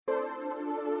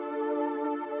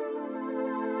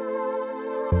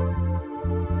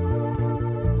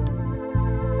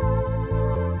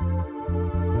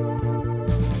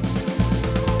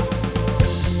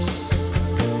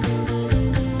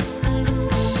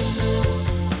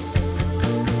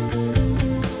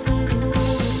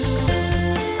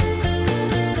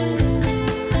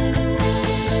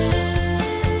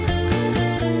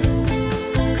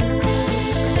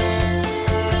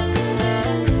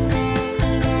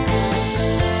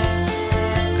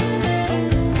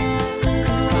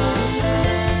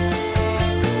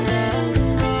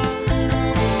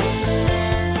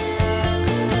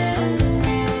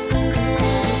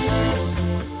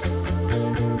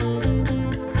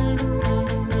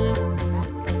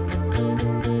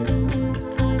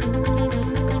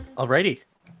Alrighty.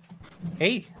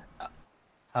 Hey,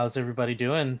 how's everybody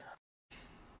doing?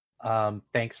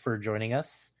 Thanks for joining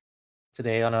us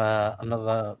today on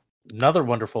another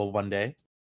wonderful one day.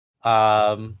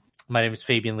 My name is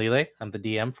Fabian Lele. I'm the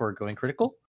DM for Going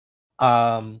Critical,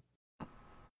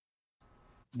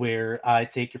 where I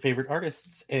take your favorite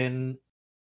artists and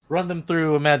run them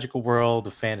through a magical world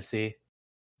of fantasy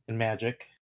and magic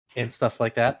and stuff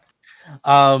like that.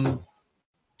 A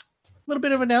little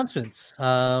bit of announcements.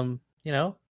 We're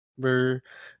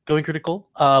Going Critical,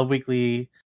 weekly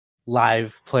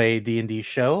live play D&D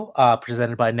show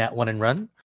presented by Nat One and Run.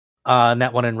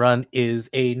 Nat One and Run is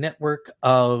a network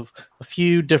of a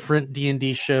few different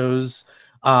D&D shows.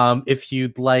 If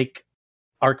you'd like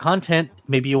our content,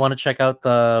 maybe you want to check out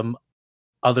the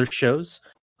other shows.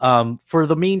 For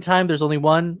the meantime, there's only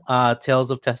one,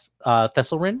 Tales of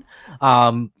Thessalrin.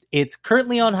 It's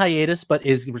currently on hiatus, but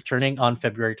is returning on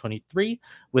February 23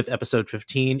 with episode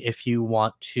 15. If you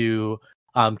want to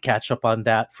catch up on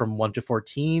that from 1 to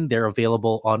 14, they're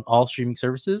available on all streaming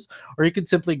services, or you can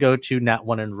simply go to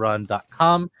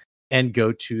nat1andrun.com and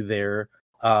go to their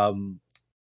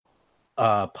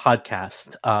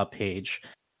podcast page,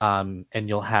 and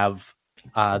you'll have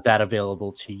that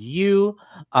available to you.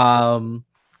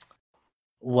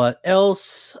 What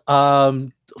else?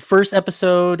 First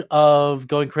episode of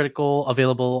Going Critical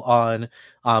available on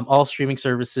all streaming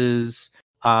services,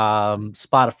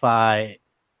 Spotify,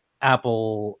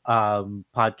 Apple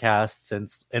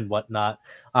podcasts, and whatnot.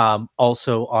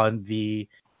 Also on the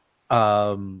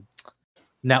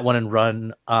Nat One and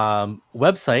Run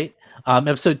website.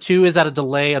 Episode 2 is at a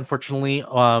delay. Unfortunately,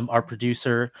 our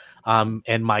producer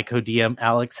and my co-DM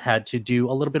Alex had to do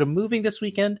a little bit of moving this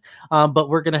weekend, but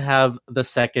we're going to have the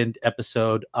second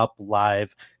episode up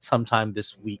live sometime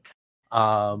this week.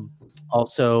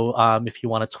 Also, if you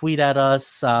want to tweet at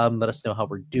us, let us know how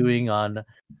we're doing on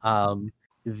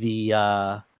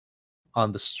the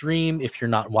stream. If you're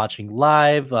not watching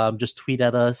live, just tweet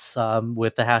at us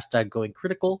with the hashtag Going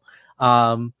Critical.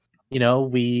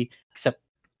 We accept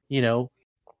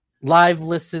live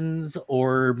listens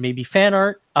or maybe fan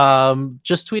art.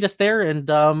 Just tweet us there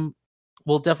and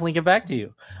we'll definitely get back to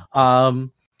you. Not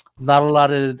a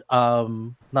lot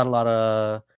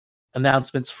of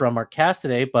announcements from our cast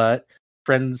today, but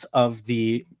friends of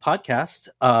the podcast,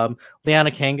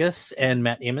 Liana Kangas and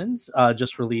Matt Emmons,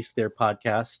 just released their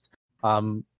podcast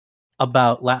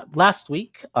about last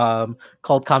week,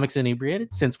 called Comics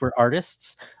Inebriated. Since we're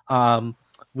artists,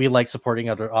 we like supporting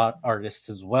other artists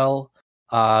as well.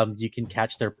 You can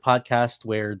catch their podcast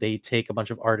where they take a bunch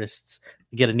of artists,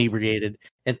 get inebriated,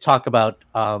 and talk about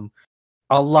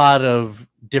a lot of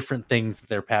different things that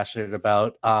they're passionate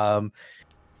about.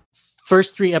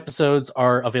 First 3 episodes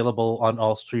are available on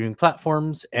all streaming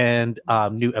platforms, and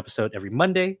new episode every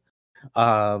Monday.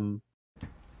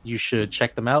 You should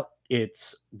check them out.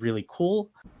 It's really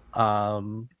cool.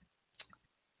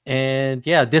 And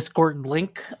yeah, Discord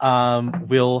link.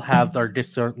 We'll have our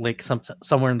Discord link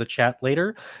somewhere in the chat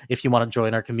later if you want to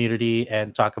join our community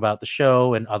and talk about the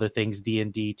show and other things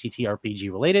D&D,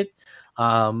 TTRPG related.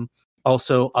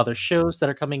 Also, other shows that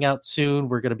are coming out soon,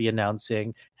 we're going to be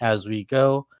announcing as we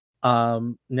go.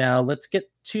 Now, let's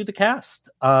get to the cast.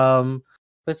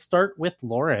 Let's start with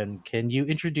Lauren. Can you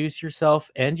introduce yourself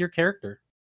and your character?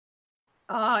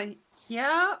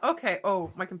 Yeah. Okay.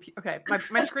 Oh, my computer. Okay,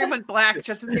 my screen went black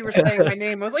just as he was saying my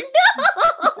name. I was like, no.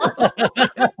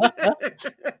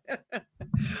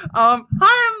 Hi,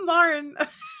 I'm Lauren.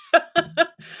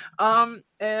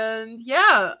 And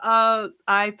yeah,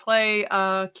 I play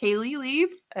Kaylee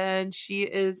Leaf, and she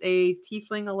is a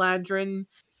Tiefling Eladrin,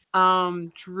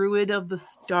 Druid of the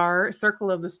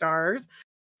Circle of the Stars.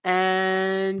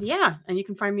 And yeah, and you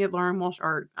can find me at Lauren Walsh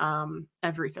Art,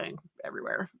 everything,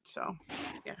 everywhere. So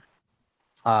yeah.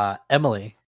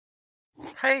 Emily.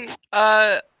 Hi,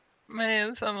 my name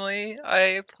is Emily.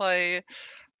 I play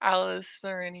Alice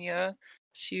Lorenia.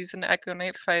 She's an Echo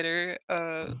Knight fighter,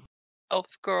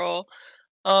 elf girl.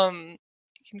 You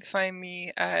can find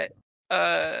me at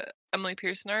Emily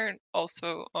Pearson Art,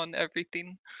 also on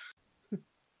everything.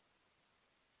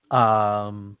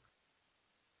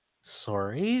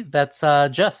 Sorry, that's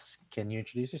Jess. Can you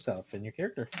introduce yourself and your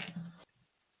character?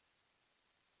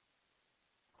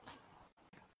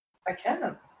 I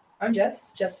can. I'm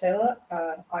Jess Taylor.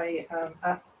 I am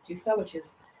at Deuxdel, which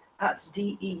is at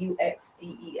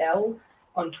DEUXDEL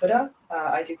on Twitter.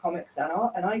 I do comics and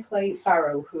art, and I play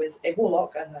Pharaoh, who is a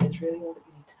warlock, and that is really all that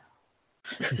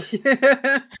you need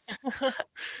to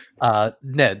know.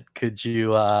 Ned, could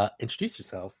you introduce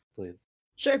yourself, please?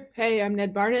 Sure. Hey, I'm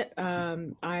Ned Barnett.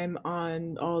 I'm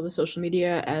on all the social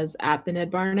media as at the Ned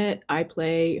Barnett. I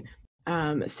play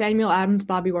Samuel Adams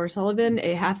Bobby War Sullivan,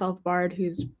 a half-elf bard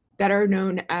who's better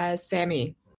known as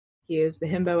Sammy. He is the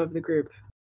himbo of the group.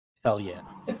 Hell yeah.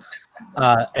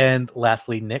 And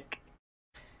lastly, Nick.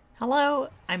 Hello,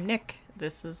 I'm Nick.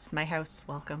 This is my house.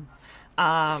 Welcome.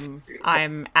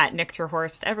 I'm at Nick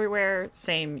Terhorst everywhere.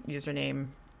 Same username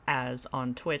as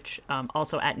on Twitch.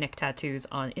 Also at Nick Tattoos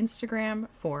on Instagram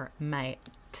for my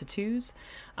tattoos.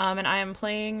 And I am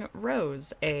playing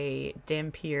Rose, a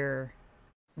Dampier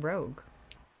rogue.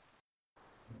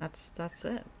 That's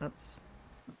it. That's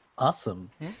awesome.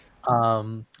 Yeah.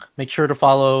 Make sure to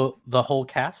follow the whole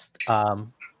cast.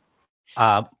 I'm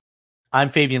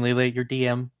Fabian Lele, your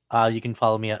DM. You can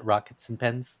follow me at Rockets and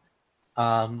Pens.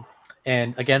 And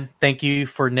again, thank you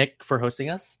for Nick for hosting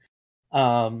us.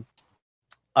 VODs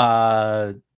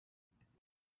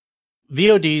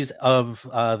of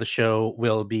the show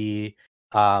will be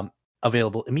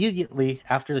available immediately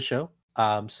after the show.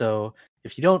 So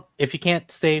if you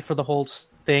can't stay for the whole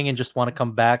thing and just want to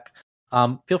come back,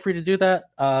 feel free to do that.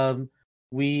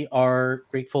 We are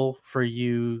grateful for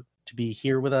you to be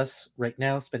here with us right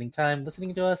now, spending time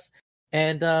listening to us.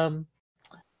 And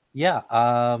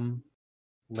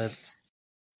let's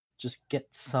just get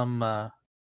some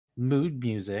mood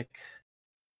music,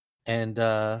 and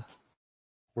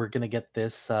we're gonna get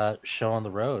this show on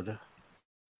the road.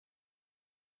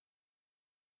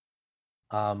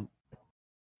 A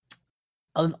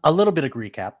little bit of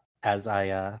recap as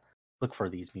I look for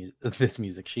this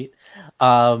music sheet.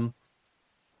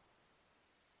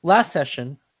 Last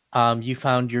session, you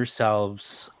found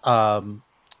yourselves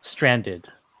stranded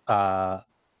on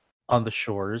the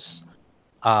shores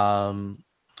on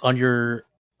one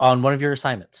of your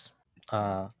assignments.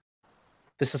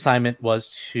 This assignment was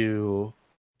to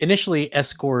initially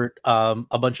escort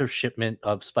a bunch of shipment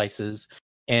of spices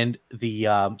and the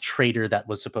trader that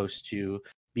was supposed to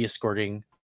be escorting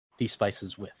these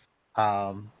spices with.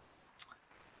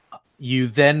 You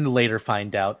then later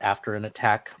find out, after an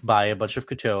attack by a bunch of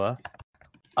Kutoa,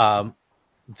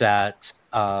 that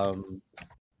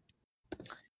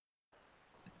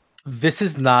this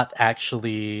is not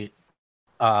actually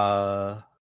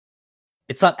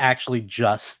it's not actually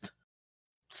just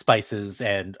spices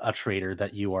and a trader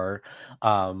that you are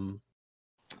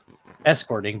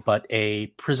escorting, but a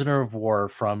prisoner of war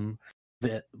from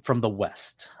the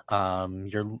west.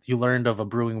 You learned of a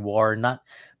brewing war, not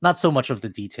so much of the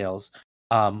details,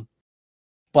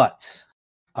 but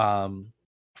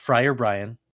Friar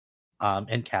Brian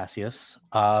and Cassius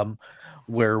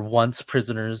were once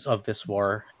prisoners of this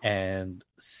war and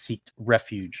seeked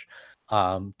refuge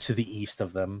to the east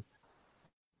of them.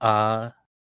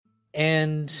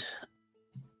 And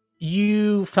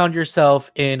you found yourself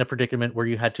in a predicament where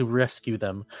you had to rescue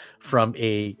them from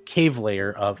a cave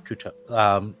layer of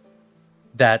Kuto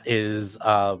that is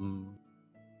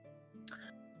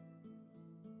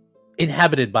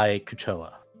inhabited by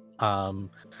Kutoa.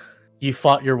 You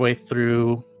fought your way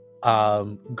through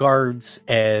guards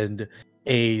and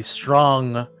a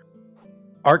strong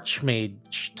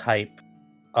archmage type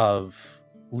of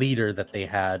leader that they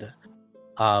had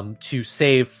to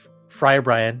save Friar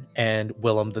Brian and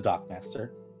Willem the Dockmaster.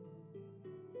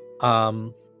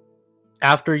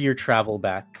 After your travel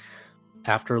back,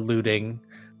 after looting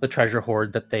the treasure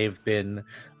hoard that they've been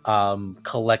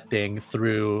collecting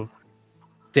through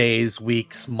days,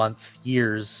 weeks, months,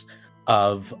 years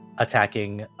of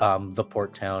attacking the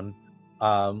port town,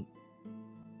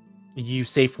 you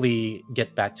safely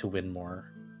get back to Winmore.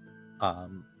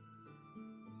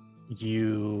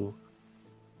 You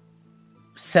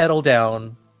settle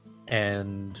down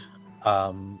and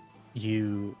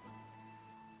you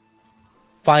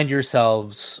find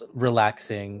yourselves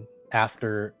relaxing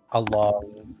after a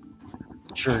long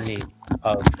journey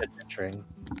of adventuring.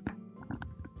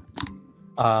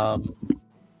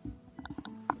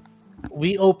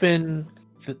 We open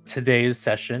today's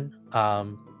session a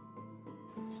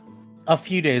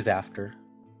few days after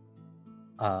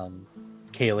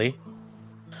Kaylee.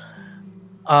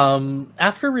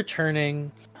 After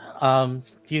returning,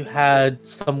 you had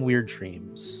some weird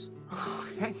dreams.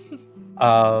 Okay.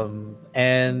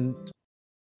 And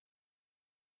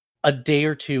a day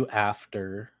or two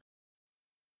after,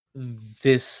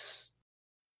 this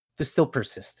still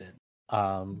persisted.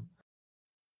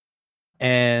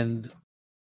 And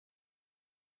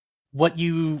what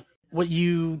you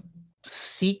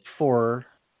seek for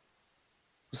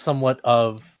somewhat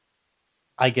of,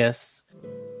 I guess,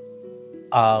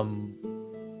 some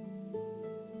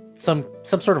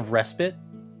sort of respite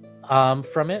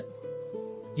from it.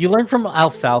 You learn from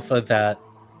Alfalfa that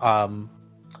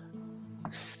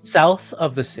south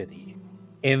of the city,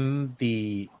 in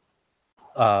the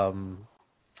in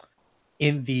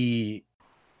the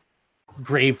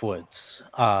Gravewoods,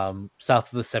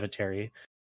 south of the cemetery,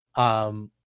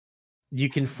 you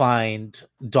can find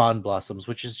dawn blossoms,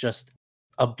 which is just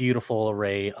a beautiful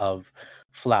array of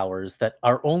flowers that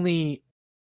are only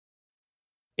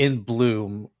in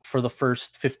bloom for the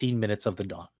first 15 minutes of the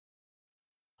dawn.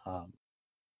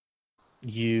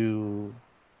 You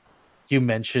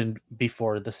mentioned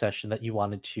before the session that you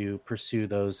wanted to pursue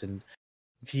those and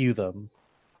view them.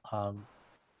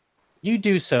 You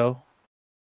do so.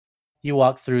 You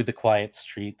walk through the quiet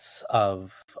streets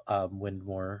of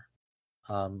Windmore.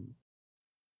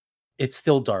 It's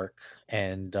still dark,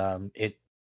 and it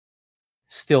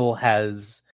still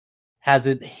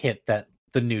hasn't hit that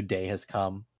the new day has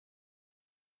come.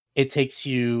 It takes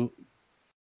you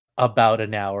about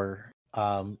an hour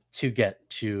to get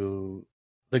to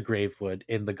the Gravewood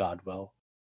in the Godwell.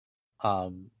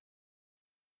 And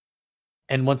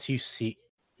once you seek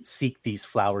these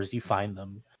flowers, you find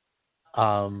them.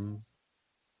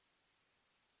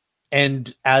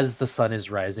 And as the sun is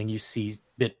rising, you see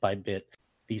bit by bit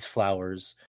these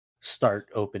flowers start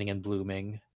opening and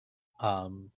blooming.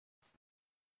 And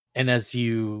as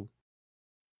you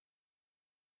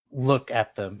look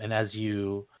at them and as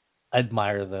you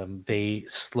admire them, they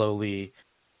slowly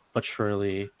but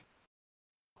surely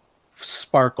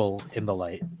sparkle in the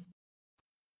light.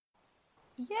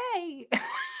 Yay!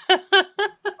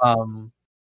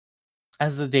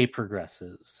 As the day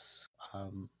progresses,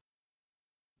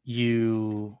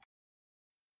 you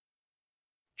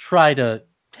try to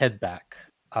head back.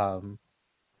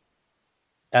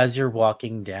 As you're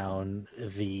walking down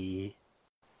the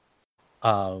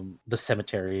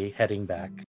cemetery, heading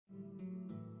back,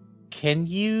 can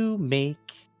you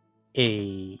make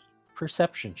a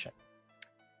perception check?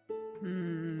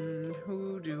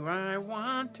 Who do I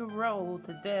want to roll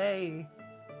today?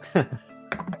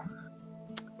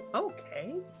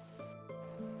 Okay.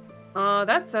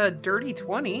 That's a dirty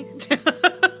 20.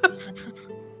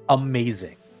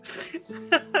 Amazing.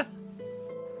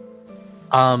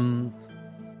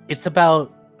 It's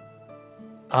about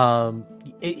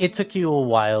it took you a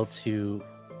while to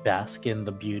bask in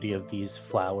the beauty of these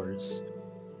flowers.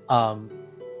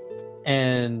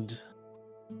 And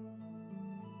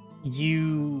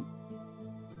you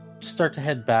start to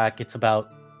head back. It's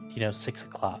about 6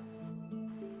 o'clock.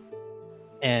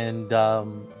 And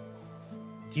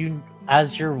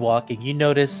as you're walking, you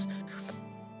notice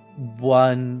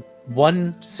one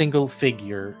single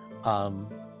figure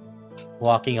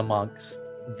walking amongst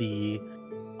the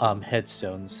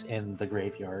headstones in the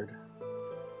graveyard.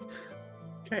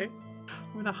 Okay.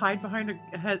 I'm gonna hide behind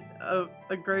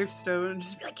a gravestone and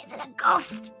just be like, is it a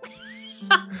ghost?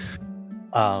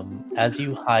 As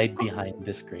you hide behind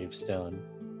this gravestone,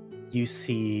 you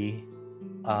see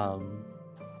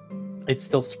it's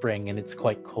still spring and it's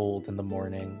quite cold in the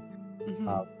morning.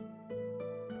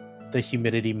 The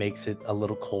humidity makes it a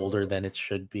little colder than it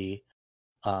should be,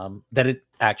 that it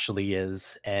actually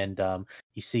is. And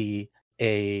you see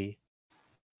a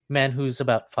man who's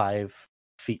about 5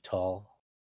 feet tall,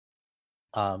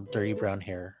 dirty brown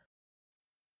hair,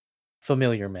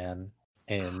 familiar man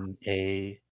in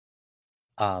a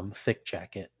thick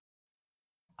jacket.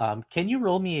 Can you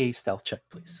roll me a stealth check,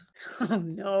 please? Oh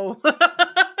no.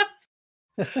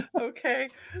 Okay.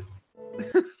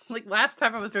 Like last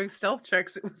time I was doing stealth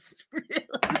checks, it was really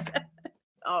bad.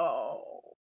 Oh.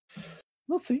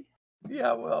 We'll see.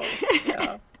 Yeah, well,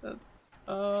 yeah.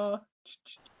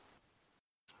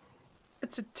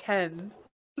 It's a 10.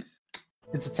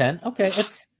 It's a 10? Okay,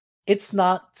 it's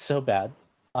not so bad.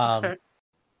 Okay.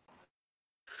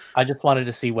 I just wanted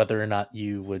to see whether or not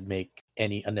you would make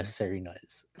any unnecessary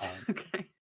noise. Okay.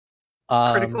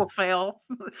 Critical fail.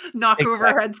 Knock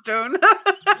over headstone.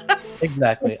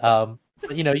 Exactly. But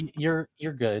you're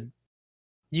good.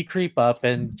 You creep up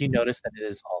and you notice that it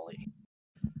is Ollie.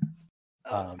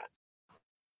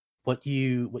 What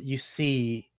you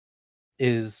see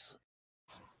is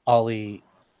Ollie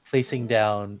placing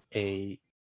down a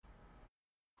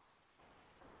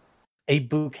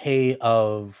bouquet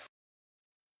of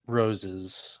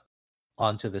roses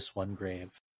onto this one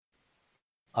grave.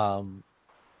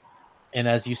 And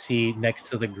as you see, next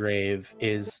to the grave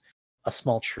is a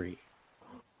small tree.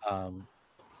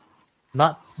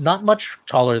 Not much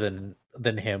taller than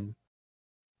him.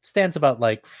 Stands about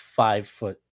like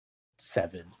 5'7".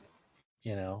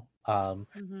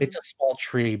 It's a small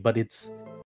tree, but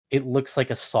it looks like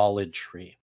a solid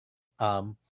tree.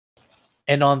 And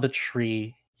on the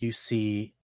tree, you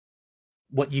see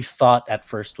what you thought at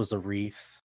first was a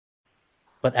wreath,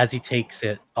 but as he takes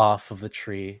it off of the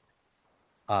tree,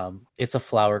 it's a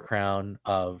flower crown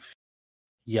of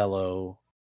yellow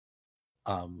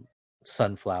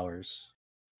sunflowers.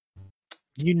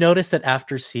 You notice that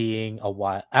after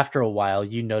a while,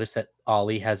 you notice that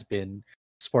Ollie has been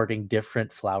sporting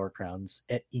different flower crowns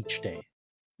at each day.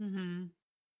 Mm-hmm.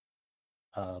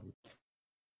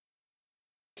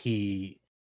 He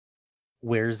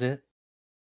wears it.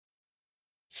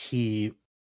 He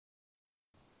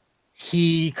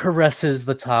caresses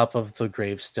the top of the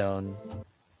gravestone,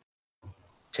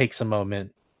 takes a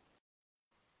moment,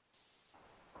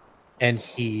 and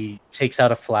he takes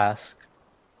out a flask,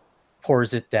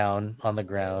 pours it down on the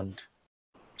ground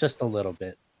just a little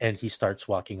bit, and he starts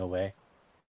walking away.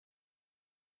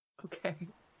 Okay.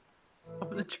 I'm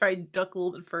gonna try and duck a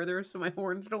little bit further so my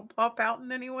horns don't pop out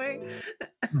in any way.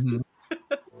 Mhm.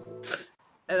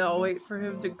 And I'll wait for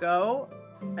him to go,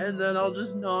 and then I'll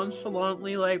just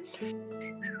nonchalantly like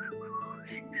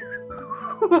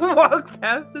walk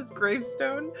past this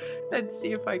gravestone and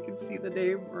see if I can see the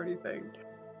name or anything.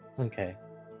 Okay.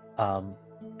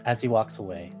 As he walks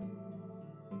away,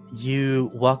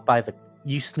 you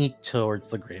sneak towards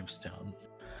the gravestone.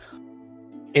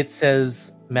 It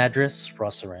says Madras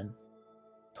Rosaran,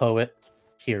 poet,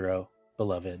 hero,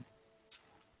 beloved.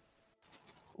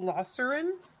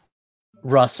 Losseran?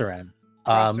 Rosaran.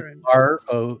 Rosaran.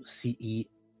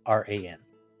 Roceran.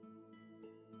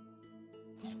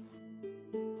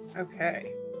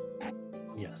 Okay.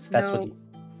 Yes, that's what No. you.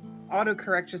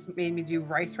 Autocorrect just made me do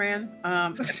Rice Ran.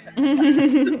 No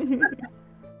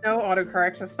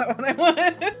autocorrect, that's not what I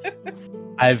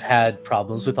wanted. I've had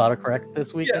problems with autocorrect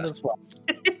this weekend as well.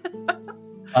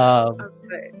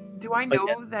 Okay. Do I But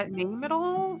know that name at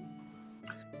all?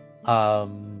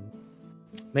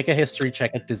 Make a history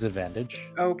check at disadvantage.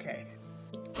 Okay.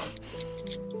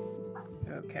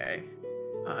 Okay.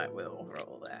 I will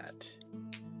roll that.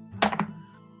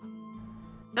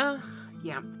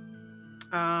 Yeah.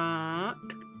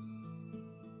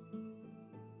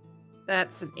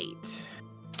 That's an 8.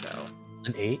 So.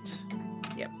 An 8?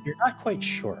 Yep. You're not quite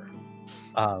sure.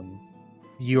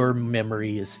 Your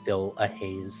memory is still a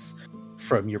haze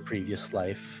from your previous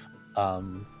life.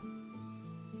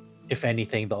 If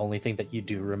anything, the only thing that you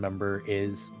do remember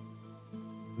is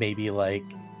maybe like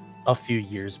a few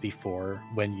years before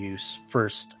when you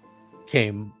first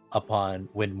came upon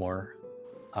Winmore.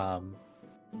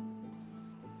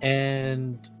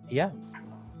 And yeah,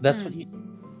 that's what you.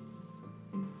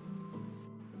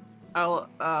 I'll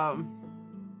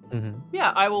Mhm.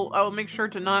 yeah, I will make sure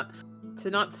to not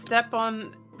step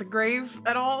on the grave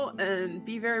at all and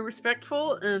be very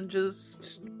respectful and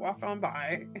just walk on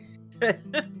by.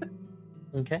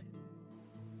 Okay.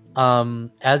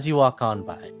 As you walk on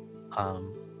by,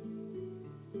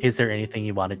 is there anything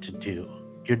you wanted to do?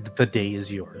 The day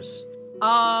is yours.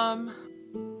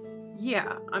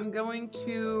 Yeah, I'm going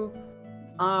to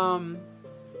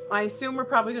I assume we're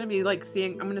probably going to be like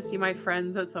I'm going to see my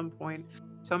friends at some point.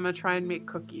 So I'm going to try and make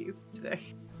cookies today.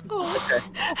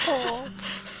 Oh.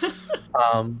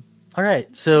 All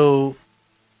right. So,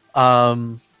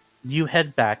 you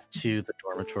head back to the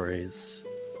dormitories,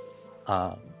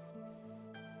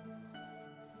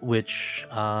 which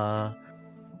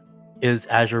is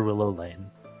Azure Willow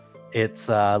Lane. It's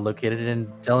located in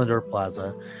Delendor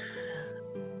Plaza.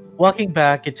 Walking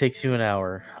back, it takes you an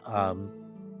hour.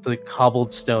 The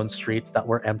cobbled stone streets that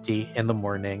were empty in the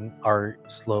morning are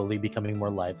slowly becoming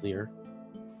more livelier.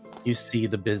 You see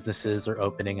the businesses are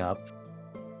opening up.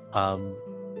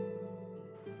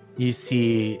 You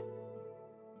see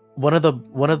one of the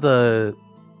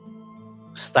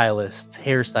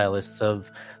hairstylists of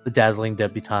the dazzling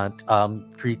debutante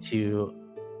greet you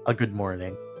a good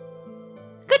morning.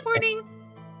 Good morning.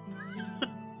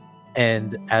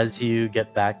 And as you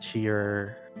get back to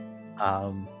your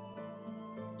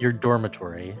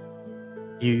dormitory,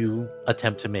 you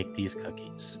attempt to make these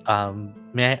cookies.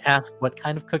 May I ask, what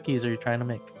kind of cookies are you trying to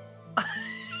make?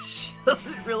 She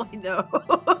doesn't really know.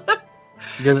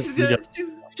 Because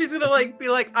She's gonna like be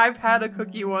like, I've had a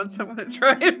cookie once. I'm gonna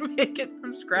try and make it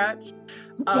from scratch.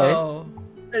 Oh.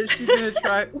 And she's gonna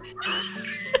try.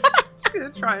 She's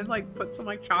gonna try and like put some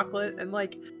like chocolate and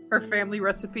like her family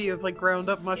recipe of like ground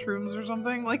up mushrooms or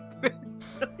something like.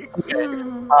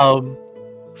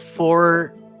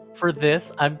 For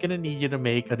this, I'm gonna need you to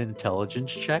make an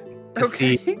intelligence check to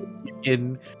see if you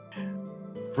can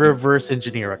reverse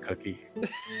engineer a cookie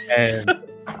and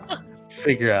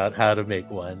figure out how to make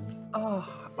one. Oh,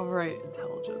 all right,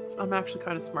 intelligence. I'm actually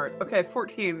kind of smart. Okay,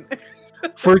 14.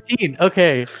 14.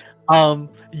 Okay.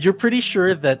 You're pretty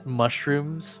sure that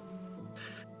mushrooms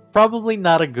probably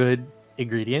not a good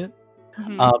ingredient.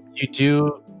 Mhm.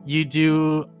 You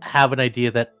do have an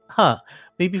idea that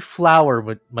maybe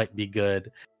flour might be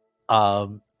good.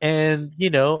 And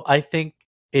I think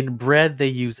in bread they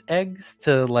use eggs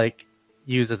to like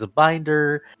use as a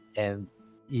binder and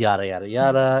yada yada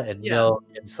yada and Yeah. milk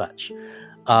and such.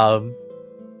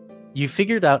 You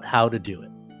figured out how to do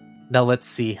it. Now let's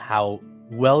see how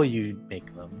well you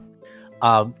make them.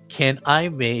 Can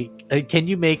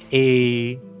you make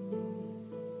a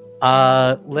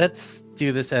let's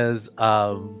do this as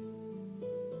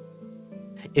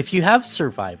if you have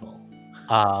survival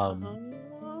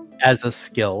as a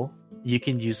skill, you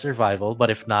can use survival, but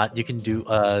if not, you can do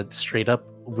a straight up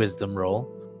wisdom roll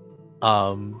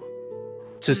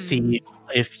to see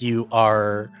if you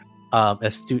are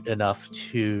astute enough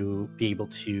to be able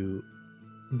to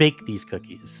bake these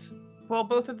cookies. Well,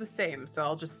 both are the same, so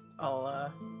I'll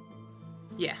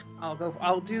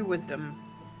do wisdom.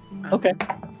 Okay.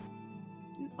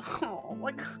 Oh,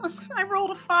 like I rolled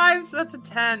a 5, so that's a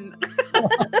 10.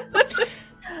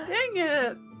 Dang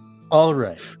it. All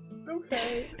right.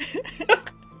 Okay.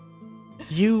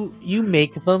 You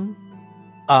make them.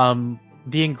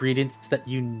 The ingredients that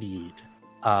you need.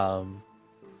 The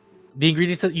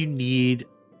ingredients that you need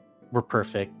were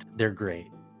perfect. They're great.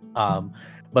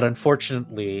 But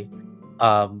unfortunately,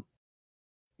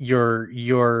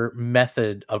 your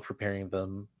method of preparing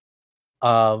them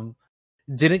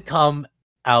didn't come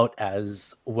out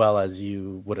as well as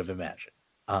you would have imagined.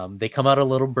 They come out a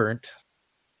little burnt,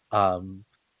 and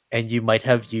you might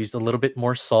have used a little bit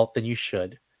more salt than you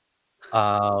should.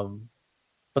 But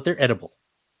they're edible.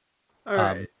 All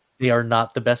right. They are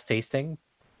not the best tasting,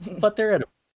 but they're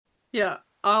edible. Yeah,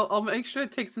 I'll make sure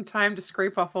to take some time to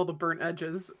scrape off all the burnt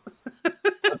edges.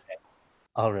 Okay.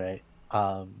 All right.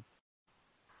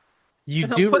 You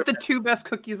And do I'll put the 2 best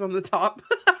cookies on the top.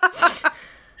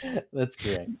 That's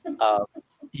great.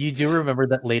 You do remember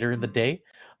that later in the day,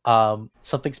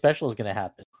 something special is going to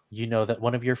happen. You know that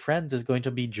one of your friends is going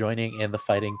to be joining in the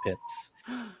fighting pits.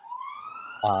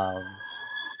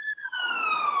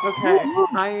 Okay,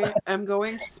 I am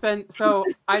going to spend. So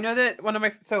I know that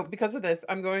because of this,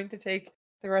 I'm going to take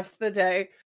the rest of the day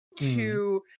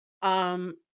to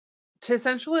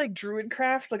essentially like druid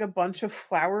craft like a bunch of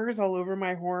flowers all over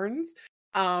my horns,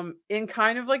 in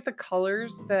kind of like the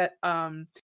colors that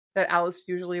Alice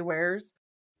usually wears.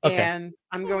 Okay. And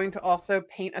I'm going to also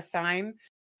paint a sign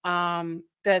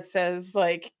that says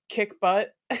like kick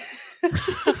butt.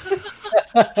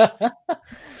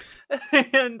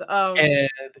 and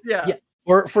yeah.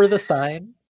 For the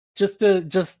sign, just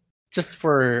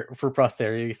for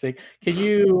posterity's sake, can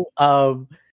you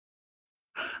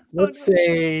let's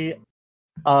say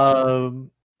a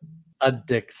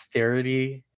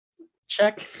dexterity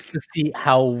check to see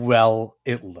how well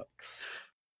it looks.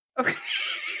 Okay.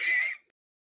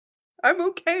 I'm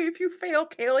okay if you fail,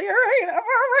 Kaylee. All right, I'm all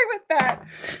right with that.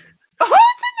 Oh,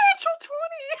 it's a natural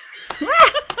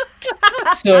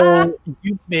 20. So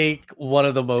you make one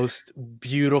of the most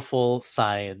beautiful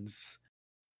signs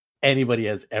anybody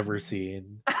has ever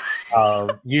seen.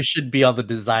 You should be on the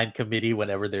design committee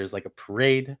whenever there's like a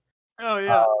parade. Oh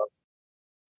yeah.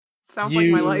 Sounds like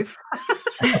my life.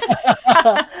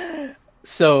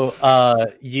 So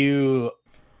you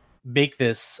make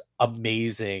this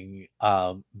amazing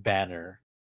banner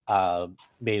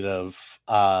made of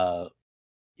I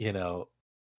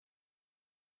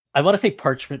want to say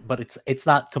parchment, but it's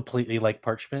not completely like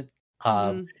parchment.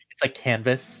 It's like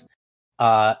canvas,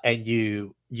 and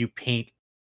you paint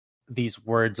these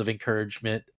words of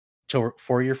encouragement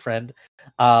for your friend.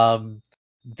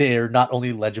 They're not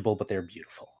only legible, but they're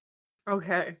beautiful.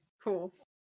 Okay, cool.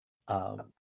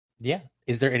 Yeah.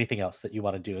 Is there anything else that you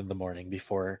want to do in the morning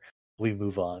before we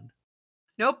move on?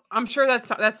 Nope. I'm sure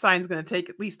that sign's going to take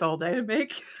at least all day to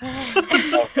make.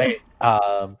 Okay.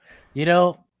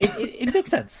 It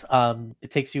makes sense. It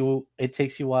takes you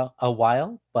a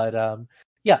while, but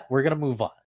yeah, we're gonna move on.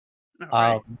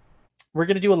 Right. We're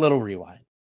gonna do a little rewind.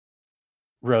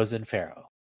 Rose and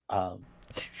Pharaoh.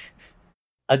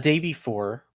 A day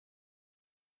before,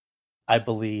 I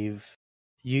believe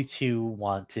you two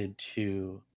wanted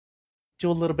to do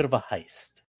a little bit of a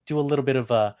heist, do a little bit of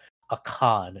a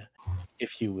con,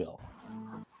 if you will.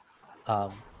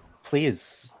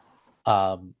 Please,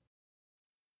 the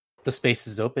space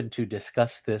is open to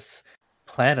discuss this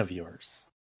plan of yours.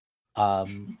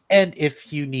 And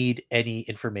if you need any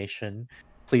information,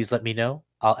 please let me know.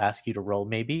 I'll ask you to roll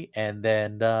maybe, and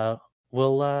then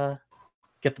we'll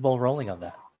get the ball rolling on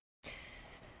that.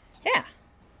 Yeah.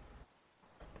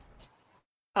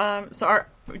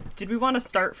 Did we want to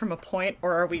start from a point,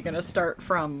 or are we going to start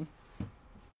from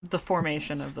the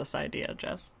formation of this idea,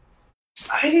 Jess?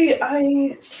 I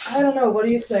don't know. What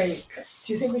do you think?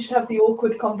 Do you think we should have the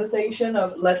awkward conversation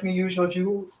of "Let me use your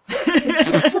jewels"?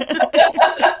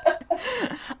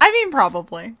 I mean,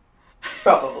 probably.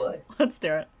 Probably. Let's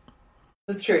do it.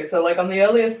 That's true. So, like on the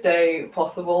earliest day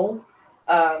possible,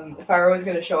 Pharaoh is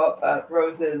going to show up at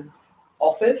Rose's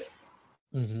office,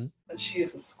 Mm-hmm. and she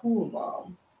is a school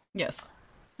mom. Yes.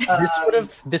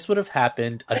 This would have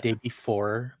happened a day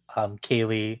before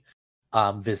Kaylee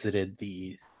visited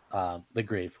the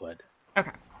Gravewood.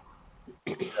 Okay.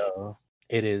 So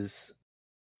it is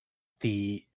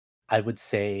I would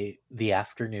say the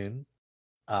afternoon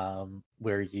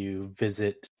where you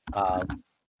visit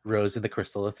Rose in the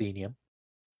Crystal Athenium,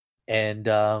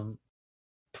 and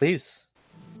please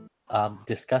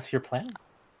discuss your plan.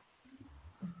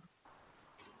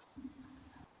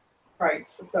 Right.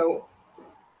 So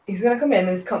he's going to come in.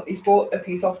 He's brought a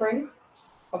peace offering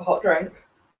of hot drink,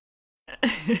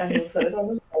 and he'll set it on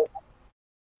the table.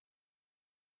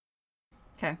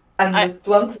 Okay. And as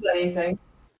blunt as anything,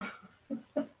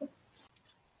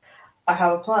 I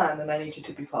have a plan, and I need you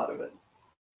to be part of it.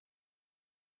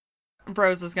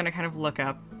 Rose is going to kind of look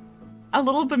up, a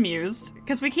little bemused,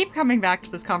 because we keep coming back to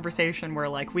this conversation where,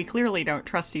 like, we clearly don't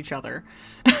trust each other.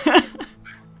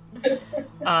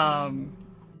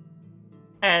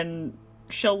 And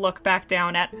she'll look back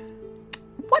down at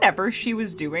whatever she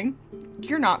was doing.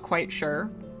 You're not quite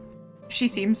sure. She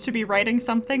seems to be writing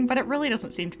something, but it really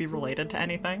doesn't seem to be related to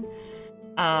anything.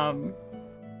 And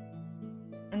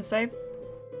say,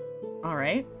 all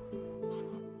right.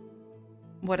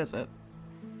 What is it?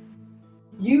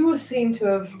 You seem to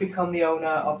have become the owner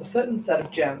of a certain set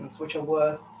of gems, which are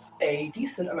worth a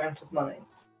decent amount of money.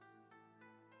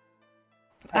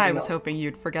 I was hoping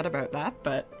you'd forget about that,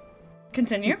 but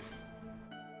continue.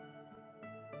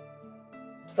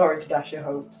 Sorry to dash your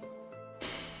hopes.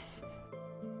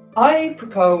 I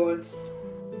propose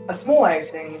a small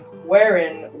outing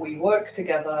wherein we work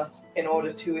together in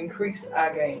order to increase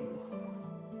our gains.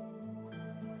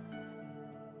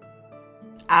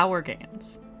 Our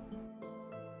gains.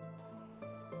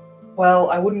 Well,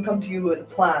 I wouldn't come to you with a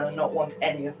plan and not want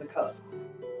any of the cut.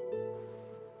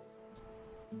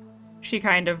 She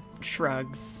kind of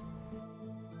shrugs.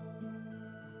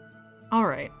 All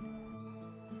right.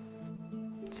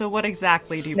 So what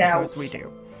exactly do you propose we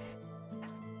do?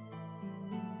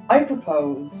 I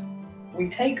propose we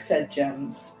take said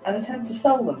gems and attempt to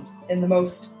sell them in the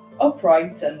most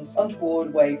upright and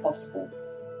untoward way possible.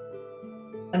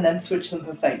 And then switch them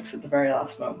for fakes at the very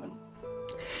last moment.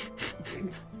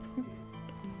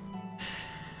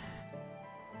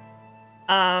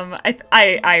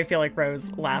 I feel like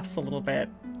Rose laughs a little bit.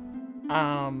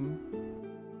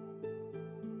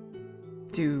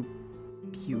 Do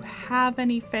you have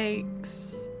any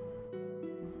fakes?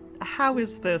 How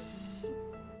is this?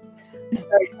 It's a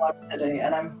very large city,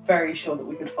 and I'm very sure that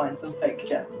we could find some fake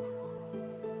gems.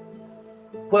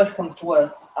 Worst comes to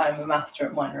worst, I'm a master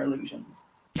at minor illusions.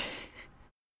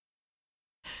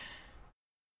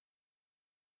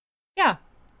 Yeah.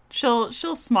 She'll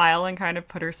smile and kind of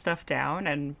put her stuff down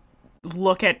and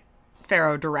look at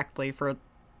Pharaoh directly for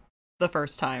the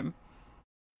first time.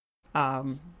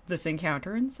 This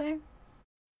encounter and say,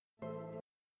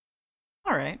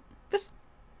 all right, this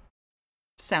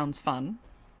sounds fun.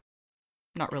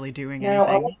 Not really doing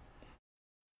anything.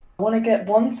 I want to get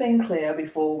one thing clear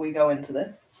before we go into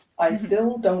this. I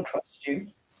still don't trust you.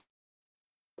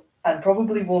 And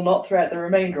probably will not throughout the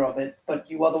remainder of it, but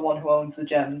you are the one who owns the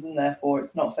gems, and therefore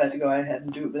it's not fair to go ahead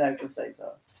and do it without your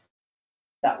say-so.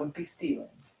 That would be stealing.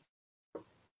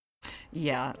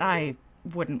 Yeah, I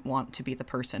wouldn't want to be the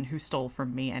person who stole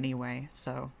from me anyway,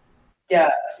 so...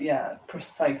 Yeah,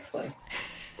 precisely.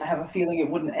 I have a feeling it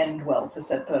wouldn't end well for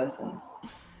said person.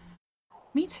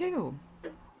 Me too.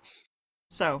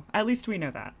 So, at least we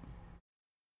know that.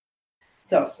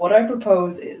 So, what I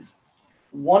propose is,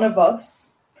 one of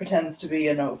us pretends to be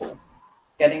a noble,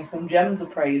 getting some gems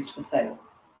appraised for sale.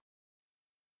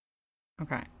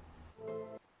 Okay.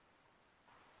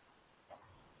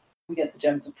 We get the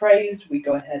gems appraised, we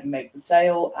go ahead and make the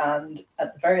sale, and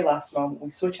at the very last moment we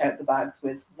switch out the bags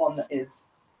with one that is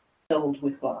filled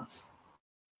with glass,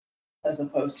 as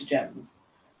opposed to gems.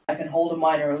 I can hold a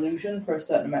minor illusion for a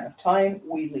certain amount of time,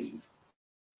 we leave.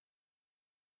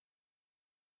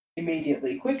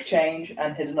 Immediately, quick change,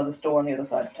 and hit another store on the other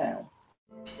side of town.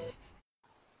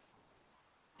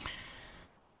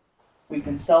 We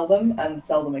can sell them, and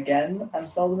sell them again, and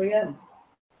sell them again.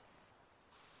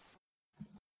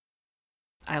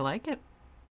 I like it.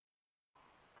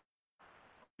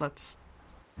 Let's...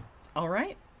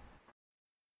 Alright.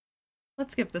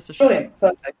 Let's give this a shot. Brilliant,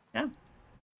 perfect. Yeah.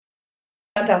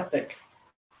 Fantastic.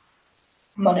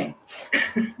 Money.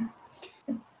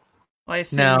 Well, I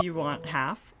assume Now- you want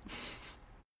half.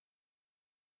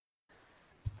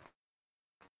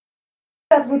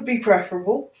 That would be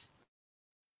preferable.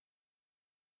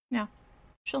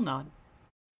 She'll nod.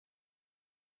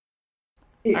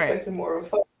 He All right. expected more of a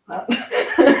fuck than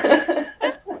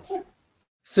that.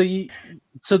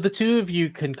 So the two of you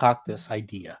concoct this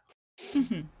idea.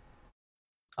 There's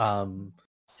a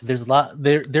lot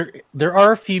there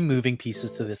are a few moving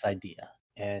pieces to this idea,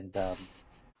 and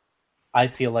I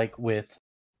feel like with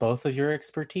both of your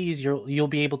expertise you'll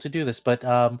be able to do this, but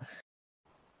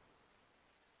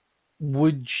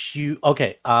would you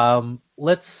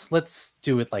let's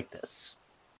do it like this.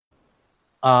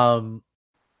 You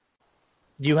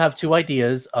have two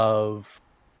ideas of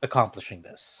accomplishing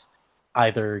this.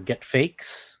 Either get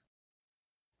fakes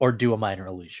or do a minor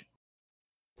illusion.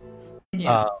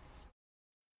 Yeah.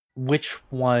 Which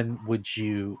one would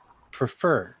you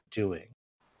prefer doing?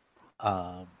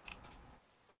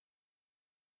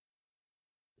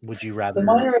 Would you rather The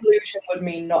minor illusion would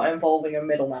mean not involving a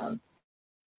middleman.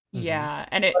 Yeah,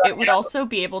 and it would also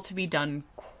be able to be done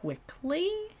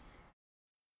quickly.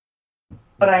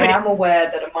 But I But am aware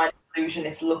that a minor illusion,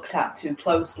 if looked at too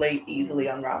closely, easily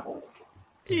unravels.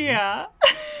 Yeah.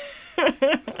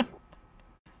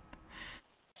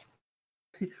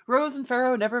 Rose and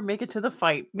Pharaoh never make it to the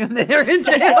fight. They're in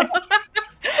jail.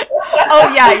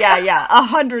 Oh yeah,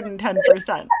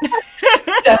 110%.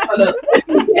 Definitely.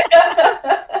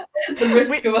 The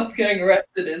risk of us getting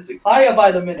arrested is higher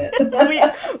by the minute.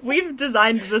 We've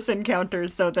designed this encounter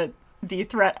so that the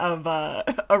threat of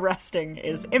arresting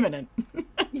is imminent.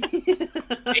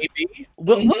 maybe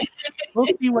we'll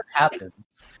see what happens.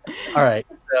 All right,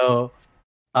 so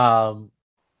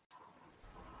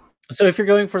if you're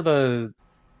going for the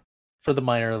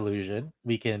minor illusion,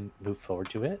 we can move forward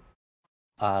to it.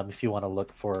 If you want to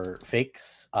look for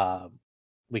fakes,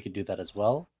 we can do that as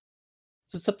well.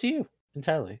 So it's up to you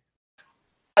entirely.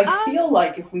 I feel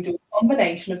like if we do a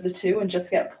combination of the two and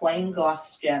just get plain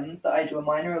glass gems that I do a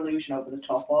minor illusion over the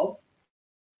top of.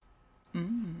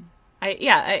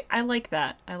 I like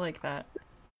that. I like that.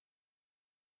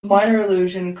 Minor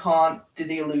illusion can't do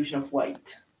the illusion of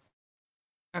weight.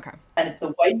 Okay. And if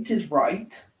the weight is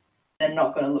right, they're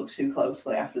not going to look too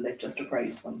closely after they've just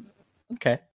appraised them.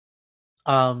 Okay.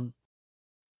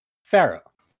 Pharaoh.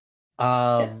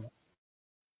 Yes.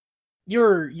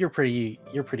 You're pretty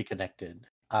connected.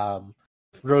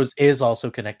 Rose is also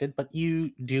connected, but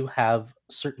you do have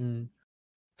certain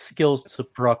skills to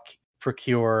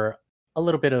procure a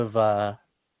little bit of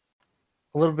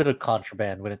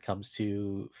contraband when it comes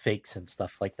to fakes and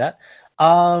stuff like that.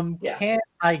 Yeah. Can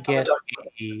I get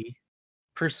a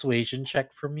persuasion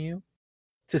check from you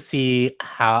to see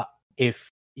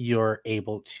if you're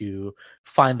able to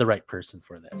find the right person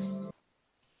for this?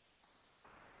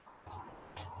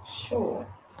 Sure.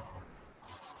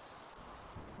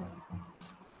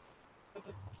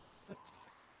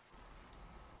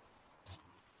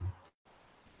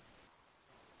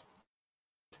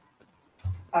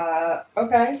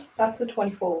 Okay, that's a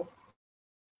 24.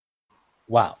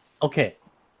 Wow. Okay.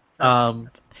 So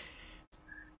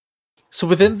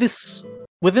within the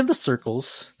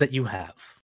circles that you have,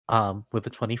 with the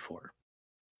 24,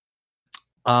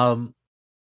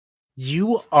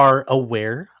 you are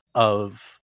aware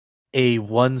of a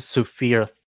one Sophia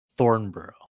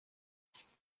Thornborough.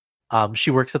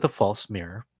 She works at the False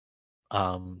Mirror,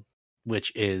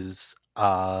 which is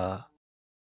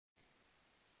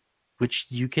which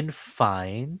you can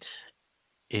find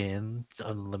in.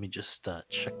 Let me just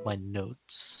check my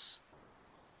notes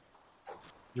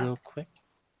real quick.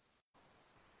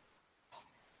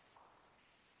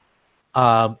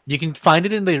 You can find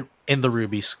it in the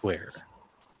Ruby Square.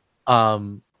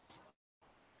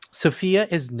 Sophia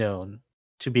is known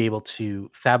to be able to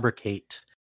fabricate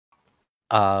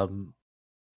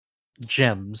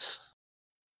gems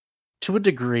to a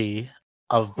degree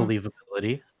of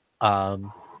believability,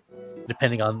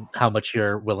 depending on how much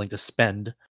you're willing to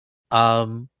spend.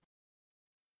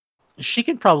 She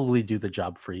can probably do the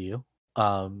job for you,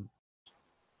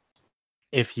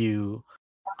 if you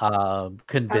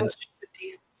convince.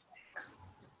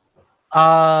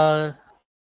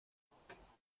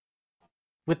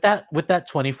 With that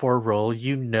 24 roll,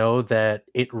 you know that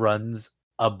it runs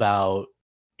about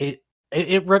it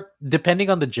depending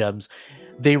on the gems,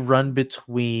 they run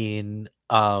between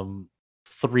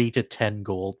 3 to 10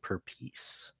 gold per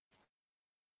piece.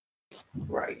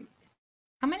 Right.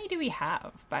 How many do we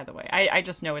have, by the way? I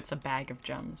just know it's a bag of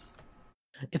gems.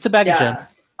 It's a bag of gems.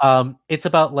 It's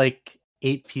about like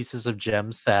 8 pieces of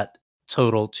gems that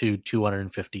total to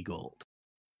 250 gold.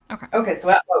 Okay, so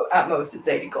at most it's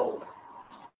 80 gold.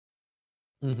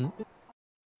 Mm-hmm.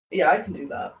 Yeah, I can do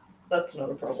that. That's not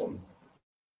a problem.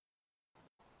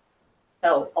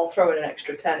 Hell, I'll throw in an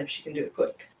extra 10 if she can do it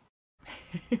quick.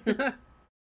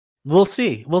 We'll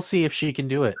see. We'll see if she can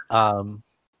do it.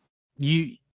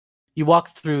 You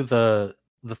walk through the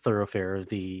thoroughfare of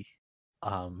the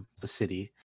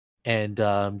city, and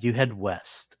you head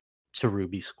west to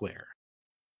Ruby Square.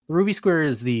 Ruby Square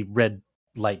is the red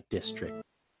light district,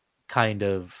 kind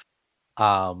of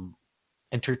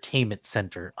entertainment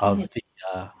center of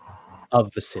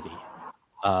the city.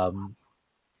 A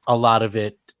lot of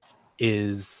it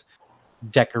is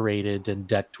decorated and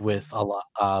decked with a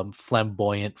lot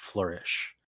flamboyant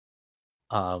flourish.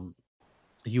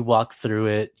 You walk through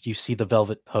it, you see the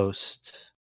Velvet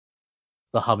Post,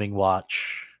 the Humming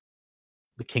Watch,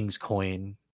 the King's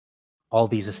Coin, all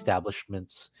these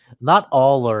establishments. Not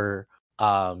all are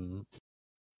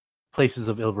places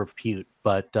of ill repute,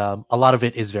 but a lot of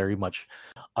it is very much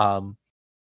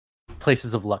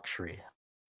places of luxury.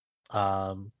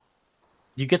 You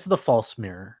get to the False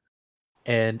Mirror,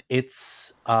 and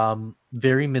it's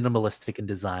very minimalistic in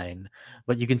design,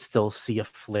 but you can still see a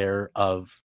flare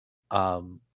of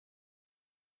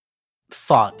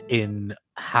thought in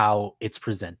how it's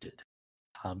presented.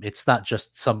 It's not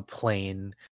just some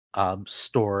plain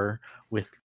store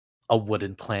with a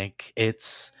wooden plank.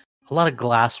 It's a lot of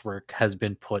glasswork has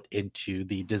been put into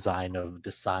the design of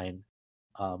the sign.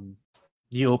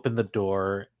 You open the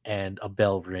door and a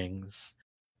bell rings.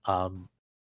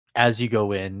 As you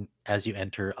go in, as you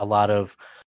enter, a lot of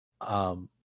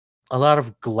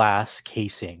glass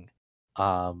casing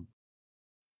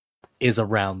is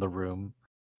around the room.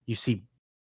 You see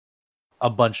a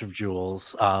bunch of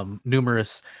jewels,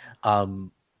 numerous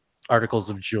articles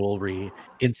of jewelry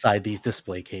inside these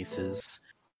display cases,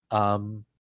 and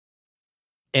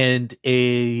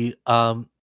a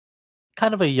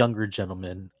kind of a younger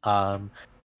gentleman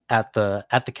at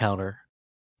the counter.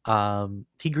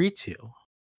 He greets you.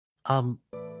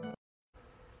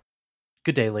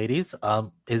 Good day, ladies.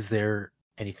 Is there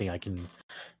anything I can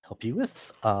help you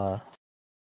with? You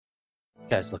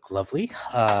guys look lovely.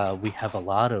 We have a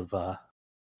lot of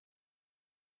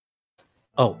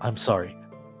Oh, I'm sorry,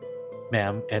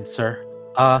 ma'am and sir.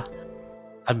 I'm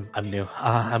new.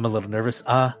 I'm a little nervous.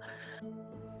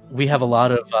 We have a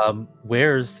lot of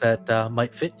wares that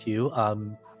might fit you.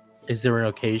 Is there an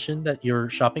occasion that you're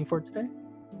shopping for today?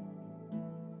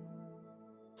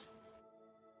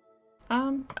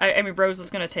 I mean, Rose is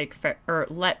gonna take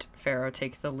let Pharaoh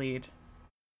take the lead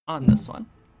on this one.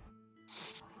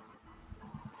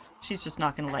 She's just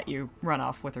not gonna let you run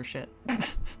off with her shit.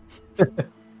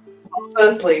 Well,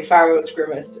 firstly, Pharaoh's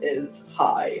grimace is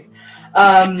high.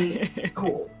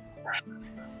 Cool.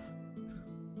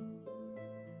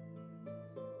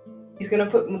 He's gonna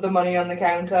put the money on the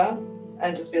counter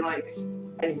and just be like,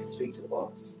 I need to speak to the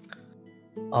boss.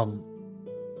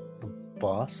 The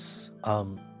boss?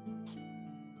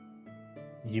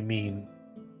 You mean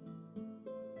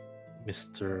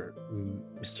Mr.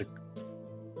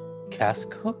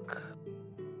 Caskhook?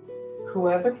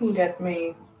 Whoever can get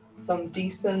me some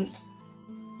decent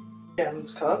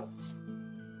gems cut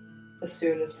as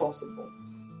soon as possible.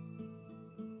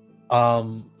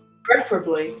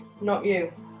 Preferably not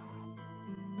you.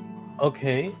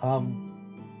 Okay.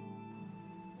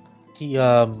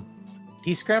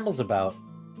 He scrambles about,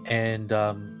 and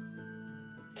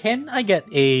can I get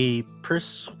a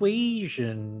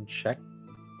persuasion check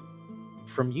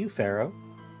from you, Pharaoh?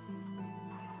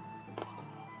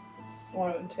 I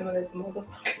want to intimidate the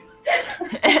motherfucker.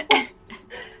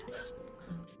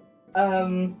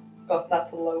 But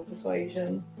that's a low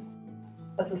persuasion.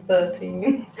 That's a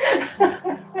 13. It's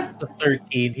a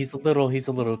 13. He's a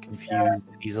little confused. Yeah.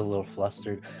 He's a little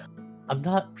flustered. I'm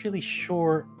not really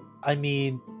sure. I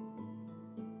mean,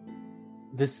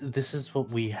 this is what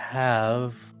we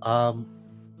have.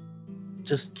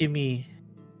 Just give me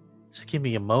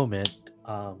a moment.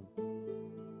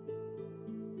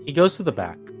 He goes to the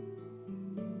back,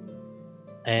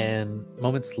 and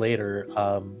moments later,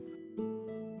 a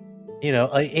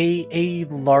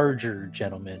larger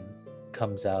gentleman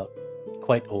comes out,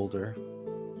 quite older.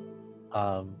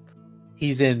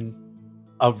 He's in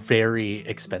a very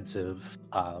expensive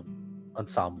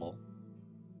ensemble.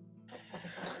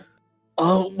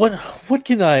 What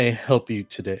can I help you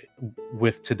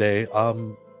with today?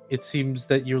 It seems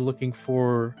that you're looking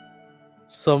for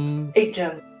some 8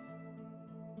 gems.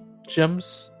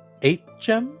 Gems? 8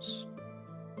 gems?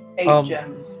 8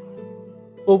 gems.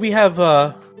 Well, we have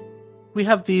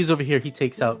these over here. He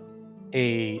takes out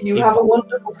You have a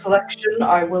wonderful selection,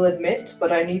 I will admit,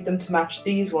 but I need them to match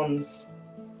these ones.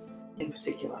 in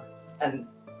particular, and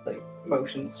like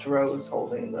motions to Rose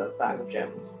holding the bag of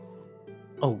gems.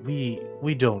 Oh, we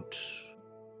don't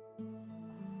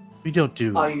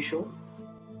do. Are you sure?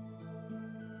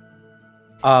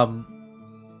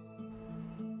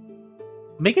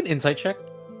 Make an insight check.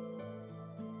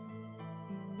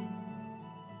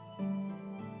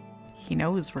 He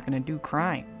knows we're gonna do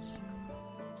crimes.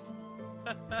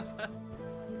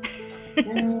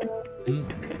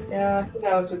 Yeah, who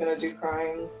knows we're gonna do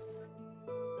crimes.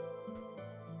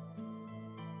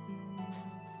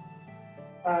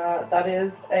 That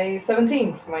is a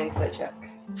 17 for my insight check.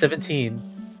 17.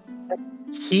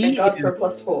 Thank God for a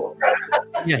 +4.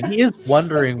 Yeah, he is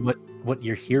wondering what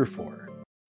you're here for.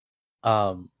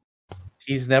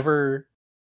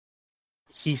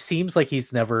 He seems like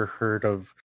he's never heard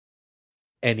of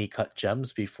any cut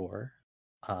gems before.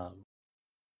 But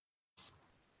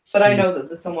I know that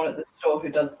there's someone at the store who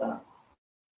does that.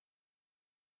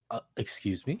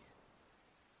 Excuse me?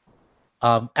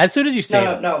 As soon as you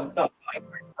say No. I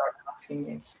start asking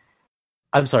you.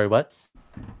 I'm sorry, what?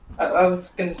 I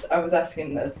was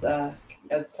asking as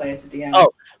player to DM.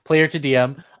 Oh, player to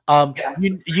DM. Yeah.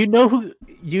 You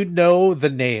know the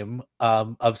name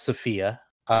of Sophia,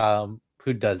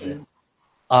 who does it.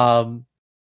 I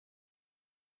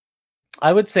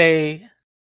would say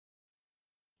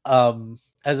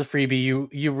as a freebie,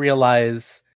 you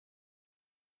realize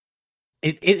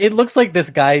it looks like this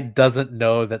guy doesn't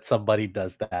know that somebody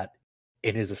does that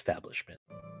in his establishment.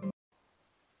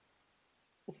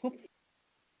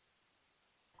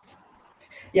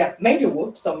 Yeah, major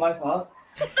whoops on my part.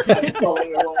 I'm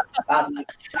following along badly.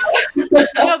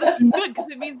 No, this is good because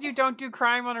it means you don't do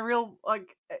crime on a real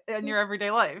in your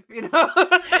everyday life. You know.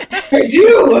 I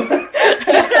do.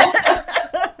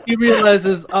 He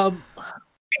realizes,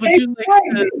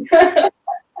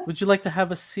 would you like to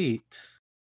have a seat?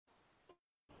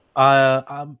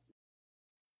 I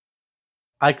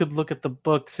could look at the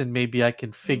books and maybe I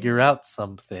can figure out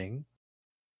something.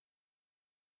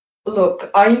 Look,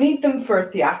 I need them for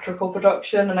a theatrical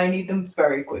production, and I need them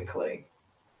very quickly.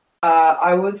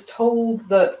 I was told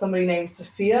that somebody named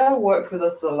Sophia worked with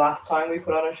us the last time we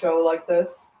put on a show like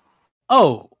this.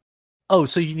 Oh,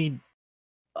 so you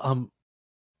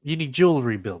need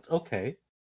jewelry built. Okay.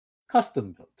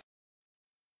 Custom built.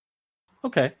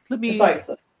 Okay, let me...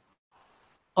 Precisely.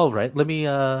 All right, let me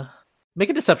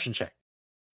make a deception check.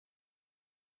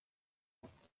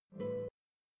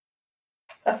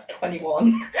 That's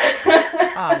 21.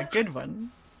 Good one.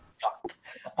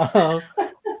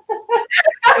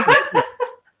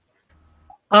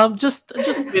 Just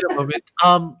wait a moment.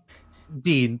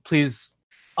 Dean, please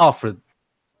offer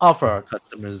our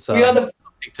customers something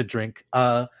to drink.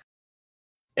 And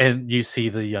you see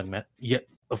the young man. Yeah,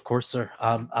 of course, sir.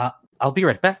 I'll be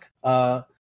right back. The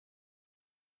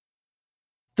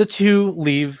two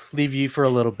leave you for a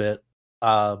little bit.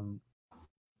 After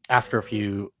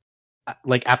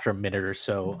a minute or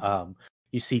so,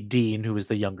 you see Dean, who is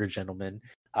the younger gentleman,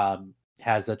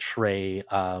 has a tray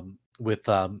with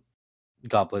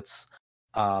goblets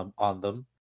on them.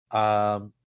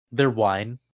 They're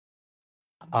wine.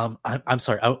 I'm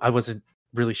sorry, I wasn't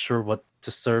really sure what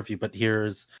to serve you, but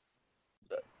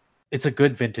it's a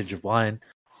good vintage of wine.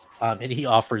 And he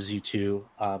offers you two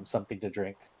something to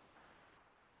drink.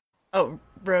 Oh,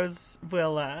 Rose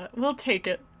will take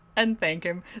it and thank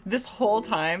him. This whole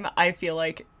time, I feel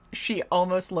like she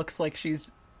almost looks like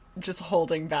she's just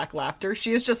holding back laughter.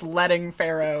 She is just letting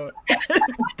Pharaoh do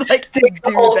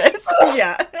this.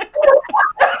 Yeah.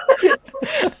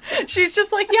 She's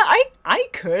just like, yeah, I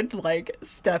could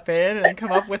step in and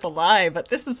come up with a lie, but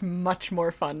this is much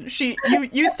more fun.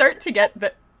 You start to get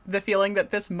the feeling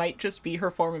that this might just be her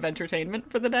form of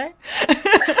entertainment for the day.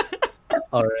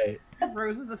 All right.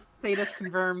 Rose is a sadist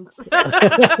confirmed.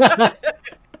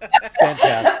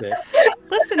 Fantastic.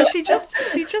 Listen, she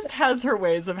just has her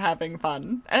ways of having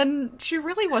fun, and she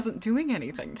really wasn't doing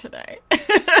anything today.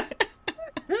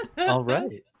 All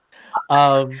right.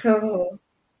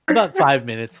 About 5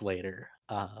 minutes later,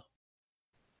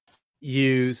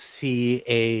 you see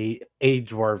a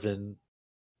dwarven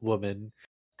woman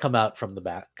come out from the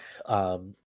back.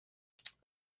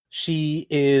 She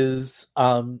is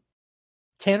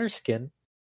tanner skin,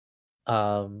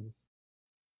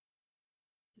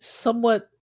 somewhat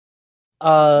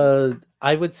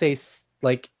I would say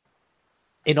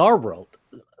in our world,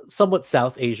 somewhat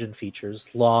South Asian features,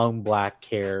 long black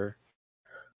hair,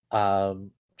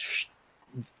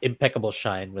 impeccable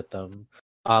shine with them.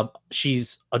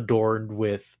 She's adorned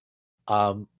with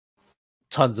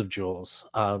tons of jewels.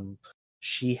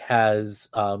 She has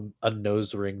a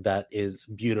nose ring that is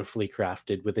beautifully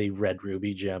crafted with a red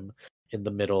ruby gem in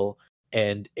the middle.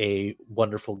 and a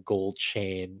wonderful gold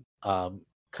chain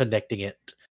connecting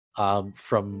it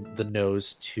from the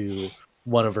nose to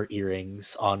one of her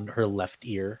earrings on her left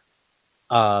ear.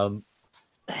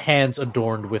 Hands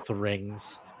adorned with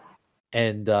rings.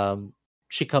 And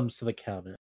she comes to the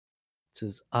counter.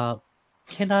 Says,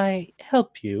 can I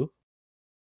help you?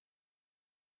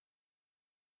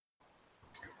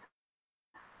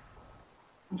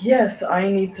 Yes,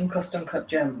 I need some custom cut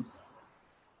gems.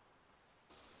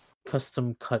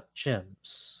 Custom cut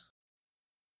gems.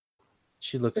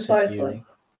 She looks Precisely.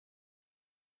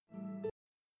 at you.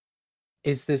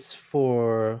 Is this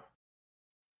for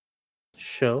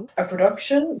show? A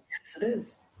production? Yes, it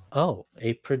is. Oh,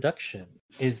 a production.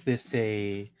 Is this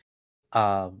a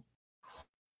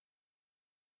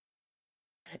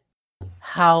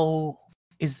how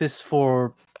is this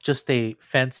for just a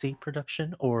fancy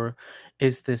production, or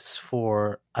is this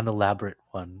for an elaborate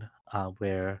one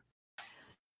where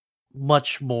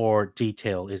much more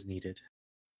detail is needed?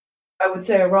 I would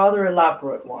say a rather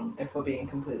elaborate one, if we're being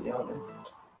completely honest.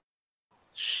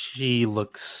 She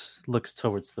looks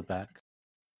towards the back.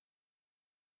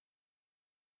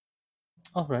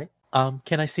 All right.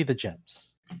 Can I see the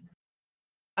gems?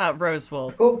 Rose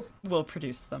Of course. will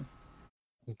produce them.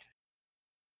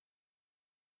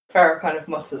 Farah kind of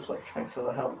mutters, like, thanks for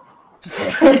the help.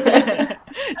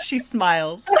 She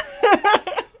smiles.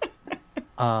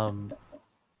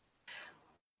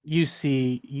 You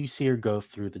see her go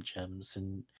through the gems,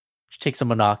 and she takes a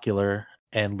monocular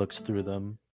and looks through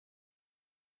them.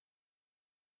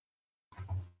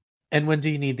 And when do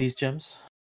you need these gems?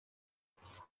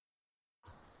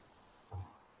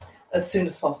 As soon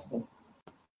as possible.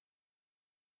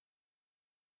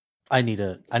 I need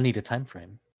a time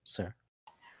frame, sir.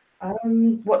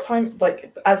 What time,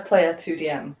 like, as player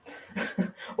 2DM,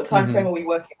 what time frame are we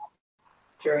working on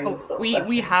during the sort of we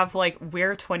session? have, like,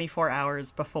 we're 24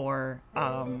 hours before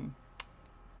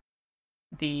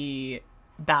the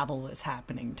battle is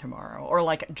happening tomorrow, or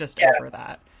like just over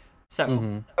that.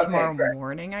 So tomorrow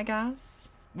morning, I guess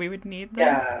we would need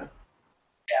them.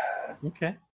 Yeah.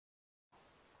 Okay.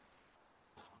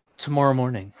 Tomorrow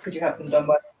morning. Could you have them done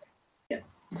by? Yeah.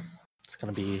 It's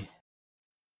gonna be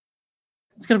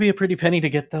a pretty penny to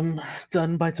get them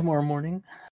done by tomorrow morning.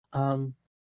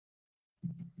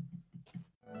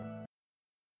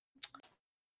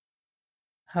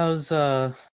 How's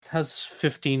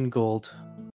 15 gold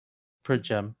per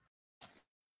gem?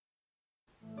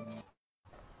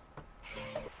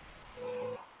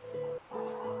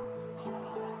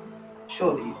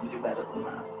 Surely you can do better than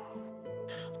that.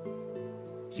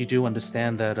 You do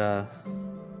understand that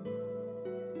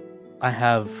I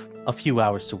have a few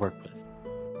hours to work with.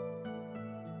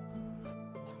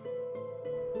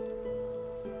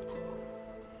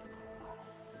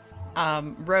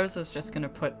 Rose is just gonna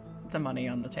put the money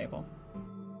on the table.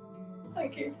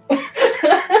 Thank you.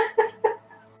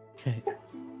 Okay.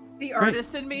 The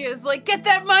artist in me is like, get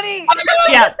that money!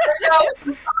 Yeah,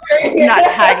 not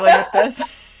haggling with this.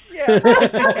 Yeah.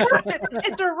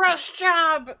 It's a rush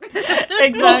job!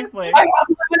 Exactly. I have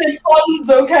limited funds,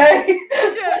 okay?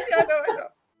 I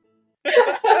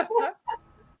know.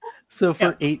 So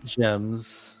for 8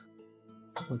 gems,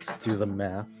 let's do the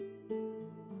math.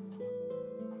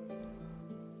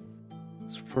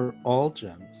 For all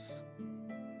gems.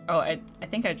 Oh, I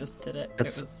think I just did it.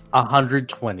 It's It was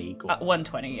 120 gold.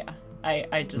 120, yeah.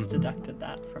 I just deducted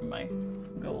that from my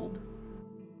gold.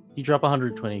 You drop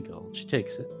 120 gold. She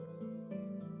takes it.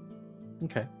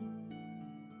 Okay.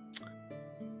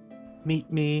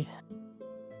 Meet me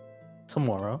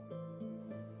tomorrow.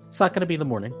 It's not going to be in the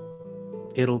morning.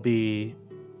 It'll be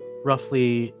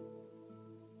roughly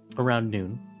around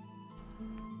noon.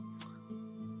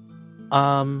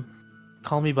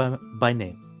 Call me by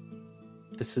name.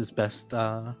 This is best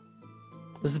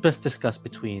discussed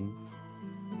between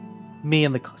me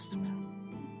and the customer.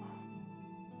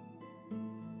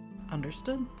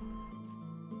 Understood.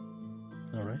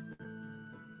 All right.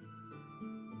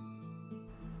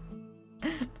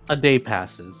 A day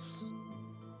passes,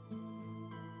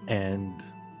 and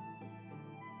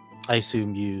I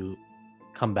assume you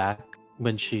come back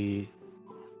when she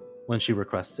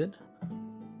requested.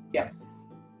 Yeah.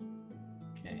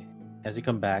 Okay. As you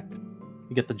come back,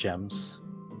 you get the gems.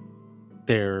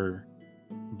 They're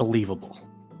believable.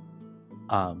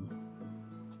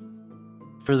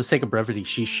 For the sake of brevity,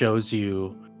 she shows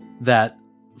you that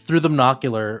through the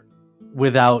monocular,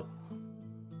 without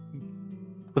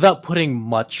putting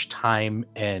much time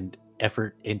and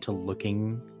effort into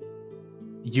looking,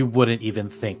 you wouldn't even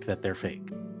think that they're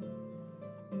fake.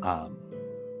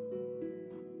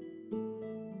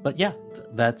 But yeah,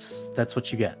 that's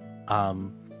what you get.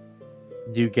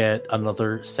 you get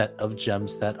another set of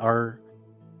gems that are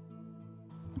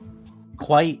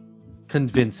quite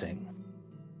convincing.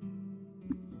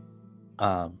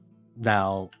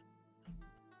 Now,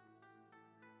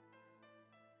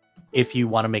 if you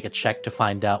want to make a check to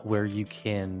find out where you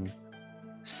can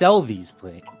sell these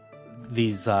fates,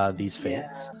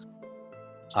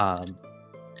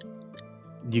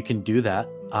 you can do that.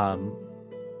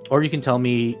 Or you can tell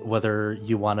me whether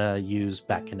you want to use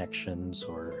back connections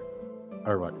or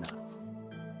whatnot.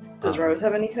 Does Rose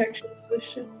have any connections with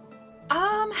shit?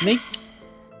 Make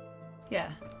Yeah.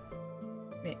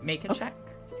 Make a check,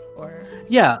 or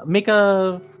make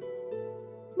an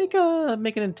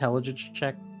intelligence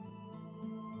check.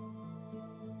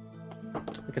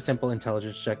 Make a simple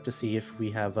intelligence check to see if we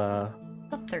have a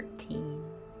 13.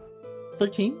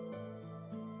 13.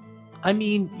 I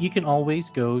mean, you can always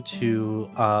go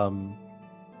to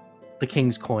the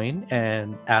King's Coin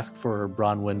and ask for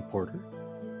Bronwyn Porter.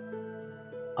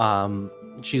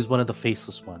 She's one of the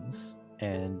faceless ones,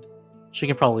 and she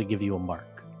can probably give you a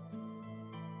mark.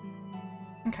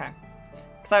 Okay.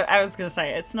 Because I was gonna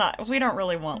say, it's not. We don't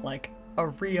really want like a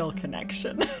real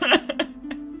connection.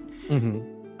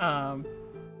 Mm-hmm.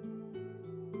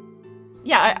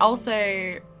 Yeah, I'll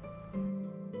say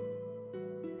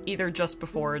either just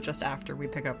before or just after we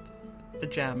pick up the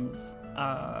gems,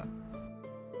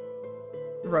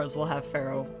 Rose will have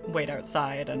Pharaoh wait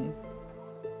outside and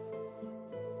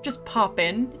just pop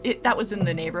in. That was in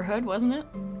the neighborhood, wasn't it?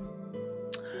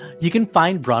 You can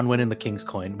find Bronwyn in the King's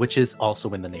Coin, which is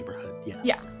also in the neighborhood.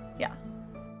 Yes. Yeah.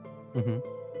 Mm-hmm.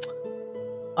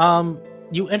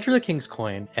 You enter the King's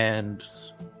Coin, and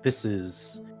this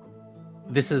is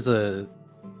a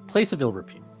place of ill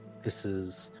repute. This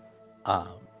is,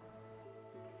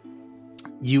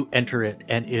 you enter it,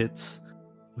 and it's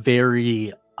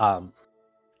very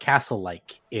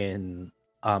castle-like in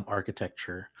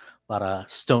architecture. A lot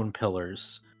of stone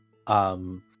pillars,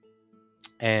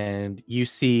 and you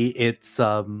see it's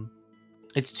 2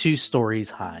 stories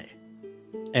high.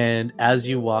 And as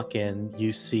you walk in,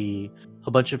 you see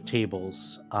a bunch of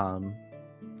tables. And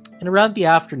around the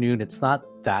afternoon, it's not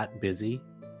that busy.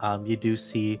 You do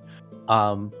see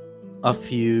a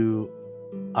few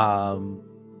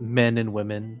men and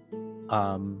women,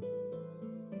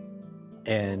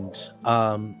 and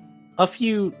a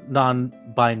few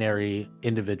non-binary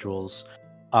individuals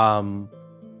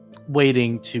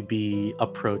waiting to be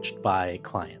approached by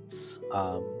clients.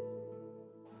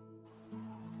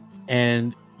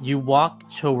 And you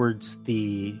walk towards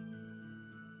the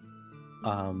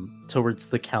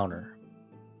counter.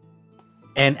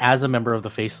 And as a member of the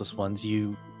Faceless Ones,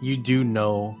 you do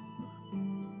know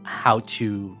how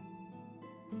to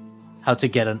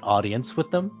get an audience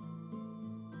with them.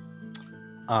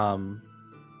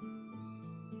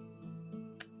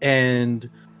 And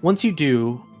once you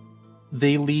do,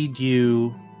 they lead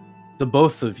you, the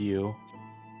both of you,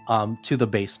 to the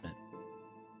basement.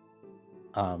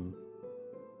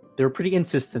 They're pretty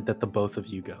insistent that the both of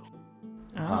you go.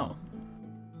 Oh.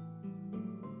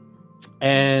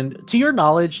 And to your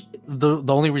knowledge, the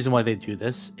only reason why they do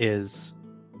this is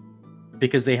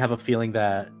because they have a feeling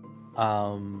that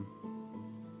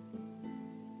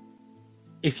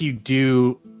if you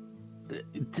do,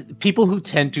 people who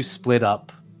tend to split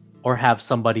up or have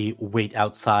somebody wait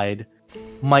outside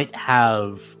might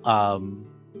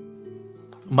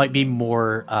be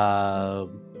more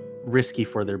risky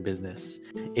for their business.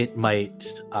 It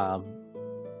might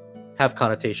have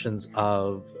connotations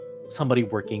of somebody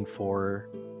working for,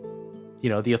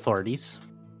 the authorities.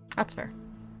 That's fair.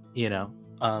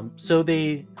 So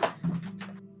they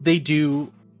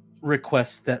do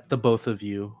request that the both of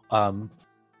you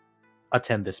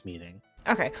attend this meeting.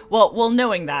 Okay. Well,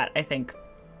 knowing that, I think,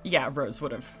 Rose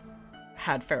would have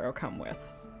had Pharaoh come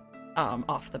with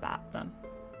off the bat then.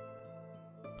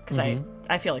 Because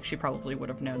I feel like she probably would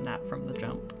have known that from the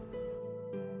jump.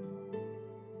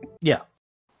 Yeah.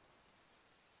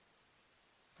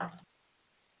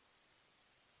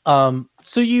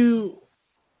 So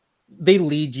they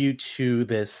lead you to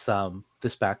this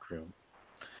back room,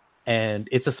 and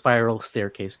it's a spiral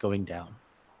staircase going down.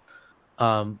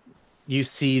 You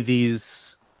see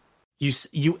these.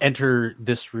 You enter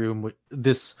this room,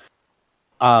 this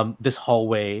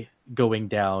hallway going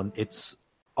down. It's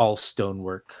all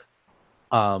stonework,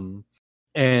 and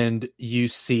you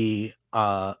see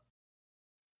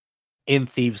in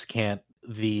Thieves' Cant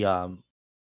the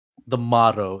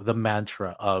motto, the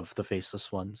mantra of the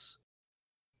Faceless Ones.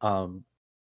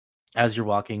 As you're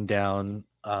walking down,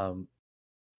 to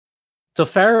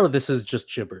Pharaoh, this is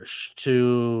just gibberish.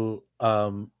 To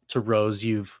Rose,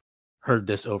 you've heard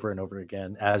this over and over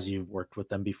again as you've worked with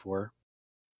them before.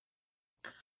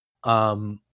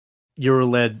 You're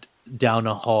led down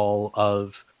a hall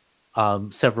of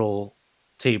several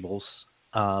tables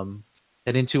and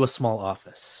into a small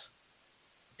office.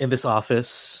 In this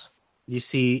office, you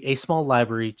see a small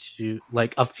library to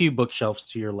like a few bookshelves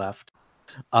to your left,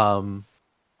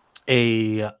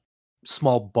 a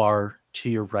small bar to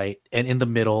your right, and in the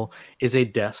middle is a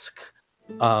desk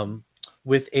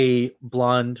with a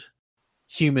blonde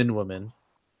human woman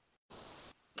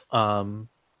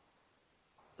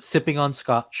sipping on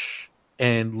scotch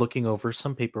and looking over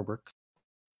some paperwork.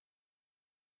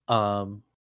 You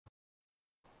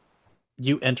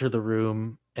enter the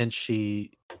room and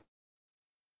she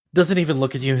doesn't even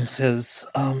look at you and says,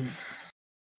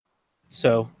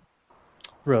 so,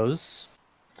 Rose,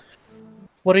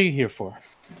 what are you here for?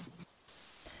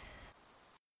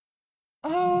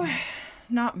 Oh,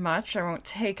 not much. I won't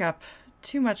take up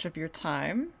too much of your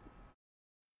time.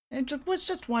 I was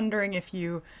just wondering if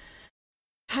you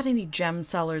had any gem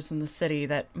sellers in the city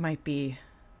that might be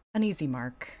an easy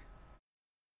mark.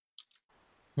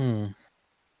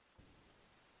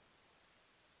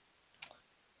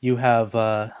 You have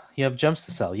gems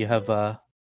to sell. You have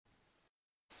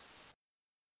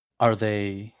are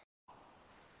they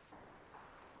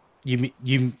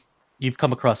you've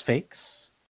come across fakes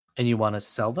and you want to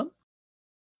sell them?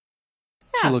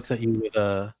 Yeah. She looks at you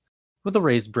with a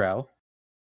raised brow.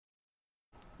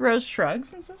 Rose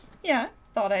shrugs and says, "Yeah,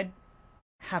 thought I'd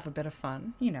have a bit of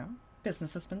fun. You know,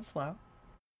 business has been slow."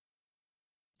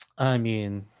 I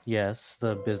mean, yes,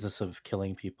 the business of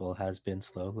killing people has been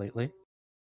slow lately.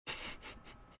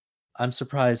 I'm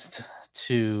surprised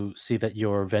to see that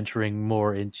you're venturing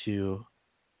more into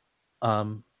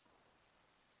the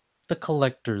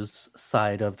collector's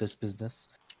side of this business.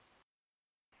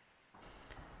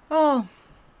 Oh,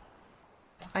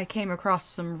 I came across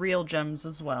some real gems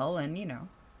as well, and, you know,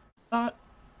 thought,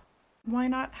 why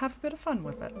not have a bit of fun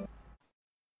with it?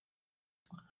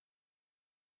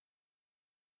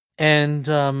 And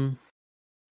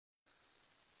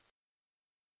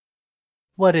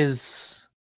what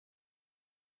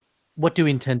do you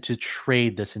intend to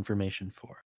trade this information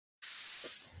for?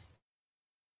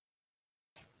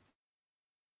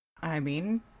 I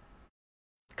mean,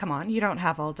 come on, you don't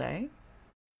have all day.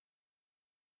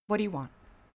 What do you want?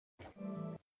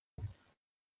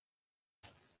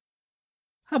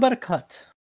 How about a cut?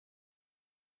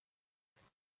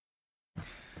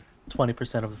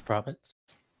 20% of the profits.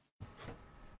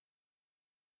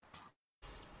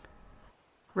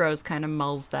 Rose kind of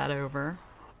mulls that over.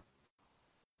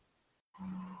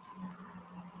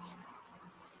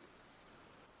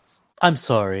 I'm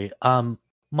sorry.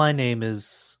 My name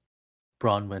is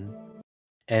Bronwyn,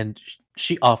 and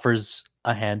she offers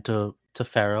a hand to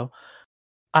Pharaoh.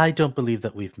 I don't believe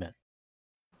that we've met.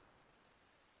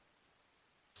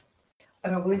 I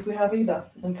don't believe we have either.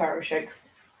 And Pharaoh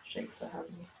shakes the hand.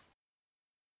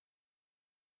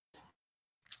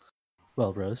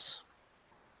 Well, Rose,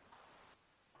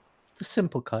 the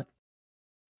simple cut.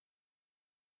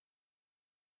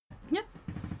 Yeah,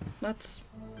 that's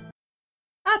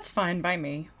fine by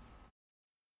me.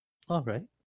 All right.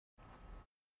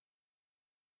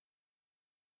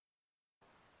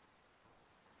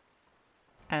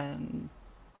 And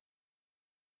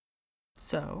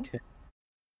so, okay.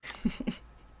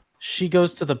 She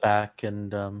goes to the back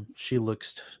and she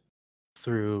looks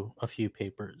through a few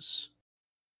papers.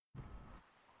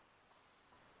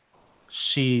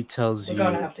 She tells We're you...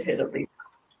 going to have to hit at least a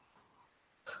couple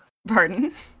stores.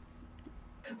 Pardon?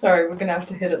 Sorry, we're going to have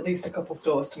to hit at least a couple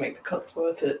stores to make the cuts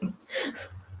worth it.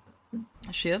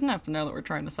 She doesn't have to know that we're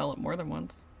trying to sell it more than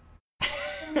once.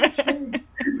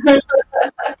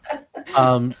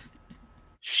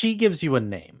 She gives you a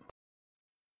name.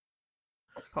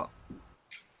 Cool.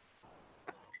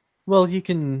 Well, you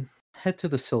can head to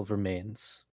the Silver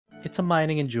Mains. It's a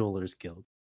mining and jewelers guild.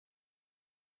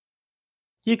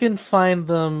 You can find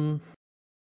them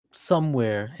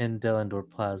somewhere in Delendor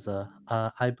Plaza.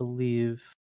 I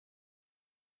believe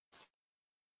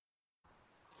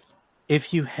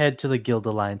if you head to the Guild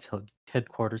Alliance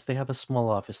headquarters, they have a small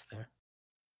office there.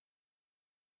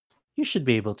 You should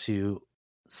be able to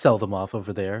sell them off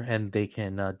over there, and they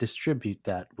can distribute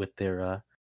that with their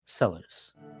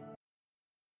sellers.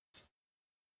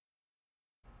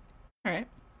 All right.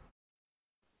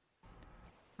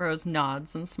 Rose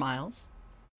nods and smiles.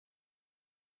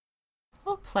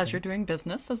 Well, pleasure doing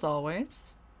business, as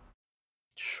always.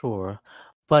 Sure,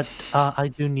 but I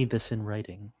do need this in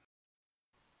writing.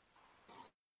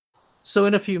 So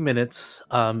in a few minutes,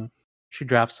 she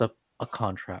drafts up a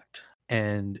contract,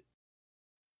 and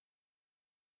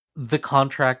the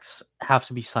contracts have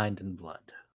to be signed in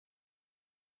blood.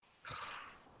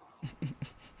 She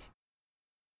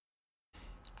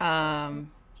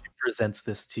presents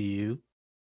this to you,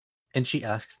 and she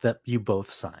asks that you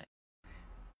both sign.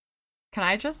 Can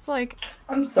I just like?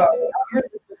 I'm sorry, I'm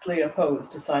religiously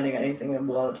opposed to signing anything in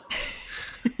blood.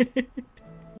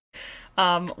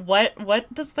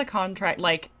 What does the contract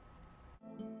like?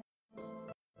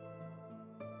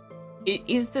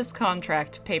 Is this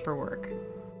contract paperwork,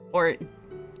 or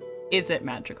is it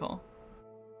magical?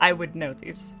 I would know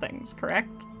these things,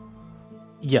 correct?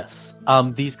 Yes.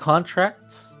 These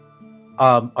contracts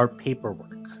are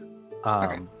paperwork.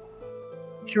 Okay.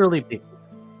 Purely paperwork.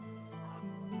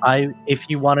 If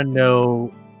you want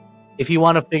to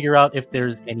figure out if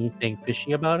there's anything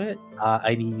fishy about it,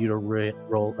 I need you to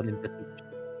roll an investigation.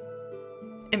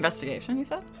 Investigation, you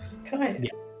said? Can I?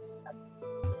 Yes.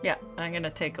 Yeah, I'm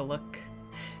gonna take a look.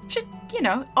 Should,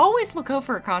 always look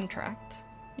over a contract.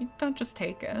 You don't just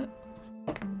take it.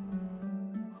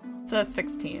 It's a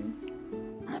 16.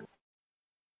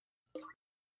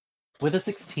 With a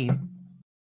 16,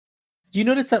 you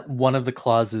notice that one of the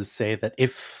clauses say that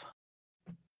if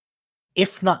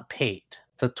not paid,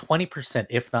 the 20%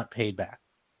 if not paid back,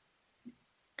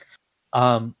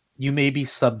 you may be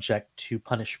subject to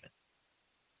punishment.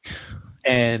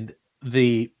 And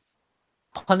the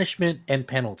punishment and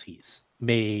penalties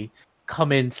may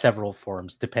come in several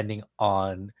forms depending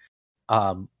on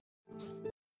the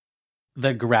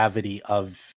gravity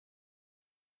of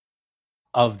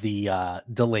the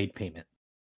delayed payment.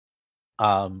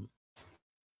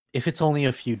 If it's only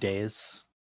a few days,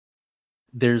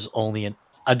 there's only an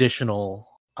additional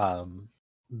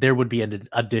there would be an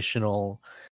additional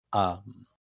what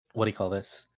do you call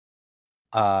this?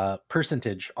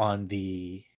 Percentage on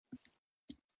the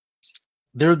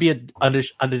there would be an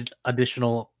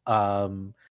additional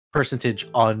percentage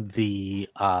on the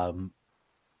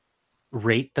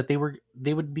rate that they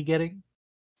would be getting.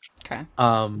 Okay.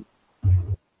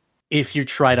 If you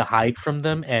try to hide from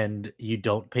them and you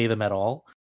don't pay them at all,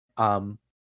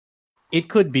 it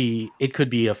could be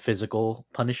a physical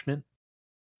punishment.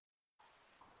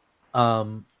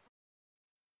 But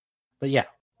yeah,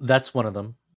 that's one of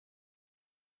them.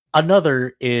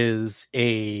 Another is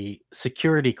a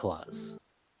security clause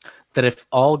that if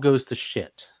all goes to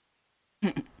shit,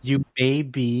 you may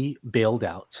be bailed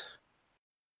out.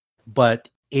 But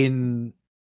in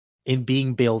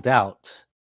being bailed out,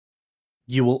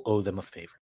 you will owe them a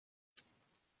favor.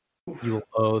 You will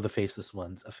owe the Faceless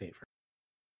Ones a favor.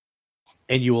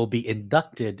 And you will be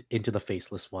inducted into the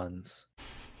Faceless Ones.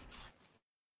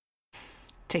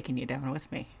 Taking you down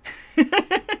with me.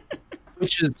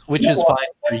 Which is fine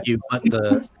for you, but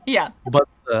the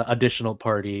additional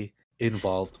party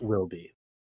involved will be.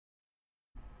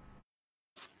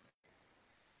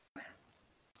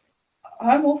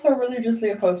 I'm also religiously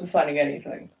opposed to signing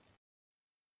anything.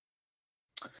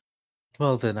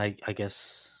 Well, then I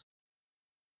guess...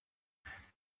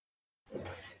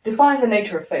 Define the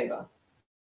nature of favor.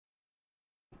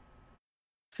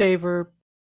 Favor.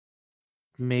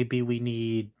 Maybe we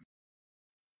need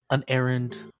an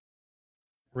errand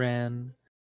ran.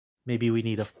 Maybe we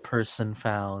need a person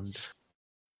found.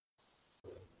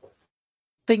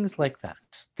 Things like that.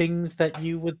 Things that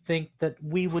you would think that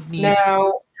we would need.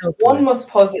 Now, one must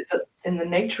posit that in the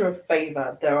nature of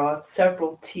favor, there are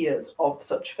several tiers of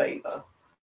such favor.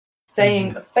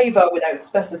 Saying a favor without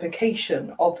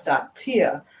specification of that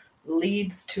tier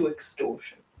leads to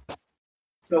extortion.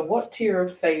 So what tier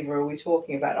of favor are we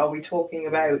talking about? Are we talking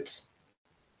about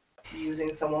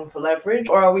using someone for leverage,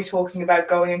 or are we talking about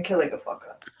going and killing a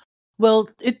fucker? Well,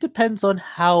 it depends on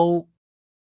how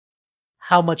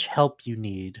much help you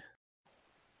need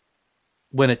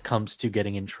when it comes to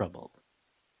getting in trouble.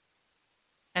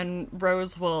 And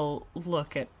Rose will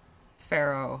look at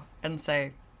Pharaoh and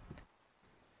say,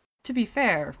 to be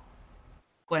fair,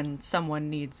 when someone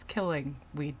needs killing,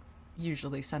 we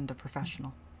usually send a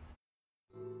professional.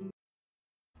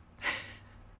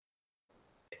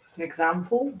 As an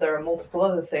example, there are multiple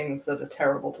other things that are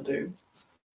terrible to do.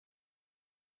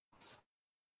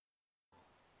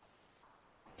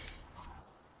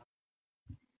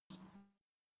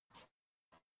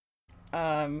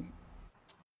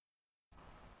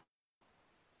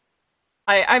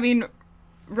 I mean,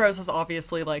 Rose has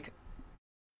obviously,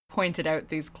 pointed out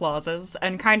these clauses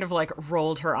and kind of,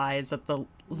 rolled her eyes at the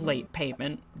late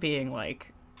payment, being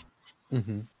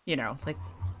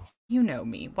you know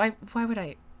me. Why would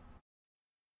I...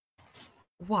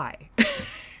 Why?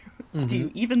 Do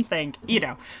you even think,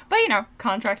 But,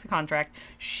 contract's a contract.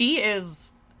 She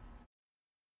is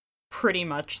pretty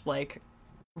much,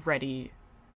 ready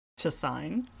to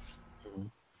sign.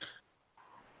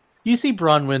 You see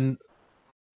Bronwyn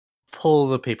pull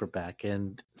the paper back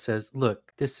and says,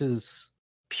 "Look, this is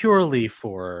purely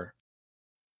for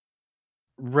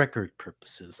record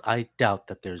purposes. I doubt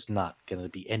that there's not going to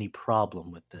be any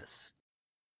problem with this.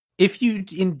 If you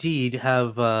indeed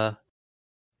have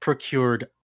procured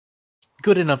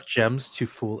good enough gems to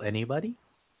fool anybody,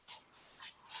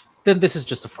 then this is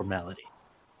just a formality.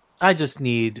 I just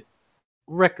need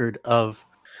record of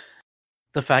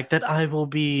the fact that I will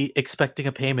be expecting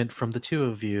a payment from the two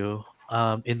of you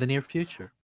in the near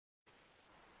future."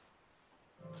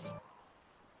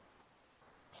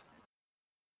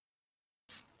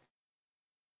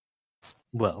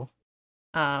 Well,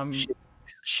 Um,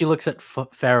 she looks at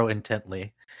Pharaoh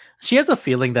intently. She has a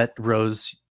feeling that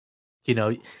Rose,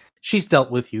 she's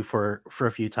dealt with you for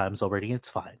a few times already. It's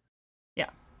fine. Yeah.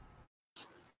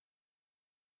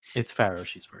 It's Pharaoh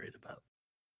she's worried about.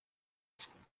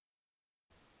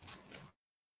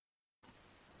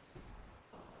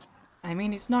 I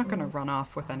mean, he's not going to run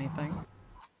off with anything.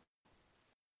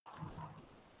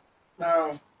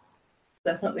 No.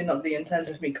 Definitely not the intent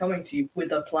of me coming to you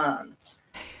with a plan.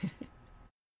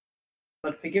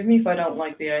 But forgive me if I don't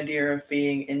like the idea of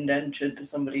being indentured to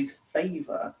somebody's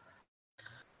favor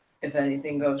if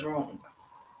anything goes wrong.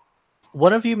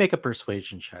 One of you make a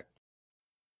persuasion check.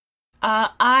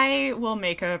 I will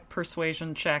make a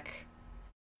persuasion check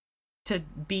to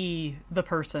be the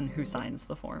person who signs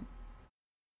the form.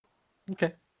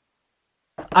 Okay.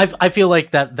 I feel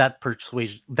like that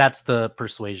persuasion, that's the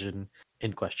persuasion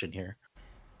in question here.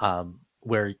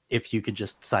 Where if you could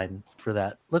just sign for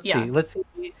that. Let's see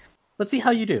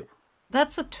how you do.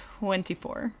 That's a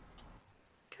 24.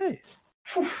 Okay.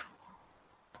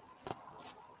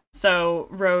 So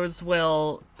Rose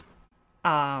will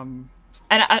and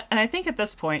I think at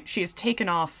this point she's taken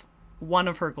off one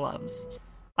of her gloves.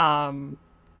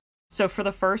 So for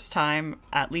the first time,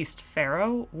 at least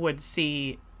Pharaoh would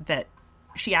see that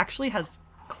she actually has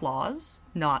claws,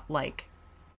 not like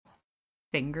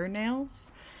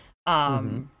fingernails.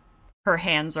 Her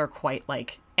hands are quite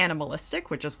like animalistic,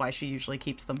 which is why she usually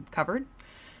keeps them covered.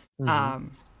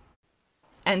 And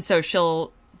so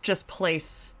she'll just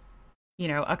place,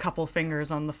 a couple fingers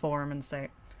on the form and say,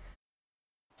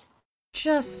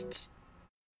 "Just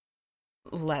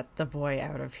let the boy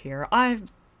out of here. I'm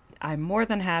more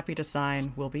than happy to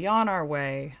sign. We'll be on our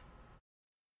way.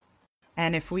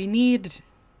 And if we need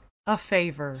a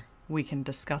favor, we can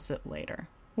discuss it later.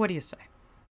 What do you say?"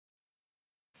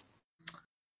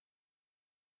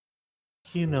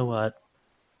 You know what?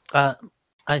 I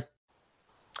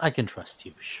can trust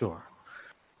you, sure.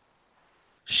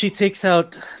 She takes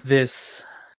out this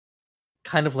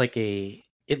kind of like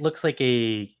it looks like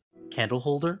a candle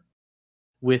holder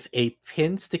with a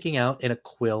pin sticking out and a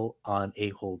quill on a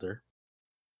holder.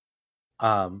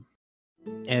 And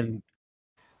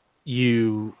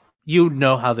you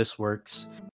know how this works.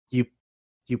 You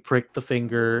prick the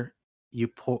finger, you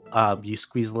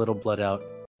squeeze a little blood out,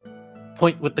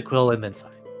 point with the quill, and then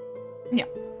sign. Yeah.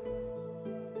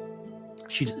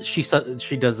 She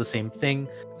does the same thing,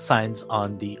 signs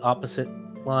on the opposite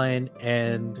line,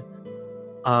 and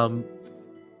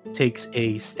takes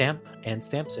a stamp and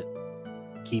stamps it,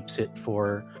 keeps it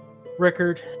for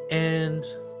record, and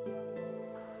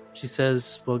she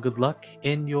says, "Well, good luck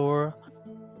in your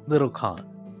little con.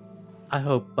 I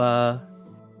hope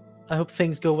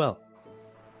things go well."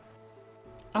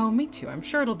 Oh, me too. I'm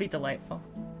sure it'll be delightful.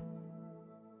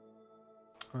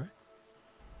 All right.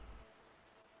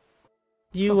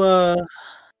 You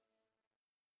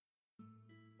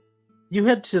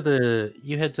head to the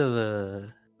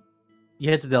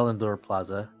Delendor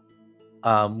Plaza,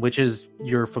 which is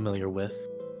you're familiar with.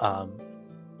 On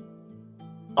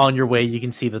your way, you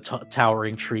can see the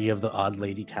towering tree of the Odd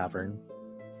Lady Tavern,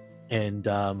 and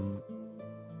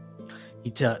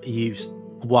you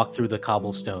walk through the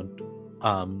cobblestone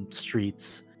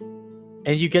streets,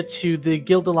 and you get to the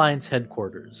Guild Alliance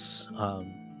headquarters.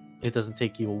 It doesn't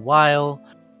take you a while.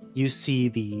 You see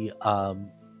the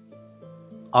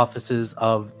offices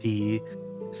of the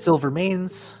Silver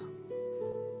Mains,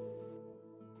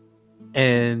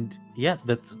 and yeah,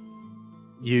 that's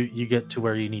you get to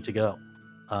where you need to go.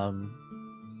 What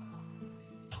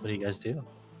do you guys do?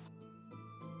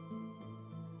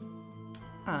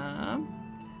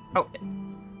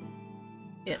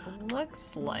 It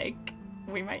looks like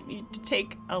we might need to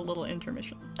take a little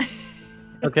intermission.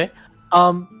 Okay.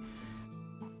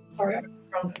 Sorry, I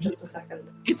run for just a second.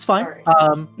 It's fine. Sorry.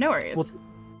 No worries.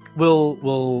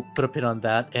 We'll put a pin on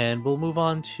that, and we'll move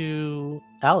on to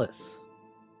Alice.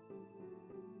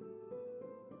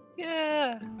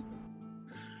 Yeah.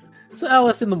 So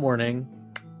Alice, in the morning,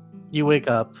 you wake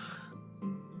up,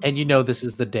 and you know this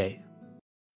is the day.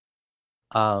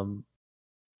 Um,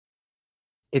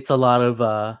 it's a lot of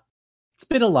it's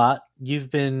been a lot. You've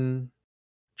been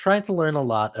trying to learn a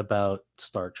lot about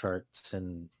star charts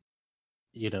and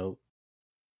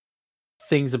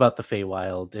things about the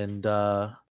Feywild, and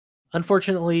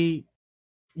unfortunately,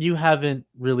 you haven't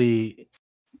really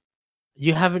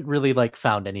like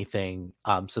found anything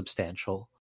substantial.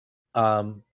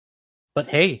 But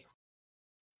hey,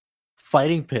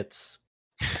 fighting pits,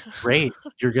 great.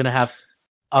 You're gonna have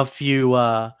a few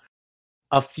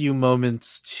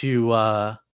moments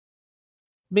to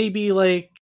maybe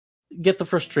like get the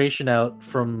frustration out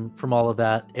from all of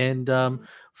that, and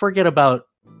forget about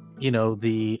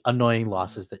the annoying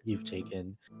losses that you've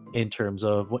taken in terms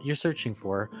of what you're searching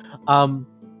for.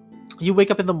 You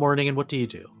wake up in the morning, and what do you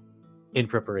do in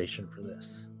preparation for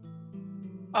this?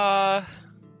 I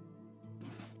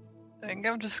think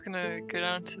I'm just gonna go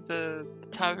down to the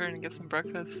tavern and get some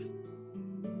breakfast.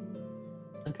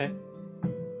 Okay.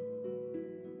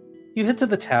 You head to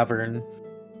the tavern,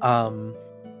 and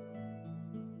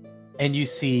you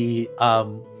see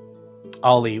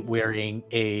Ollie wearing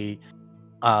a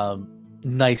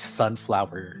nice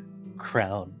sunflower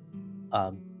crown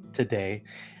today.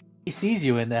 He sees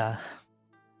you and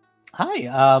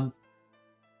hi,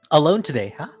 alone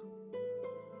today, huh?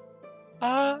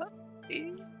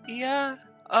 Yeah.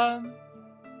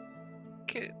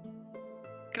 Could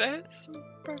I have some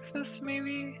breakfast,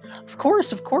 maybe? Of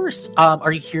course.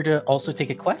 Are you here to also take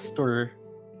a quest, or?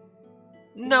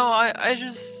 No,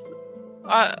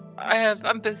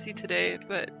 I'm busy today,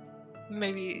 but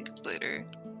maybe later.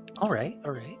 All right.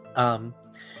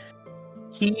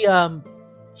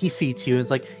 He seats you and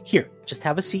is like, "Here, just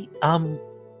have a seat.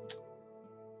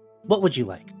 What would you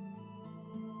like?"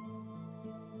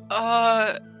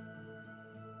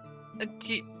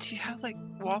 Do you have like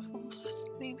waffles,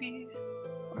 maybe?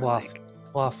 Or,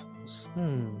 Waffles.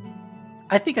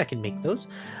 I think I can make those.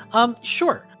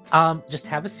 Sure. Just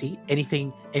have a seat.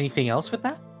 Anything else with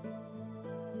that?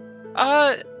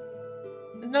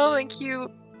 No, thank you.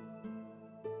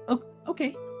 Oh,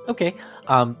 okay.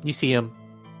 You see him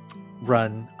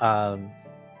run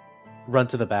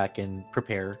to the back and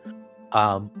prepare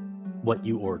what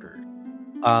you ordered.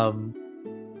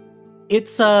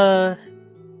 It's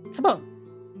about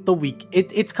the week.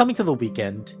 It's coming to the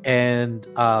weekend, and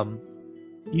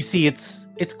you see it's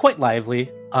quite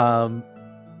lively.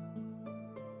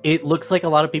 It looks like a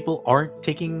lot of people aren't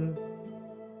taking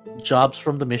jobs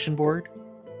from the mission board.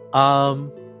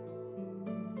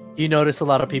 You notice a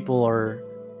lot of people are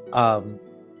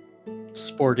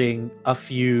sporting a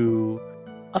few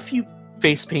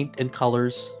face paint and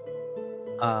colors.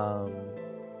 Can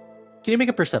you make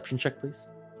a perception check, please?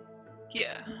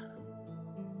 Yeah.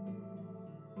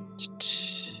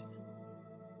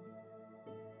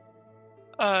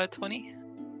 20.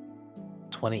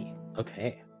 20.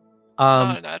 Okay.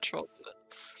 Not a natural, but...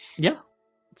 Yeah,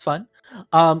 it's fine.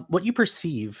 What you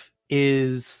perceive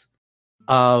is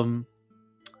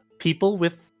people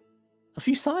with a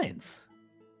few signs.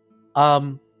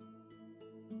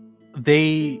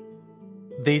 They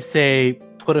say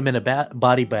put them in a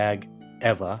body bag,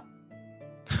 Eva.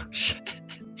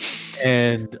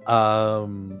 And a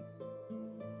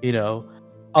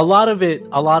lot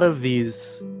of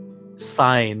these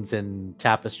signs and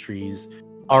tapestries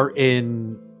are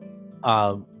in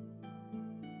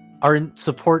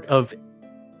support of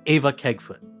Ava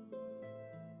Kegfoot.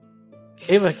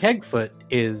 Ava Kegfoot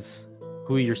is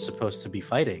who you're supposed to be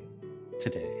fighting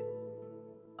today.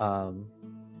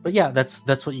 But yeah,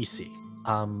 that's what you see.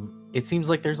 It seems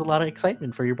like there's a lot of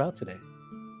excitement for your bout today.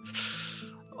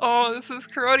 Oh, this is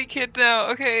Karate Kid now.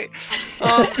 Okay.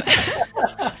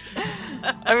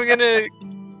 I'm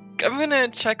gonna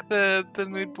check the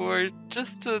mood board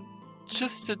just to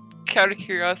out of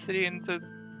curiosity and to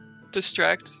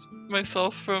distract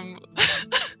myself from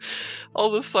all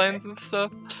the signs and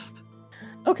stuff.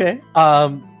 Okay.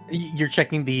 You're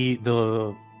checking the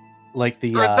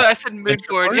I said mood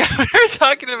board. Yeah, we were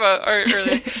talking about art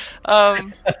earlier.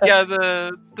 Yeah,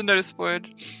 the notice board.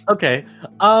 Okay.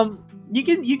 You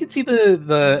can see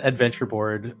the adventure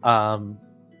board a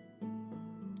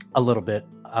little bit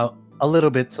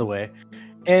away,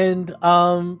 and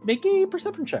make a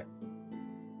perception check.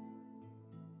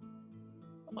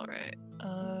 All right.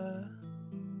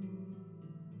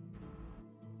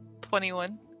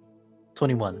 21.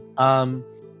 21.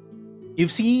 You're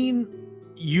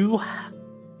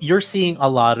seeing a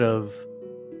lot of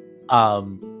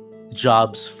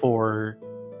jobs for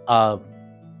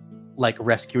like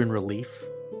rescue and relief.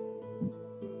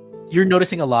 You're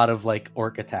noticing a lot of like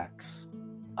orc attacks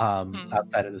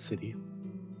outside of the city.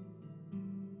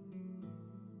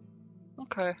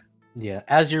 Okay. Yeah,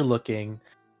 as you're looking,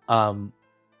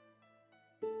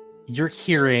 you're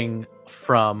hearing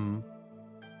from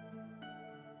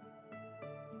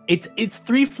it's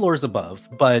 3 floors above,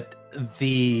 but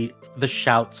the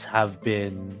shouts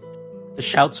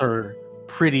are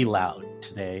pretty loud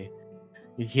today.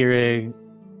 You're hearing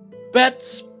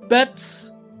bets,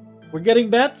 we're getting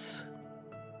bets.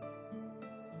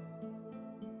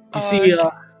 You see,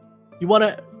 you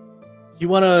wanna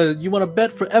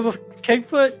bet for Eva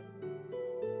Kegfoot?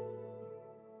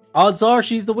 Odds are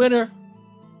she's the winner.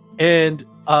 And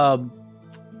the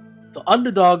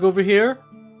underdog over here,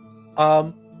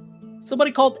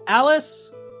 somebody called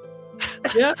Alice.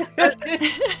 Yeah.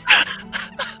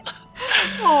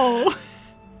 Oh.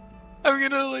 I'm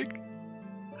gonna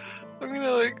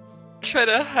try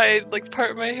to hide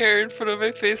part of my hair in front of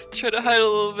my face, try to hide a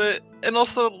little bit, and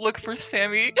also look for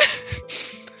Sammy.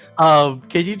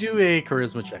 Can you do a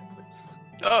charisma check, please?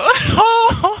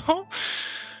 Oh,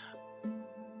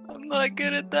 I'm not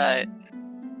good at that.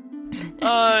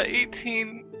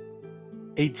 18.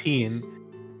 18.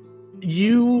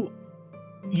 You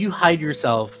hide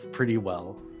yourself pretty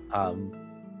well.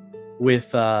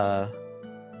 With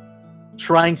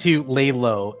trying to lay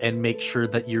low and make sure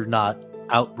that you're not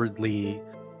outwardly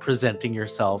presenting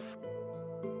yourself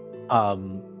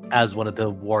as one of the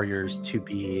warriors to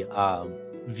be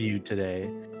viewed today.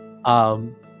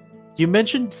 You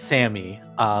mentioned Sammy.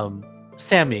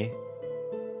 Sammy,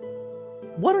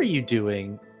 what are you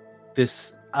doing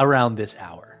around this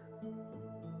hour?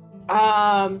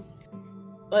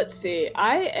 Let's see.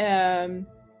 I'm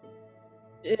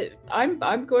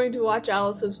going to watch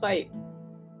Alice's fight.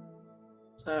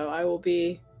 So I will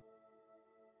be.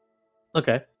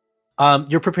 Okay.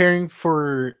 You're preparing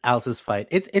for Alice's fight.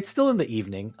 It's still in the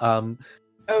evening.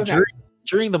 Okay.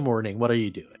 During the morning, what are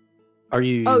you doing? Are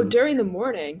you? Oh, during the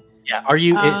morning. Yeah. Are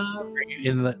you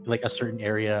in a certain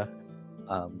area?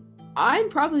 I'm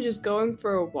probably just going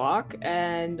for a walk,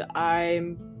 and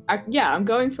I'm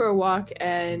going for a walk,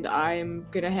 and I'm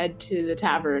gonna head to the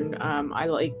tavern. I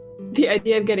like the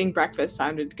idea of getting breakfast.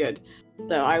 Sounded good,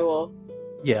 so I will.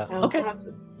 Yeah. Okay.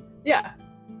 Yeah.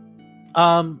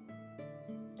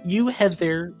 You head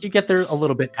there. You get there a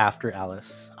little bit after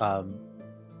Alice.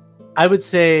 I would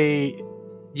say,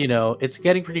 it's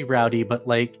getting pretty rowdy, but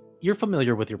you're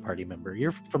familiar with your party member.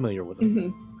 You're familiar with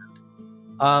them.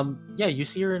 Mm-hmm. Yeah, you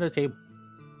see her at a table.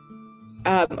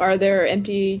 Are there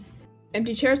empty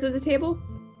chairs at the table?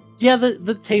 Yeah,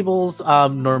 the tables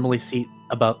normally seat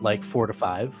about 4 to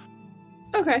 5.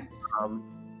 Okay.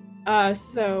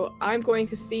 So I'm going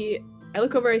to see. I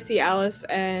look over, I see Alice,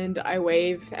 and I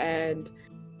wave, and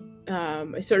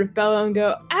I sort of bellow and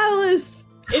go, "Alice,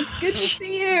 it's good to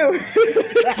see you."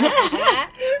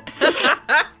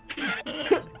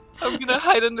 I'm gonna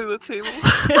hide under the table.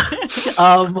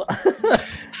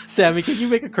 Sammy, can you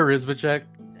make a charisma check?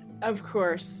 Of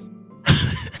course.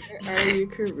 Where are you,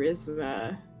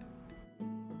 charisma?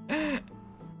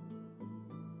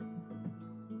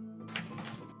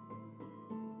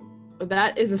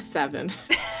 That is a 7.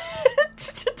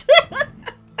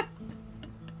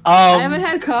 I haven't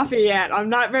had coffee yet. I'm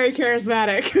not very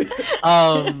charismatic.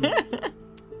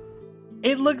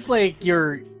 It looks like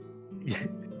you're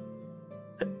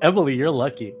Emily, you're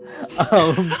lucky.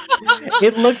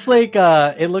 It looks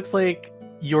like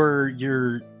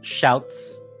your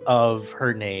shouts of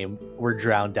her name were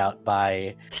drowned out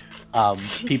by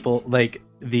people like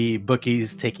the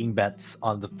bookies taking bets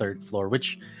on the 3rd floor,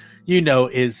 which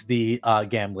is the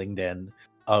gambling den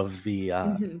of the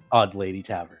Odd Lady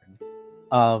Tavern.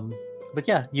 But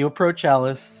yeah, you approach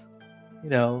Alice.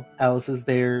 Alice is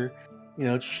there,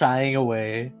 shying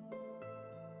away.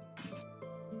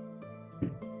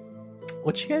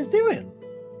 What you guys doing?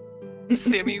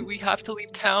 Sammy, we have to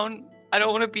leave town. I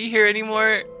don't want to be here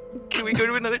anymore. Can we go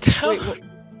to another town?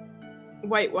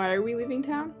 Wait, why are we leaving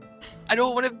town? I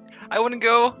want to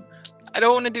go. I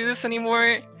don't want to do this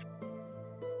anymore.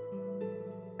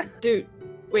 Dude,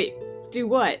 wait, do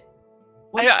what?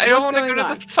 I don't want to go to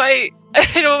the fight.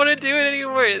 I don't want to do it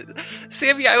anymore.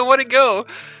 Sammy, I want to go.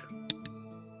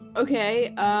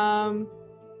 Okay, well,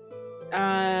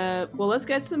 let's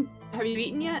get some. Have you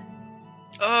eaten yet?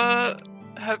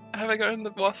 Have I gotten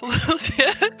the waffles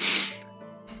yet?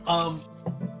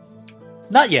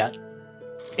 Not yet.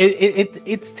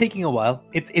 It's taking a while.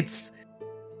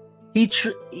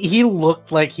 He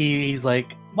looked like he's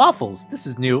like, waffles. This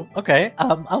is new. Okay,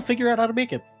 I'll figure out how to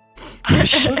make it.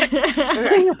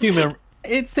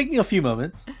 It's taking a few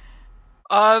moments.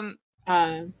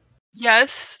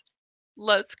 Yes,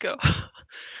 let's go.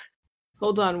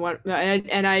 Hold on, what?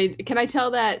 And I can I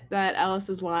tell that Alice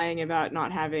is lying about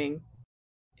not having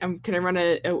can I run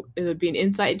it would be an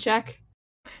insight check?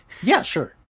 Yeah,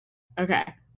 sure. Okay.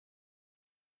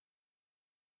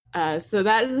 So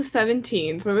that is a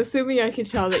 17. So I'm assuming I can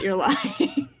tell that you're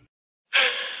lying.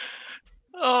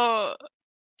 Oh,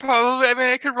 probably. I mean,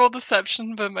 I could roll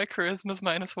deception, but my charisma's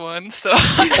 -1, so.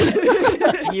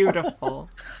 Beautiful.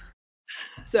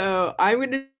 So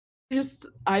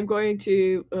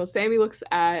Sammy looks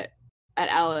at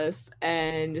Alice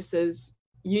and just says,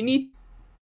 "You need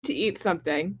to eat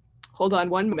something. Hold on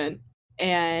one moment."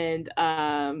 And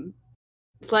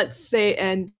let's say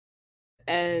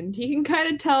and he can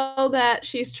kind of tell that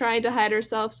she's trying to hide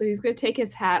herself, so he's going to take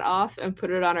his hat off and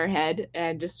put it on her head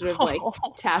and just sort of like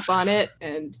tap on it,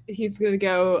 and he's going to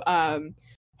go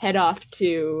head off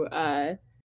to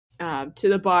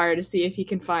the bar to see if he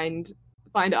can find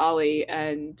Ollie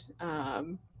and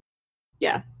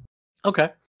yeah.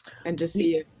 Okay. And just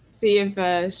see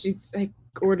if she's like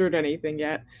ordered anything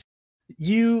yet.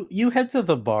 You head to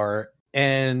the bar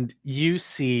and you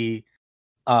see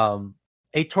a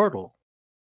turtle.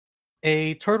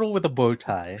 A turtle with a bow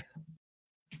tie.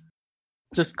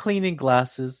 Just cleaning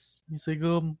glasses. He's like,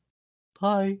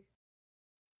 hi.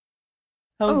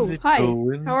 How's it hi.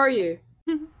 going? How are you?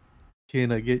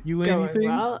 Can I get you Going anything?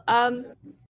 well.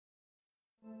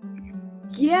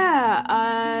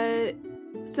 Yeah,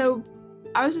 so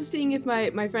I was just seeing if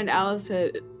my friend Alice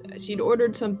she'd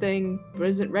ordered something but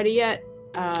isn't ready yet.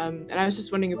 And I was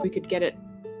just wondering if we could get it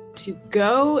to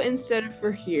go instead of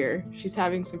for here. She's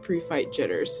having some pre-fight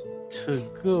jitters. To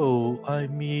go, I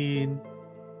mean,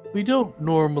 we don't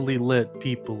normally let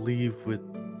people leave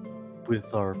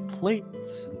with our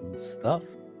plates and stuff.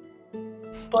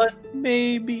 But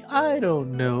maybe, I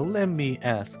don't know, let me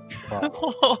ask Bob.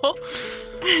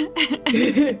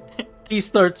 He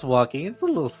starts walking, it's a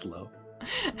little slow.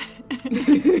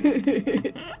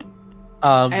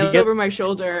 I look over my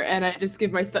shoulder and I just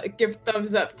give give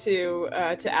thumbs up to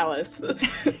Alice.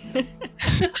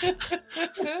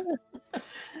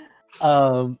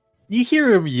 You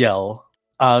hear him yell.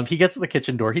 He gets to the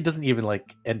kitchen door. He doesn't even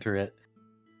enter it.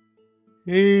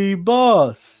 Hey,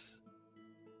 boss.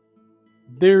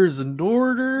 There's an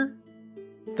order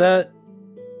that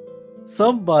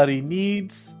somebody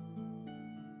needs.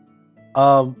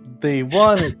 They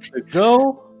want it to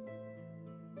go.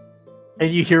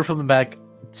 And you hear from the back,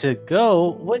 to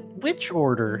go? Which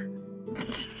order?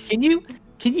 Can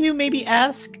you maybe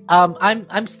ask?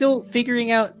 I'm still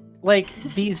figuring out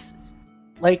these.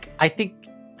 I think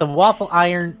the waffle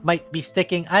iron might be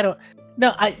sticking. I don't.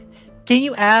 No, can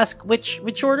you ask which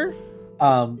order?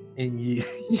 And you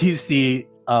see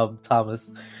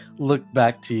Thomas look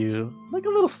back to you a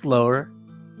little slower.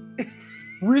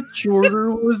 Which order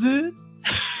was it?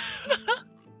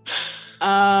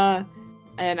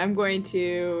 And I'm going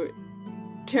to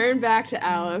turn back to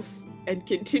Alice and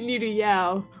continue to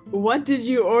yell, "What did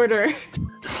you order?"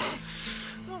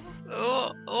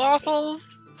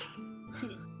 Waffles.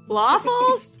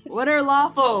 Waffles? What are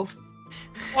waffles?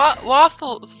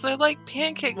 Waffles. They're like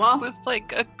pancakes with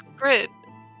a grit.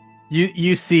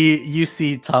 You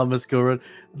see Thomas go around.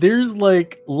 There's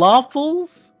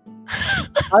waffles?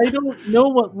 I don't know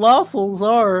what waffles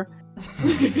are.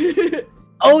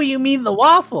 Oh, you mean the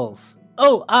waffles?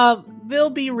 Oh, they'll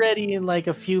be ready in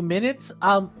a few minutes.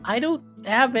 I don't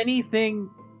have anything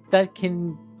that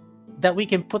we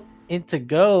can put into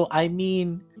go. I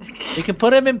mean, we can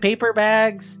put them in paper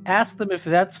bags. Ask them if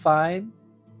that's fine.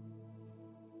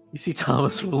 You see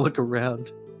Thomas will look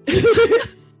around. Paper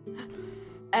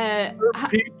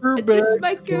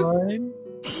bag fine?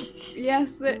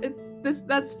 Yes,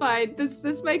 that's fine.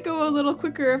 This might go a little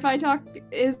quicker if I talk.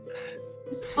 Is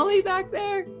Ollie back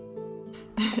there?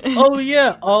 Oh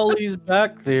yeah, Ollie's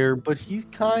back there, but he's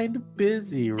kind of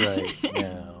busy right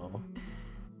now.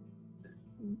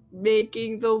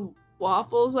 Making the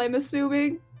waffles, I'm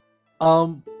assuming?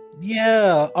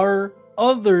 Yeah, our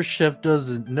other chef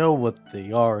doesn't know what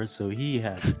they are, so he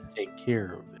had to take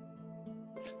care of it.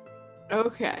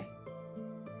 Okay.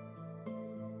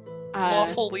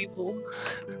 Waffle evil.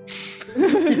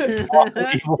 Waffle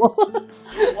evil.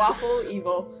 Waffle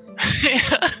evil.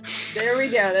 Yeah. There we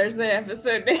go. There's the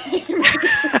episode name.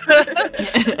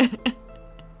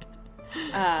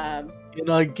 Can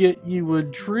I get you a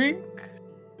drink?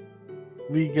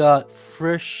 We got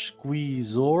fresh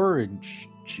squeezed orange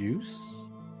juice.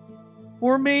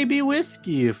 Or maybe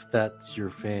whiskey if that's your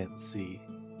fancy.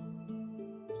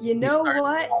 You know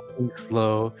what?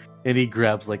 Slow, and he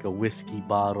grabs a whiskey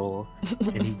bottle,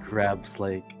 and he grabs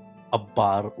a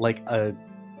bottle, a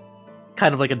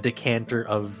kind of a decanter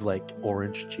of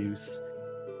orange juice,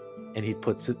 and he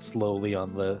puts it slowly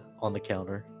on the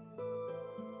counter.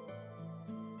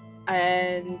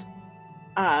 and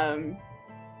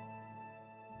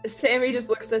Sammy just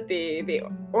looks at the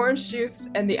orange juice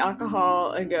and the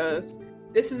alcohol and goes,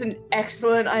 "This is an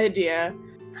excellent idea,"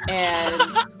 and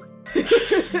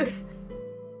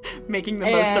Making the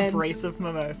most abrasive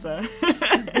mimosa.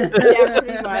 yeah,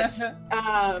 pretty much.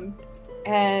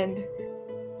 And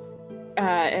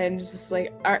just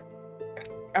like, all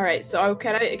right. So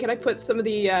can I put some of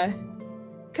the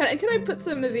can I put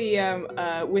some of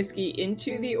the whiskey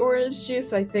into the orange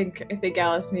juice? I think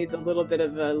Alice needs a little bit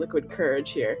of liquid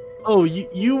courage here. Oh,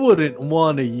 you wouldn't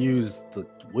want to use the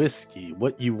whiskey.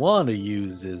 What you want to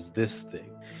use is this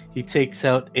thing. He takes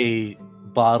out a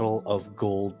bottle of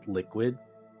gold liquid.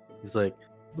 He's like,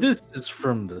 "This is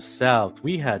from the South.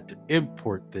 We had to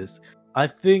import this. I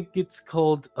think it's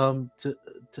called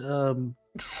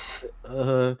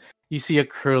you see a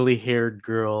curly-haired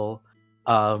girl,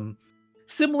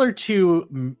 similar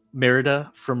to Merida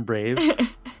from Brave,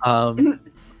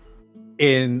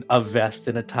 in a vest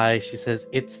and a tie. She says,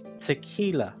 "It's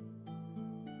tequila."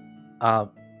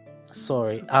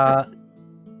 Sorry.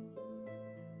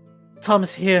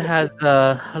 Thomas here has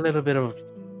a little bit of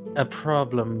a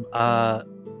problem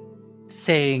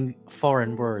saying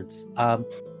foreign words.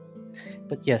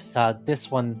 But yes, this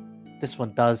one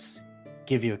does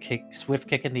give you a swift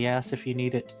kick in the ass if you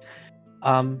need it.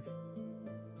 And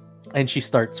she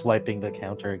starts wiping the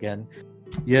counter again.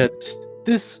 Yet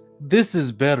this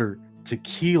is better.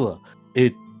 Tequila.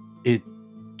 It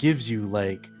gives you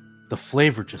like the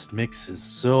flavor just mixes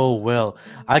so well.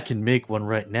 I can make one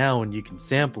right now and you can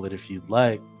sample it if you'd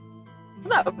like.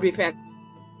 That would be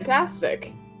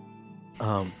fantastic.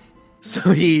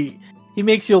 So he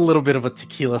makes you a little bit of a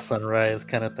tequila sunrise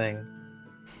kind of thing.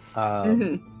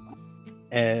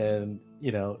 And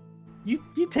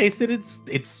you taste it,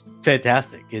 it's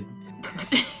fantastic. It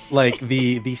like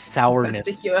the sourness.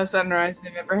 Best tequila sunrise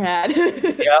I've ever had.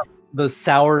 Yeah, the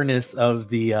sourness of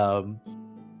the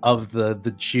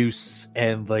juice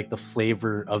and like the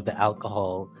flavor of the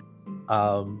alcohol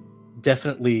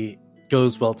definitely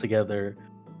goes well together.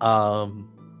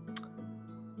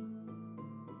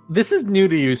 This is new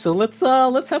to you, so let's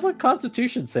have a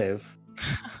Constitution save.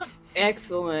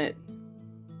 Excellent.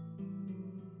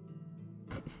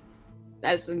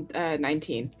 That's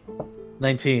 19.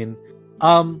 19.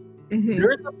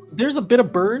 There's a bit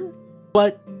of burn,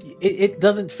 but it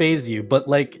doesn't phase you. But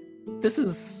like this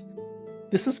is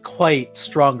quite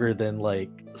stronger than like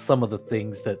some of the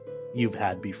things that you've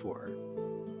had before.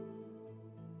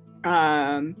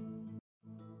 And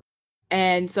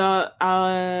so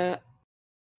I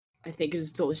think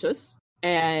it's delicious.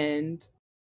 And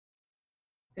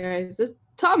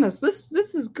Thomas, this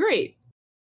is great.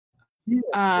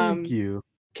 Thank you.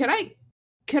 Can I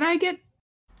get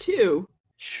 2?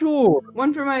 Sure.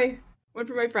 One for my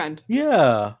friend.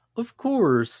 Yeah, of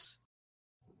course.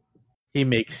 He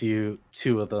makes you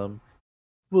 2 of them.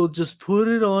 We'll just put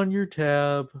it on your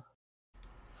tab.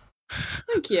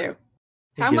 Thank you.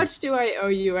 How much do I owe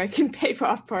you? I can pay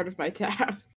off part of my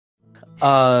tab.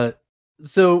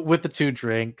 So with the 2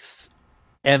 drinks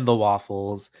and the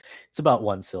waffles, it's about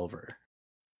 1 silver.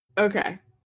 Okay.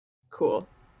 Cool.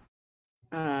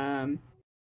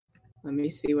 Let me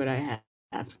see what I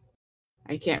have.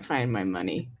 I can't find my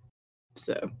money.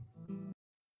 So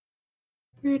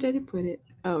where did I put it?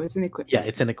 Oh, it's in equipment. Yeah,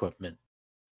 it's in equipment.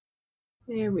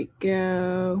 There we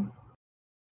go.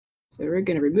 So we're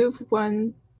gonna remove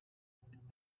 1.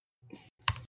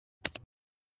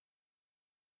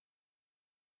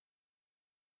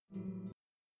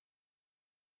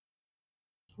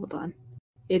 Hold on.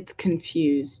 It's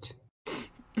confused.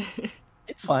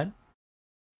 It's fine.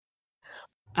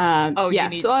 So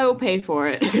I will pay for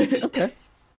it. Okay.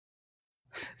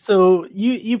 So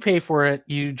you pay for it.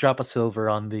 You drop a silver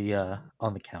on the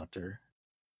counter,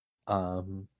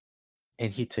 and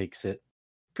he takes it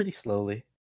pretty slowly.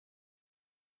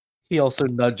 He also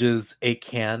nudges a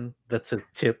can that says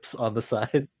tips on the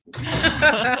side,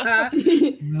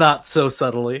 not so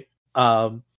subtly.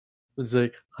 It's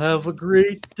like, "Have a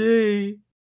great day.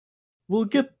 We'll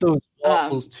get those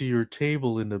waffles to your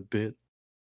table in a bit."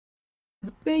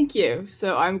 Thank you.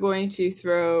 So I'm going to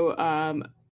throw I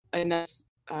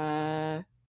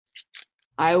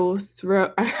will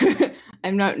throw I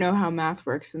don't know how math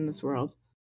works in this world.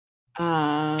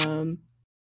 There's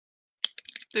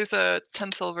a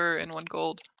 10 silver and 1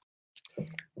 gold.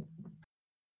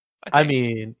 I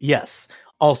mean, yes.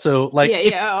 Also, like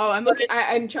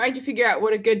I'm trying to figure out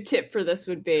what a good tip for this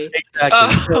would be.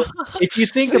 Exactly. So if you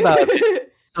think about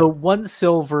it, so 1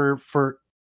 silver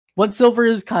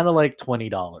is kind of like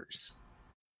 $20.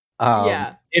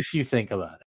 If you think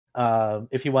about it,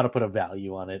 if you want to put a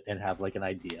value on it and have like an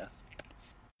idea.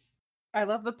 I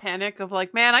love the panic of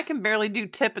like, man, I can barely do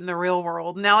tip in the real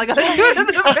world. Now I gotta do it in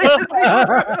the fantasy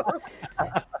world.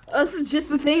 This is just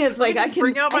the thing. It's like I can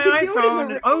bring out my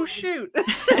iPhone. Oh shoot!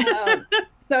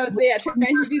 So yeah, trying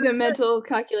to do the mental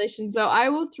calculation. So I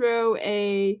will throw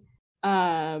a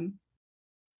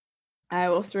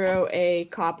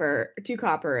two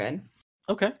copper in.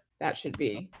 Okay. That should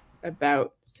be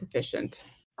about sufficient.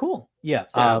 Cool. Yeah.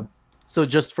 So- So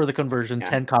just for the conversion, Yeah.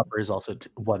 10 copper is also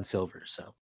 1 silver.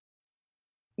 So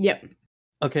Yep.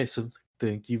 okay. So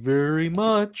thank you very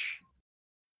much.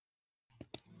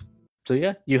 So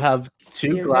yeah, you have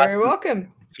 2 You're glasses very of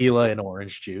welcome. tequila and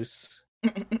orange juice,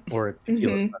 or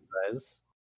tequila sunrise.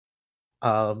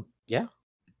 Yeah.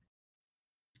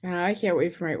 I can't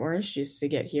wait for my orange juice to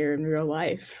get here in real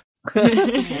life.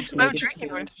 I'm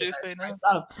drinking orange juice right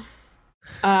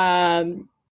now.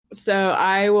 So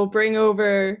I will bring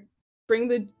the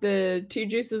 2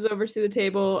 juices over to the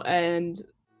table and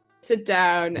sit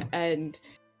down and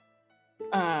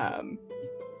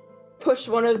push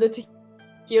one of the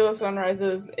tequila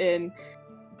sunrises in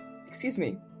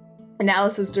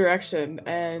Alice's direction,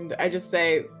 and I just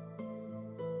say,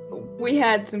 we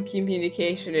had some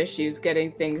communication issues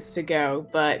getting things to go,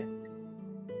 but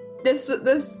this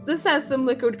has some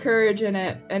liquid courage in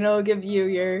it, and it'll give you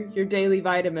your daily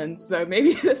vitamins, so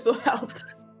maybe this will help.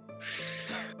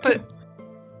 But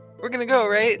we're gonna go,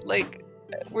 right? Like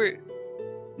we're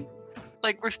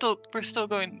still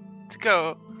going to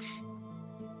go.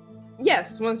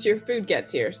 Yes, once your food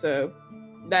gets here. So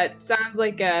that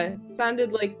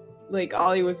sounded like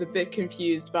Ollie was a bit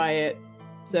confused by it.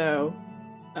 So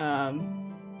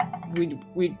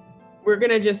we're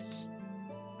gonna just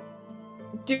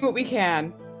do what we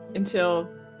can until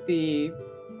the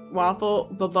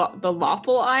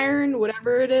lawful iron,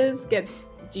 whatever it is, gets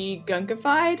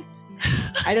de-gunkified.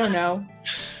 I don't know.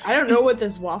 I don't know what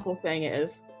this waffle thing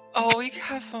is. Oh, you can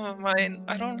have some of mine.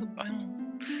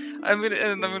 I'm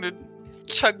gonna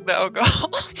chug the alcohol.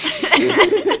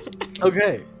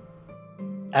 Okay.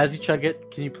 As you chug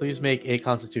it, can you please make a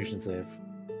Constitution save?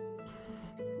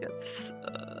 Yes.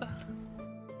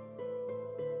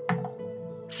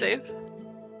 Save?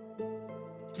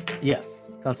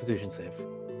 Yes, Constitution save.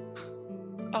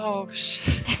 Oh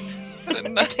shit.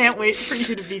 I can't wait for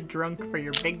you to be drunk for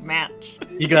your big match.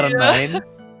 You got a Yeah. 9.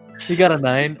 You got a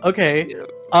 9. Okay. Yeah.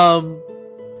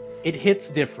 It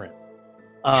hits different.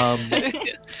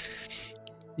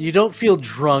 You don't feel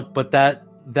drunk, but that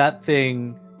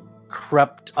thing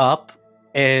crept up,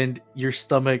 and your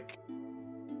stomach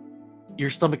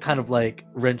kind of like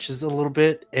wrenches a little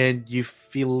bit, and you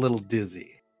feel a little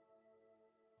dizzy.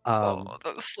 Oh,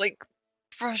 that's like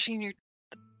brushing your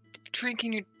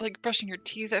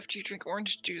teeth after you drink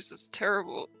orange juice is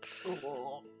terrible.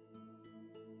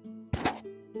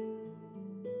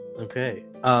 Okay.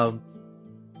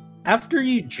 After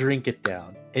you drink it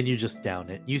down and you just down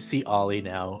it, you see Ollie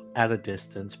now at a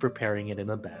distance preparing it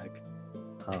in a bag.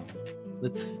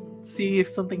 Let's see if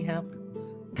something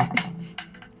happens.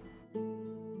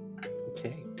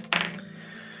 Okay.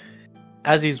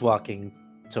 As he's walking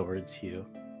towards you,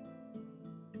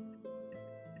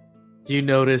 you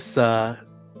notice a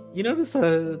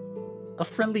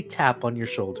friendly tap on your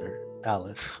shoulder,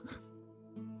 Alice.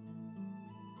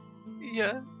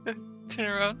 Yeah. Turn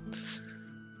around.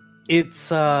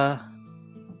 It's a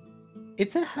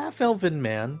half-elven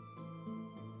man.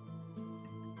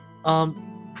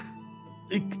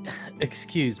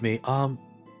 Excuse me. Are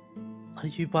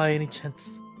you by any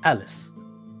chance Alice?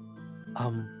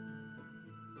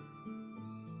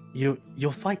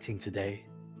 You're fighting today,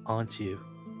 aren't you?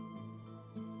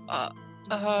 Can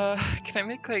I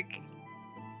make like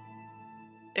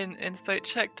an insight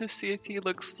check to see if he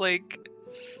looks like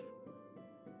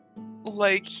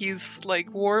he's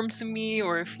like warm to me,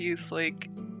 or if he's like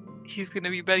he's gonna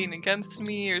be betting against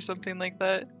me or something like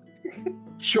that?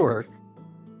 Sure.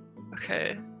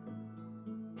 Okay.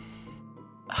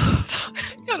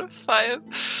 Got a 5.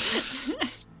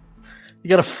 You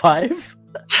got a 5?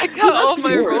 I got all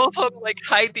my Sure. rolls on like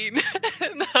hiding.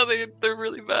 Now they're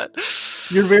really bad.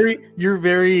 You're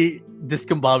very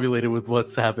discombobulated with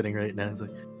what's happening right now. It's like,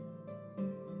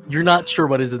 you're not sure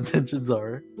what his intentions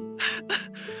are.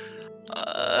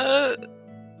 I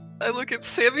look at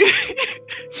Sammy.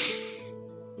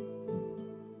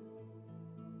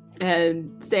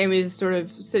 And Sammy's sort of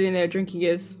sitting there drinking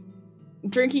his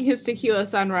tequila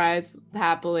sunrise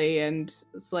happily, and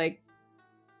it's like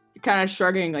kind of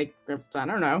shrugging, like, I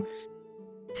don't know.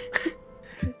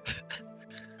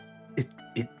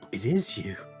 It is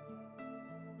you.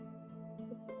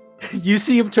 You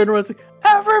see him turn around and say,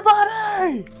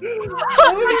 "Everybody!"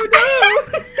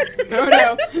 Oh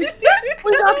no!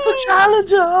 We got the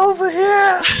challenger over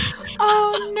here!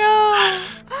 Oh no!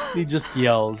 He just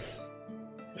yells.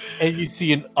 And you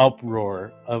see an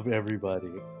uproar of everybody.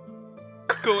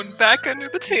 Going back under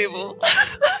the table.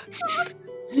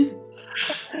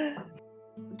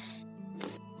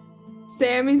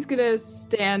 Sammy's gonna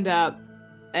stand up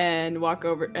and walk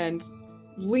over and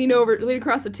lean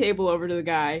across the table over to the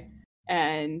guy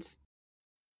and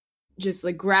just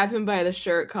like grab him by the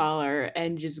shirt collar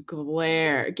and just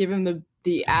glare, give him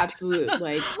the absolute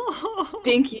like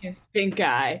stinkiest stink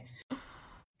eye.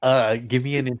 Give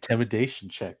me an intimidation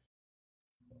check.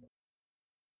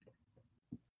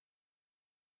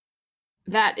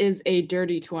 That is a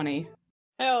dirty 20.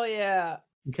 Hell yeah.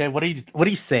 Okay, what do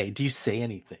you say? Do you say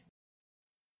anything?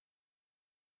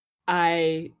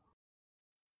 I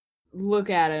look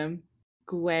at him,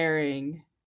 glaring,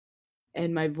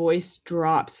 and my voice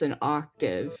drops an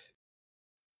octave.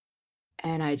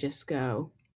 And I just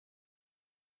go,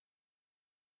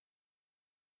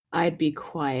 I'd be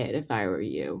quiet if I were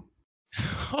you.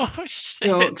 Oh shit.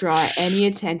 Don't draw any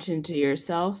attention to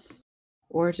yourself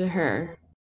or to her.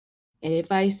 And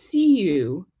if I see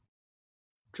you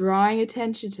drawing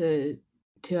attention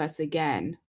to us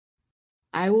again,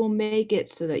 I will make it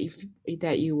so that you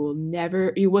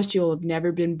wish you'll have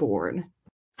never been born.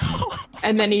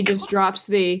 And then he just drops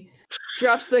the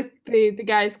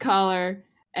guy's collar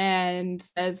and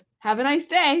says, "Have a nice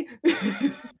day."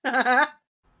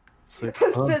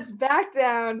 Sits back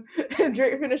down and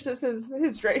finishes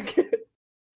his drink.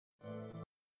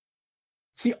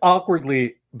 He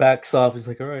awkwardly backs off. He's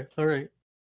like, all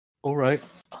right.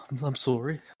 I'm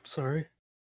sorry.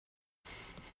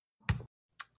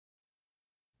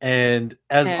 And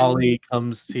as Ollie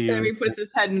comes to you, Sammy puts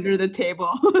his head under the table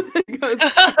and goes,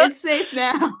 "It's safe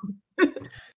now."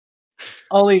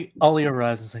 Ollie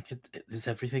arrives and is like, is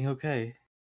everything okay?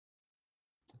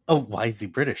 Oh, why is he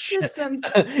British?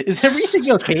 Is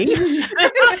everything okay?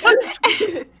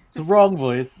 It's the wrong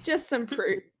voice. Just some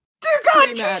pretty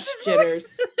God, jitters.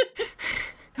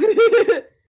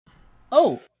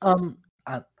 Oh,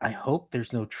 I hope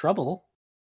there's no trouble.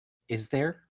 Is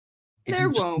there? There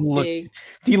won't be.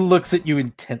 He looks at you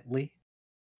intently.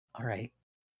 All right.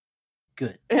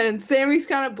 Good. And Sammy's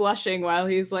kind of blushing while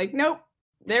he's like, "Nope,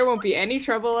 there won't be any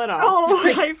trouble at all." Oh,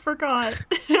 I forgot.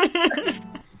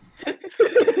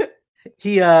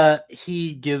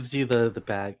 He gives you the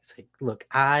bag. He's like, look,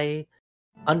 I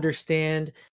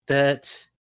understand that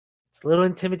it's a little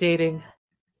intimidating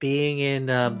being in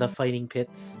the fighting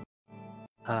pits.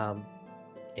 And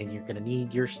you're gonna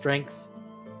need your strength.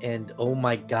 And oh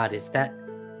my god,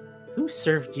 who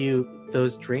served you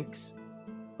those drinks?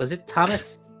 Was it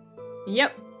Thomas?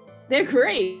 Yep. They're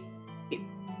great.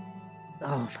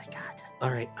 Oh my god.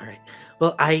 All right.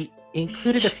 Well, I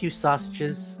included a few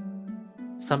sausages,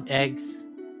 some eggs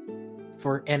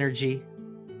for energy,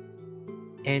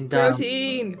 and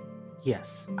protein.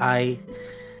 Yes, I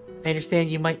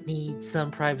understand you might need some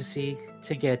privacy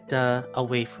to get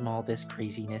away from all this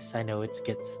craziness. I know it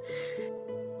gets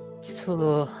a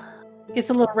little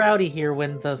rowdy here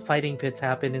when the fighting pits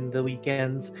happen in the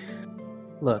weekends.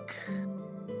 Look,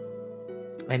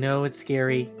 I know it's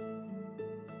scary,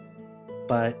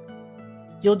 but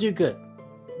you'll do good.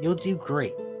 You'll do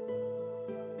great.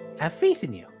 Have faith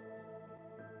in you.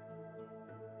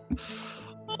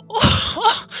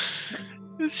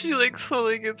 She like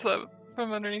slowly gets up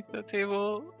from underneath the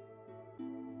table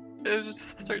and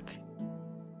just starts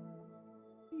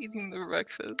eating the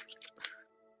breakfast.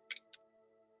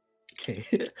 Okay.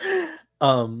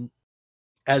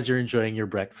 As you're enjoying your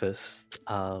breakfast,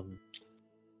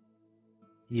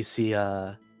 you see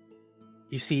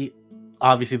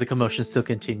obviously the commotion still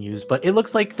continues, but it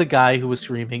looks like the guy who was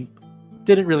screaming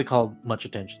didn't really call much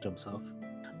attention to himself.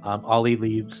 Ollie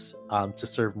leaves to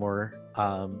serve more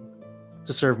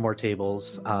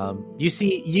tables.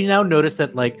 You now notice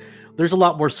that like there's a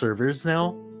lot more servers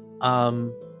now.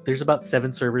 There's about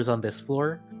 7 servers on this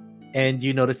floor, and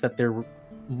you notice that there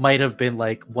might have been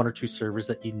like 1 or 2 servers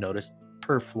that you noticed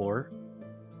per floor.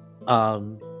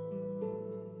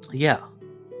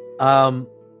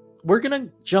 We're gonna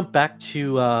jump back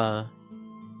to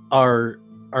our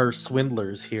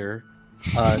swindlers here,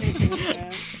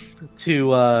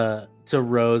 to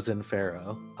Rose and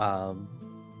Pharaoh.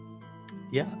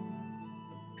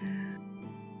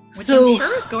 Which I'm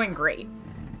sure is going great.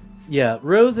 Yeah,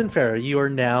 Rose and Pharaoh, you are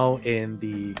now in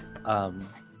the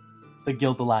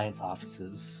Guild Alliance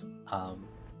offices.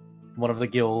 One of the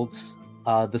guilds,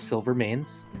 the Silver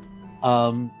Mains.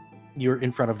 You're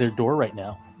in front of their door right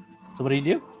now. So what do you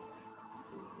do?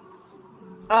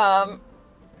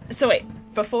 So wait,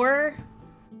 before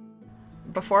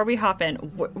before we hop in,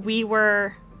 we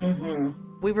were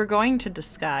going to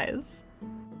disguise.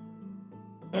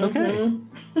 Okay.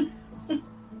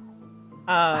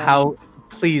 How?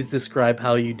 Please describe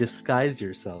how you disguise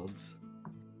yourselves.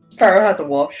 Pharaoh has a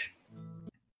wash.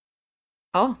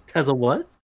 Oh, Has a what?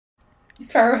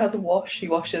 Pharaoh has a wash. He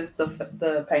washes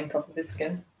the paint off of his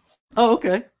skin Oh,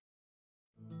 okay.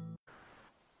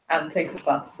 and takes his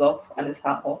glasses off and his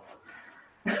hat off.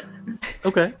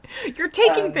 Okay. you're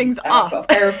taking things and I've off. got a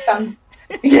pair of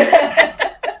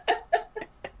yeah.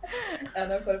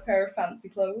 And I've got a pair of fancy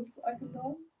clothes I can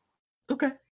don.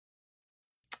 Okay.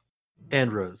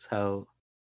 And Rose, how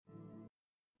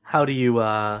do you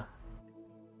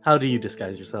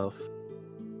disguise yourself?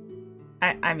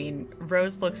 I mean,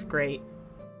 Rose looks great.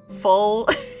 Full,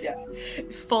 Yeah.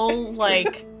 full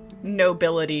like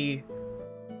nobility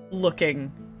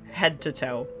looking head to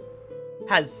toe.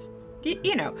 Has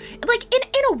you know, like in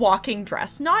a walking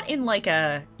dress, not in like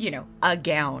a a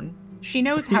gown. She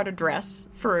knows how to dress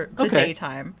for the Okay.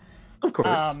 daytime. Of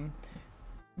course.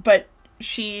 But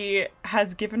she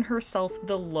has given herself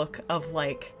the look of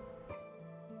like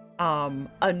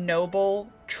a noble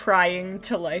trying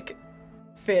to like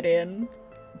fit in,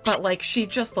 but like she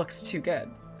just looks too good.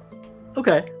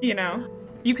 Okay. You know?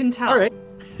 You can tell All right.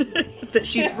 that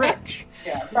she's rich.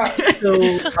 Yeah, right. So,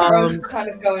 Rose is kind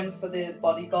of going for the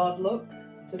bodyguard look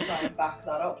to try and back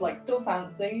that up. Like, still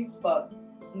fancy, but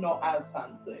not as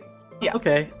fancy.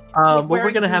 okay. What we're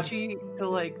Wearing gonna have. Gucci to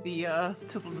like the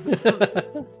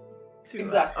to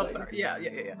Exactly. Oh, sorry. Yeah.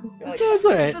 Like, That's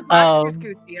all right. This is last year's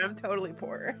Gucci. I'm totally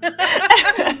poor.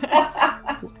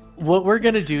 What we're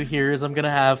gonna do here is I'm gonna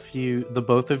have the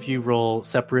both of you roll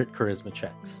separate charisma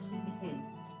checks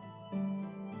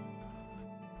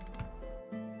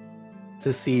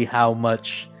to see how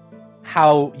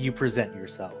you present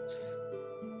yourselves.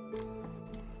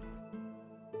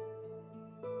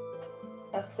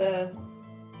 That's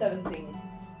 17.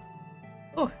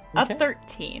 Oh, Okay. a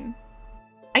 13.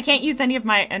 I can't use any of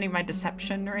my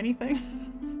deception or anything.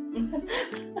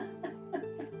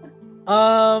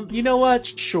 You know what?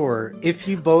 Sure. If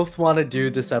you both want to do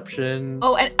deception.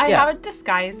 Oh, and I Yeah. have a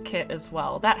disguise kit as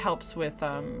well. That helps with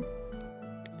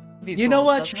these You know rolls,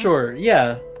 what? doesn't it? Sure.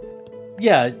 Yeah.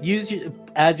 Yeah.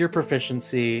 Add your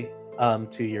proficiency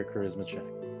to your charisma check.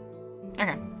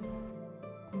 Okay.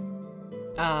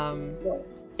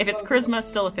 If it's charisma, it's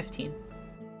still a 15.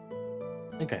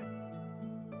 Okay.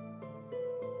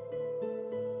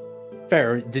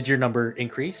 Fair. Did your number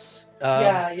increase?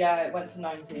 Yeah, it went to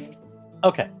 19.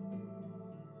 Okay.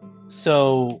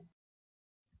 So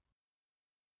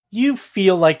you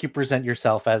feel like you present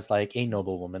yourself as like a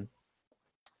noblewoman,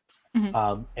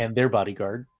 Mhm. and their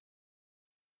bodyguard.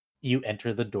 You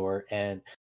enter the door, and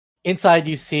inside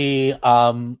you see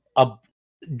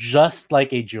just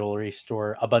like a jewelry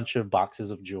store, a bunch of boxes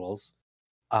of jewels.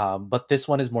 But this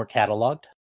one is more cataloged.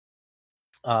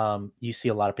 You see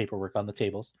a lot of paperwork on the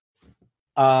tables.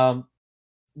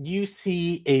 You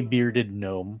see a bearded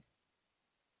gnome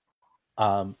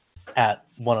at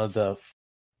one of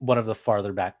the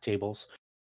farther back tables.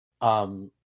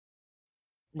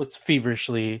 Looks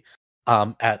feverishly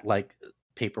at like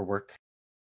paperwork.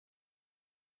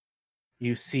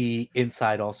 You see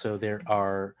inside also there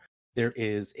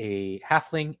is a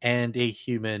halfling and a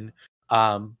human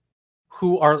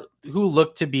who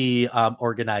look to be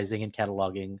organizing and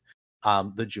cataloging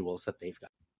the jewels that they've got.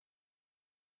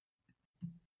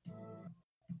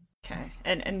 Okay.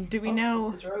 And do we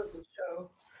know? This is Rose's show.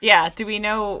 Yeah. Do we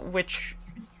know which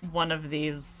one of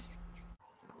these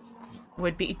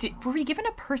would be? Were we given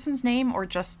a person's name or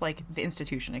just like the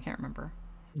institution? I can't remember.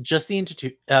 Just the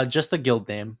just the guild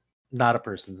name, not a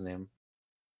person's name.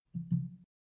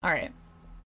 All right.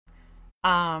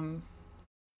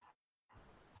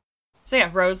 So yeah,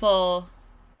 Rose will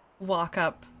walk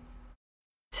up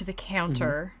to the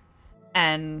counter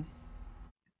and,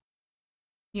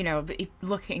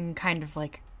 looking kind of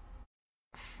like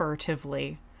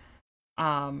furtively.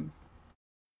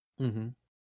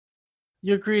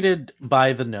 You're greeted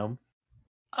by the gnome.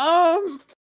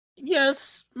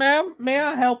 Yes, ma'am. May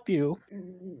I help you?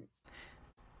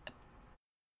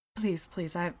 Please,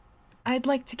 I'd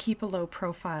like to keep a low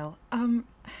profile.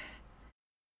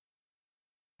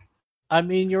 I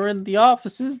mean, you're in the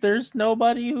offices. There's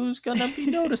nobody who's gonna be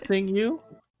noticing you.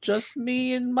 Just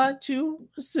me and my two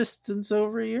assistants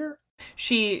over here.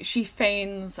 She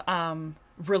feigns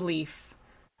relief,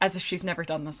 as if she's never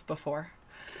done this before.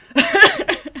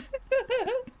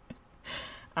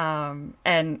 And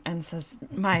says,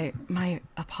 my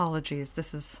apologies.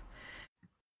 This is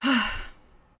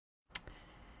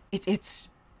it's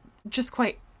just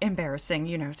quite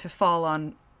embarrassing, to fall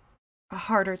on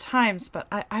harder times, but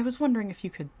I was wondering if you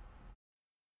could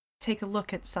take a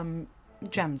look at some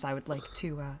gems I would like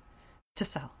to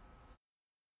sell.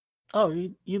 Oh,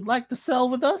 you'd like to sell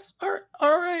with us?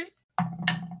 All right.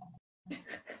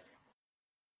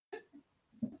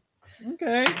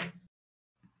 Okay.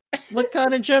 What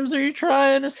kind of gems are you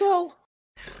trying to sell?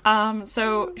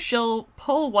 So she'll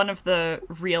pull one of the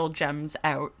real gems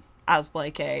out as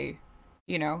like a,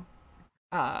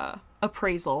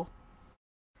 appraisal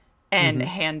and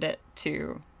hand it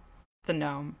to the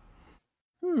gnome.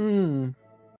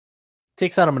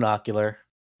 Takes out a monocular,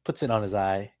 puts it on his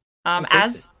eye.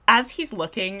 As he's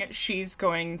looking, she's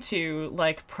going to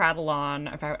like prattle on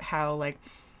about how like,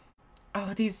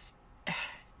 oh, these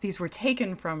were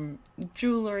taken from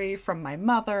jewelry from my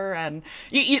mother, and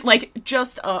like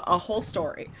just a whole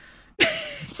story.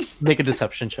 Make a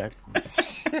deception check.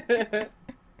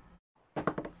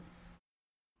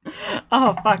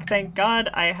 Oh fuck! Thank God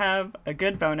I have a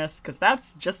good bonus because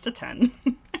that's just a 10.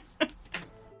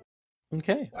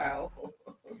 Okay. Wow.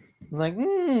 Like,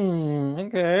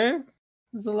 okay.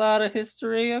 There's a lot of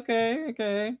history.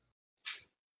 Okay.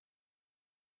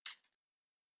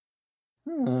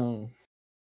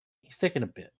 He's taking a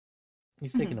bit.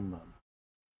 He's taking a moment.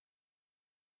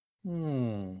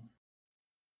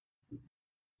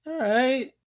 All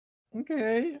right.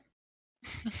 Okay.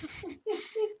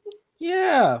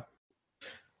 Yeah.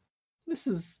 This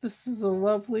is a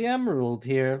lovely emerald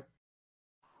here.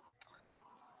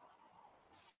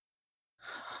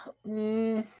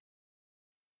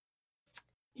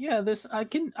 Yeah, this I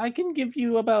can give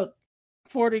you about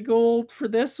 40 gold for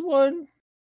this one.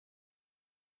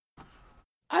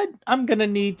 I'm gonna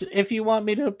need to, if you want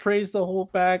me to appraise the whole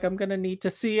bag, I'm gonna need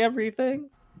to see everything.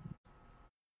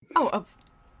 Oh,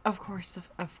 of course,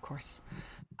 of course.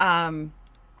 And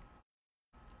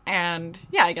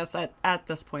yeah, I guess at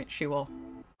this point she will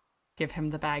give him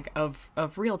the bag of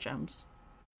real gems.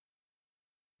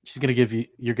 You're gonna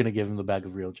give him the bag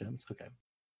of real gems. Okay.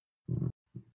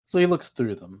 So he looks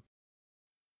through them.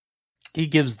 He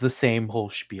gives the same whole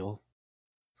spiel.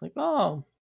 It's like, oh,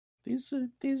 these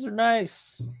are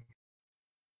nice.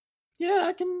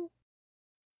 Yeah,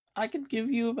 I can give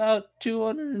you about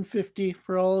 250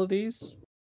 for all of these.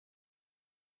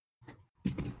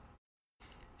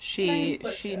 She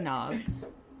nods.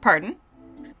 Pardon?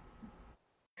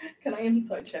 Can I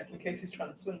insight check in case he's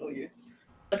trying to swindle you?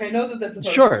 Like, I know that there's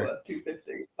supposed Sure. to be worth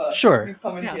 250, but Sure. you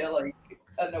come in here like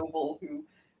a noble who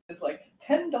is like,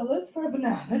 $10 for a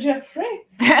banana, Jeffrey?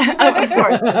 Of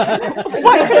course.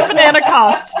 What could a banana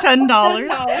cost?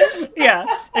 $10? Yeah,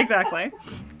 exactly.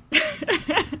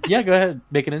 Yeah, go ahead.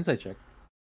 Make an insight check.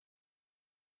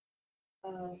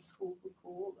 Cool.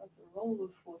 That's a roll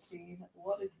of 14.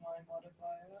 What is my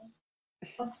modifier?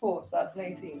 +4, so that's an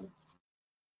 18.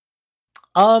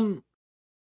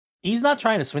 He's not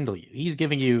trying to swindle you. He's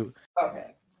giving you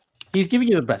Okay. He's giving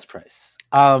you the best price.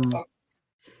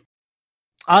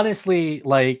 Honestly,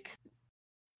 like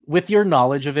with your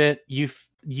knowledge of it, you're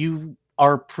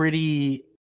pretty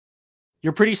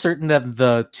certain that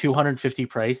the 250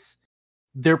 price,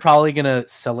 they're probably gonna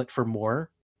sell it for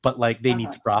more, but like they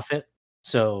need to profit.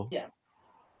 So yeah.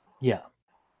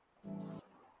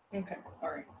 Okay, all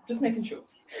right. Just making sure.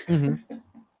 Mm-hmm.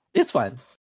 It's fine.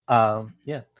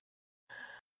 Yeah.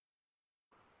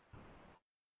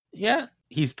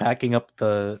 He's packing up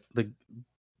the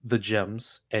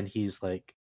gems, and he's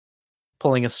like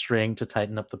pulling a string to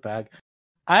tighten up the bag.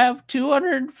 I have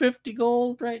 250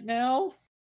 gold right now.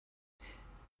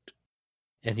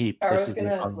 And he places it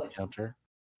on the counter.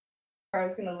 I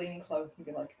was gonna lean close and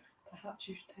be like, perhaps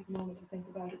you should take a moment to think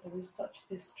about it. There is such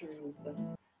history with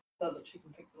them, so that she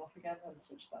can pick them off again and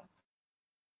switch that.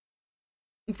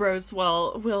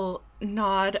 Rosewell will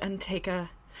nod and take a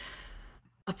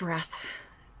breath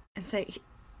and say,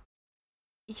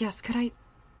 yes, could I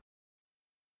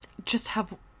just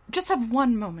have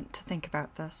one moment to think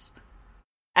about this?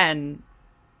 And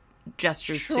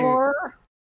gestures to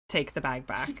take the bag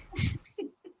back.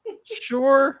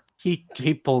 Sure. He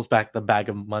pulls back the bag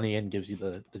of money and gives you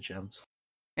the gems.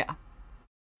 Yeah.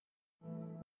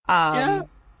 Yeah.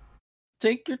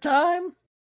 Take your time.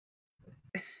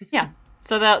 Yeah.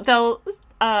 So they'll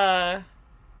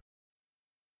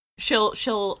she'll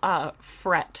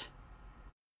fret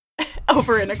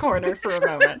over in a corner for a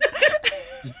moment.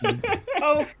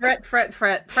 Oh, fret.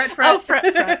 Oh, fret.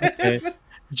 Okay.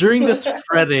 During this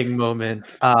fretting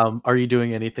moment, are you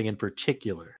doing anything in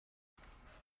particular?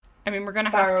 I mean, we're gonna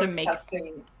have to make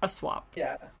casting a swap.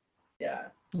 Yeah.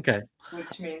 Okay.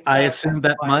 Which means I assume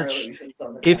that much.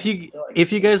 If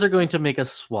you guys are going to make a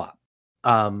swap,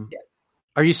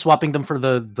 Are you swapping them for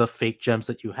the fake gems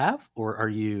that you have, or are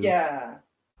you? Yeah.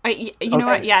 You know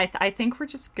what? Yeah, I think we're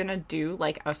just gonna do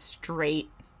like a straight,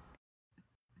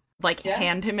 like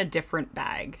hand him a different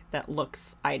bag that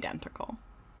looks identical,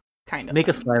 kind of. Make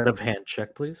a sleight of hand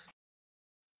check, please.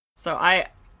 So I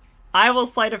will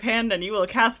sleight of hand, and you will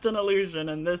cast an illusion,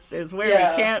 and this is where we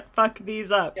can't fuck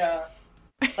these up. Yeah.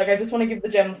 Like, I just want to give the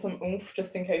gem some oomph,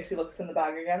 just in case he looks in the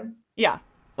bag again. Yeah.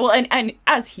 Well, and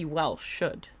as he well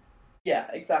should. Yeah,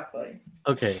 exactly.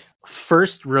 Okay.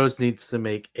 First, Rose needs to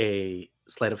make a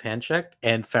sleight of hand check,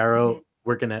 and Pharaoh,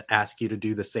 we're gonna ask you to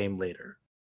do the same later.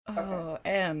 Oh,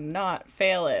 and not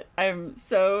fail it. I'm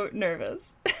so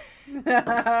nervous. We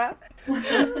can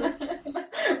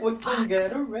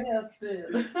get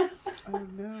arrested. Oh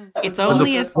no. It's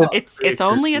only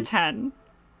a 10.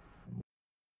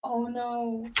 Oh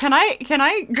no. Can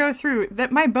I go through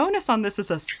that? My bonus on this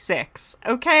is a 6,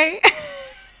 okay?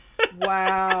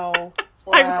 Wow.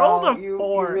 I rolled a 4.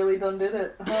 You really done did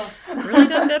it. Huh? Really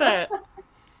done did it.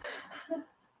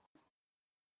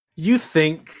 You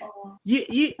think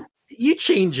you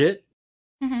change it.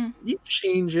 Mm-hmm. You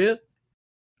change it.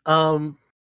 Oh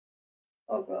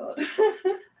god.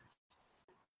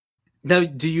 Now,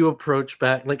 do you approach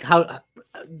back? Like, how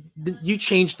you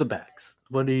change the bags?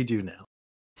 What do you do now?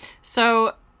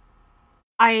 So,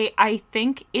 I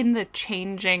think in the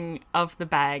changing of the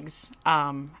bags,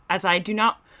 as I do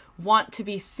not want to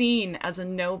be seen as a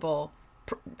noble,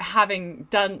 having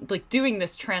done doing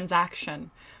this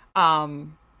transaction,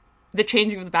 the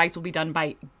changing of the bags will be done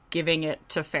by giving it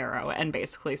to Pharaoh and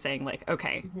basically saying like,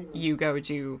 okay, you go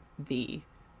do the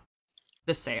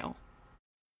sale.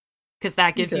 Because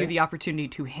that gives you the opportunity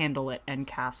to handle it and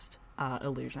cast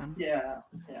illusion. Yeah.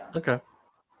 Okay.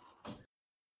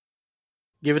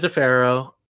 Give it to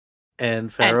Pharaoh,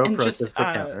 and Pharaoh and approaches just, the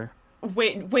counter.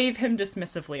 Wave him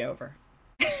dismissively over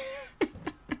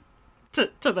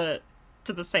to the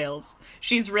sales.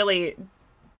 She is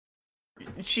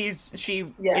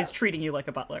treating you like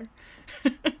a butler.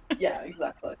 Yeah,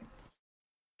 exactly.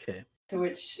 Okay. To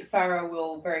which Pharaoh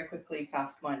will very quickly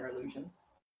cast Minor Illusion.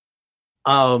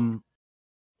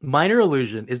 Minor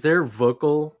Illusion, is there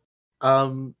vocal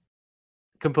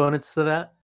components to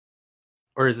that?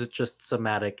 Or is it just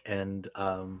somatic and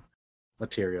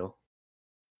material?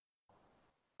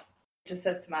 It just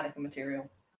says somatic and material.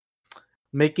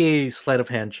 Make a sleight of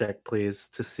hand check, please,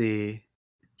 to see.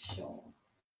 Sure.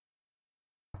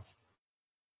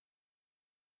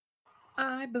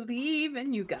 I believe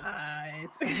in you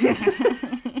guys.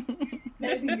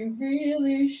 Maybe you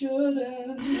really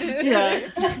shouldn't. Yeah.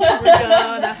 We're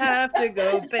gonna have to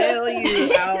go bail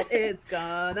you out. It's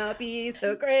gonna be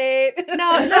so great.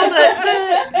 No,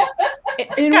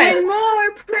 In Guys. one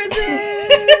more prison.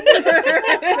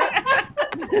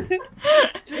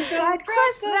 Just Side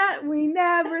quest that we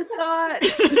never thought.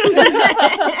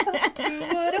 Who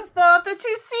would have thought the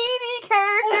 2 CD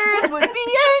characters would be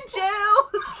in jail?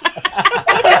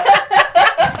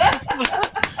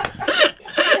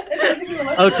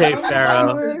 Okay,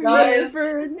 Pharaoh. Guys,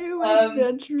 For a new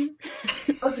adventure.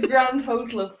 That's a grand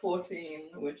total of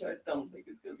 14, which I don't think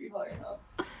is going to be high enough.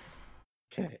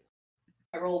 Okay.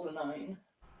 I rolled a 9.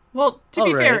 Well, to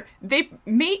be All right. fair,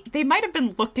 they might have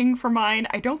been looking for mine.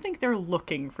 I don't think they're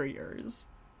looking for yours.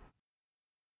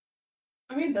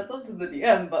 I mean, that's up to the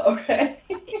DM, but okay.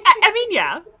 I mean,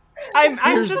 yeah.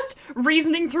 I'm just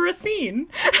reasoning through a scene.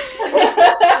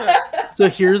 So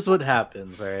here's what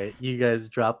happens, all right? You guys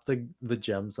drop the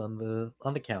gems on the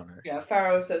counter. Yeah,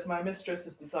 Pharaoh says, my mistress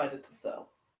has decided to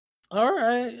sell. All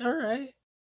right.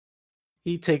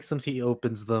 He takes them, he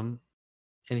opens them,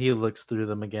 and he looks through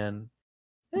them again.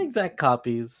 Exact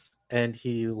copies, and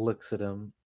he looks at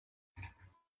him.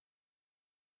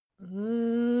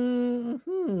 Mm-hmm.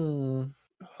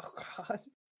 Oh god.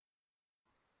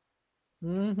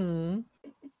 Mm-hmm.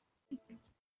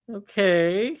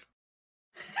 Okay.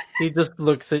 He just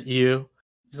looks at you.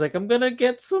 He's like, I'm gonna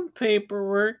get some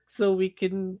paperwork so we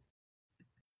can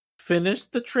finish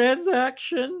the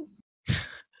transaction.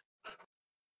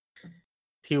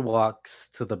 He walks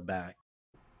to the back.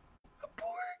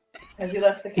 Has he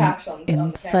left the cash on the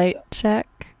Insight counter? check.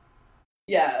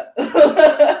 Yeah.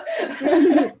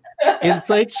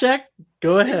 Insight check?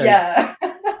 Go ahead. Yeah.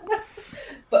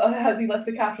 But has he left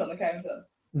the cash on the counter?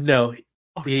 No,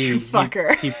 Oh, you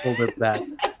fucker. He pulled it back.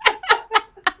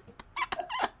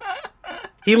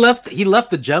 He left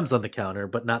the gems on the counter,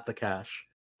 but not the cash.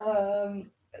 I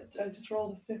just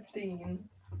rolled a 15.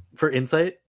 For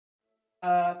insight?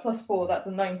 Plus 4, that's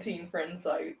a 19 for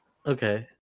insight. Okay.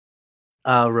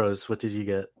 Rose, what did you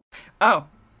get? Oh.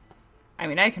 I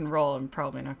mean, I can roll. I'm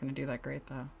probably not going to do that great,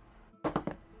 though.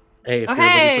 Hey, if Oh, you're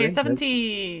ready for hey, it,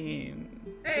 17.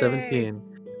 17.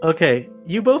 Okay,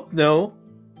 you both know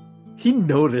he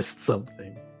noticed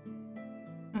something.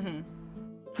 Mm-hmm.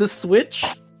 The Switch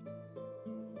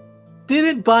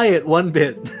didn't buy it one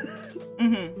bit.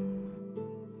 Mm-hmm.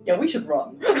 Yeah, we should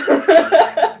run.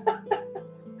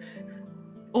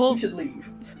 Well, We should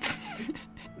leave.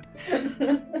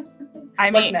 I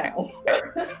Like mean, now.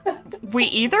 we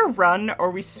either run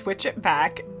or we switch it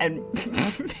back and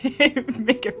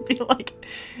make it be like,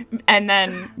 and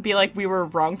then be like, we were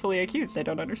wrongfully accused. I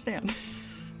don't understand.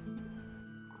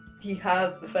 He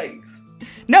has the fakes.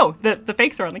 No, the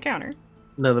fakes are on the counter.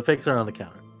 No, the fakes are on the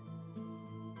counter.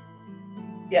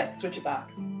 Yeah, switch it back.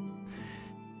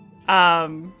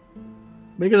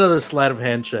 Make another sleight of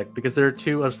hand check because there are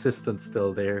 2 assistants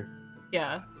still there.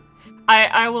 Yeah.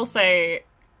 I will say,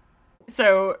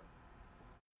 so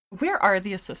where are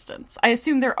the assistants? I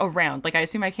assume they're around. Like, I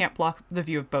assume I can't block the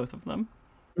view of both of them.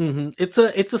 Mm-hmm. It's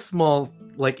a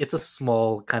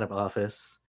small kind of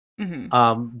office.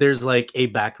 Mm-hmm. There's like a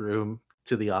back room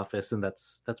to the office, and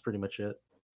that's pretty much it.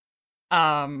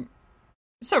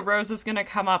 So Rose is gonna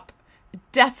come up,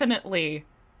 definitely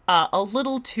a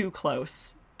little too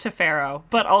close to Pharaoh,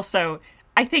 but also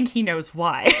I think he knows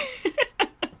why.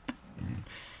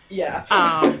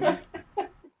 Yeah.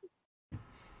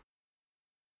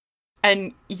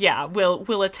 And yeah,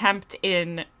 we'll attempt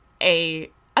in a,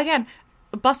 again,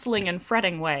 bustling and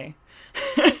fretting way.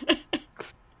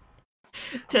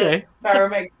 Okay. Pharaoh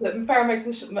makes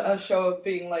a show of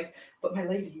being like, but my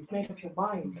lady, you've made up your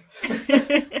mind.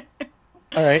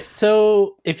 All right.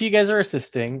 So if you guys are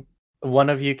assisting, one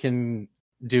of you can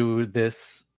do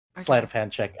this sleight of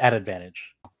hand check at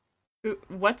advantage.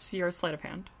 What's your sleight of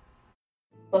hand?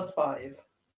 +5.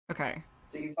 Okay.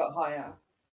 So you've got higher.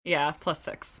 Yeah,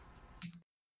 +6.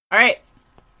 All right.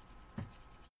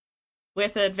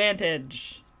 With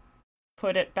advantage.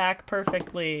 Put it back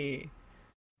perfectly.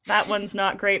 That one's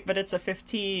not great, but it's a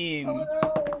 15. Oh,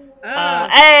 no.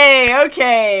 Hey,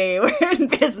 okay. We're in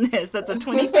business. That's a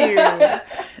 22.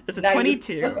 That's a Nice.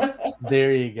 22.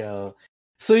 There you go.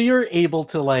 So you're able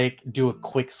to like do a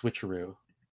quick switcheroo.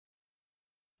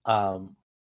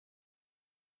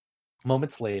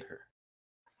 Moments later,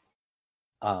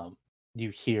 you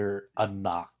hear a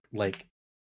knock. Like,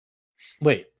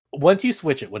 wait. Once you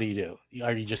switch it, what do?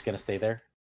 Are you just gonna stay there?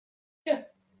 Yeah.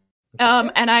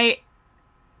 And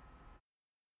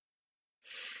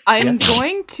I'm Yes.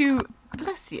 going to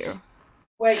bless you.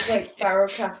 Wait. Pharaoh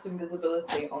cast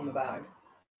invisibility on the bag.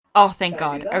 Oh, thank Can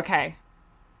I God. do that? Okay.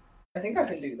 I think I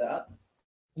can do that.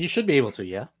 You should be able to,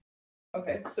 yeah.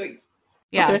 Okay, sweet.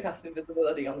 Yeah. I cast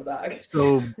invisibility on the bag.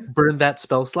 So burn that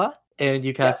spell slot, and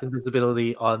you cast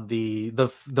invisibility on the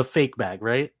fake bag,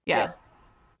 right? Yeah.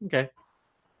 Okay.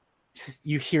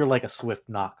 You hear like a swift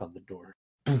knock on the door.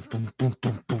 Boom, boom, boom,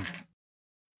 boom, boom.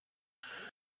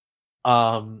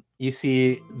 You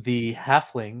see the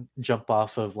halfling jump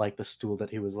off of like the stool that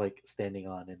he was like standing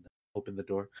on and open the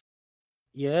door.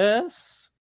 Yes.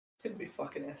 It's gonna be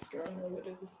fucking Esker, I know what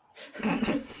it is.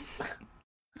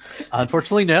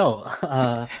 Unfortunately,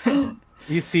 no.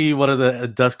 You see one of the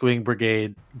Duskwing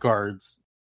Brigade guards.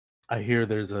 I hear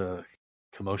there's a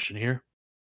commotion here.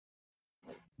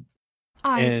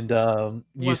 And you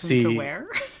wasn't see aware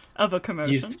of a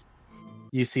commotion.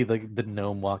 You see the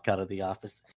gnome walk out of the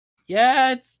office.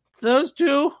 Yeah, it's those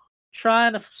 2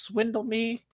 trying to swindle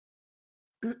me.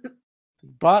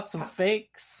 Bought some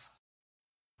fakes.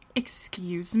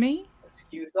 Excuse me?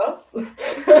 Excuse us?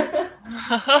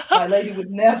 My lady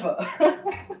would never.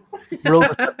 Roll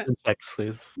deception checks,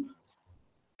 please.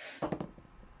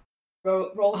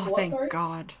 roll Oh, for what, thank sorry?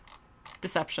 God.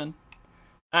 Deception.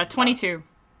 22.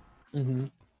 Mm-hmm.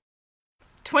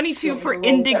 22 for Do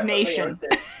you want me to roll separately, or indignation. is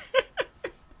this-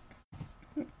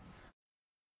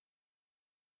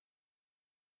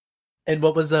 And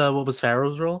what was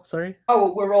Pharaoh's roll? Sorry.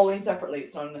 Oh, we're rolling separately.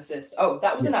 It's not an assist. Oh,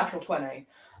 that was a natural 20.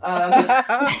 All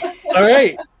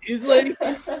right. He's like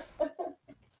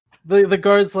the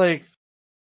guard's like.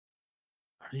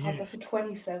 Are Oh, you? that's a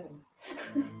 27.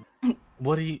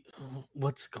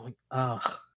 What's going?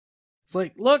 It's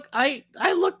like, look, I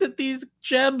looked at these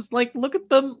gems. Like, look at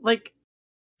them. Like,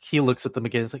 he looks at them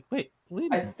again. It's like, wait.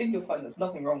 I think you'll find there's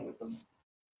nothing wrong with them.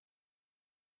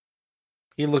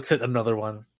 He looks at another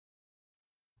one.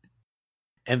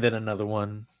 And then another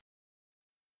one.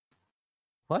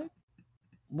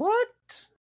 What?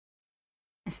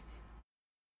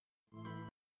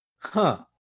 Huh.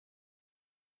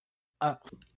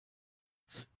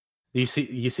 You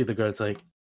see the guards like,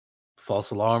 false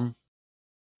alarm.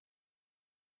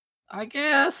 I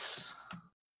guess.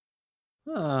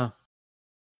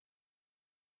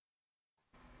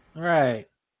 All right.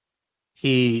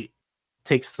 He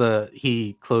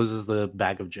closes the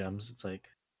bag of gems. It's like,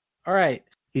 all right.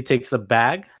 He takes the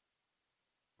bag.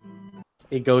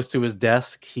 He goes to his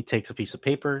desk. He takes a piece of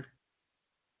paper.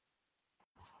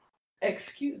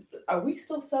 Are we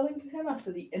still selling to him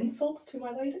after the insult to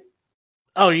my lady?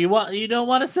 Oh, you don't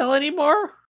want to sell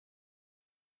anymore?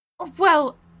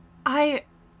 Well, the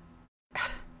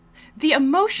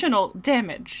emotional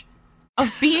damage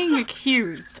of being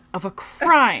accused of a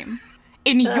crime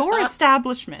in your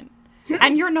establishment,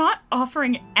 and you're not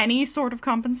offering any sort of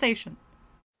compensation.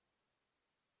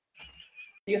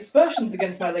 The aspersions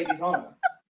against my lady's honor.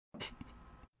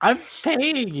 I'm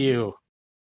paying you.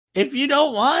 If you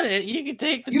don't want it, you can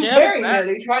take the You gem very back.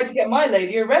 nearly tried to get my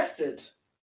lady arrested.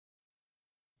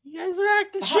 You guys are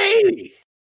acting shady.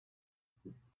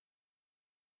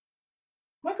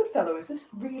 My good fellow, is this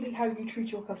really how you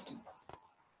treat your customers?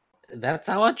 That's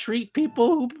how I treat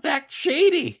people who act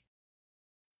shady.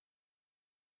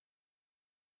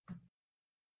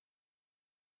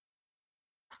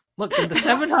 Look, in the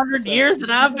 700 years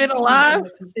that I've been alive,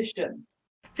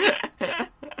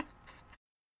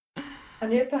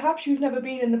 and yet perhaps you've never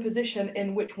been in the position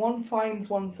in which one finds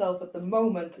oneself at the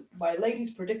moment, my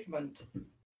lady's predicament.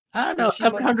 I don't know, She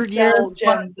must 700 sell years.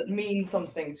 gems that mean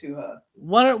something to her.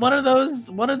 One of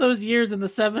those years in the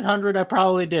 700, I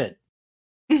probably did.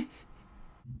 The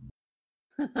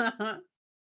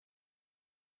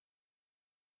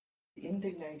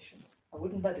indignation. I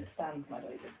wouldn't let it stand, my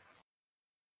lady.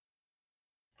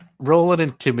 Roll an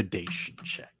intimidation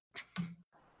check.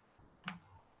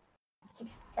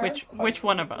 Which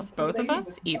one of us? Both of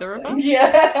us? Either of us?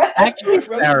 Yeah. Actually, Rose is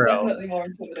Pharaoh. definitely more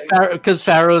intimidating. Because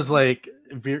Pharaoh's like.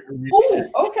 Oh,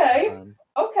 okay.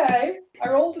 Okay. I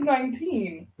rolled a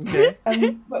 19. Okay.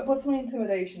 But what's my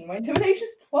intimidation? My intimidation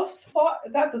is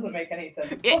 +5. That doesn't make any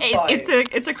sense. It's +5.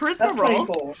 It's a charisma That's roll.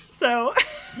 24. So.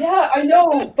 Yeah, I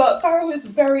know, but Pharaoh is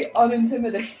very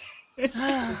unintimidating.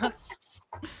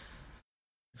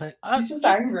 Like, He's just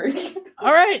angry.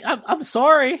 All right, I'm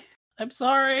sorry. I'm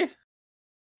sorry,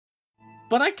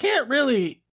 but I can't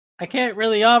really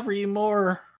offer you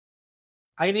more.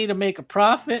 I need to make a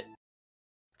profit.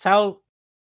 It's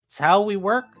how we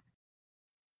work.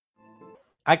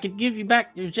 I could give you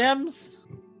back your gems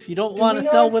if you don't want to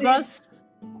sell with us.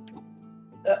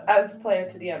 As player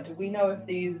to DM, do we know if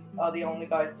these are the only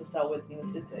guys to sell with in the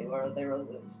city, or are there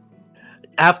others?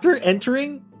 After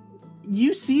entering,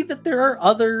 you see that there are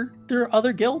other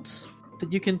guilds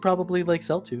that you can probably like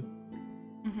sell to.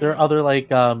 Mm-hmm. There are other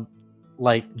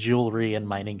like jewelry and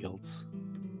mining guilds.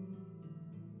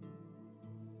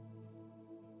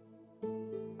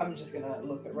 I'm just gonna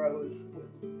look at Rose.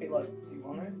 Be like, do you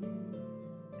want it?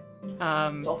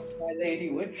 Does my lady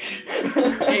wish?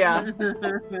 Yeah.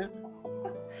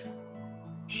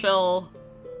 She'll.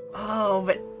 Oh,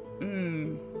 but.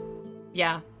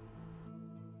 Yeah.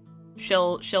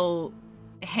 She'll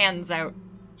hands out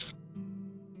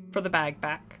for the bag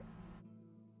back.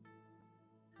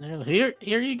 Here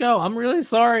you go. I'm really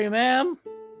sorry, ma'am.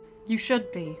 You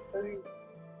should be.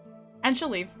 And she'll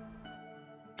leave.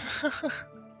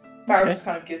 Pharaoh just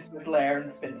kind of gives him a glare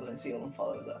and spins on his heel and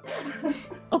follows up.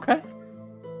 Okay.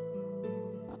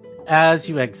 As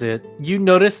you exit, you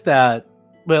notice that.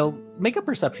 Well, make a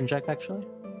perception check, actually.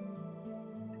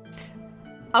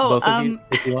 Oh, both of you,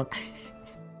 if you want.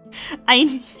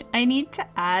 I need to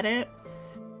add it.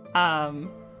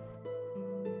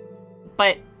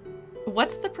 But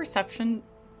what's the perception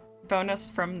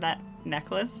bonus from that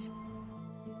necklace?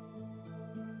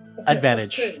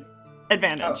 Advantage.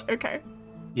 Advantage. Oh. Okay.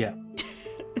 Yeah.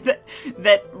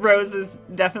 that Rose is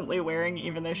definitely wearing,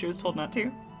 even though she was told not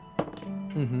to.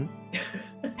 Mm-hmm.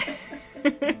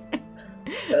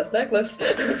 Best necklace.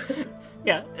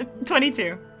 Yeah,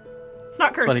 22. It's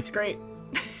not cursed. 22. It's great.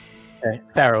 Okay,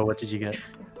 Pharaoh, what did you get?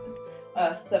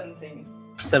 17.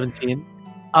 17.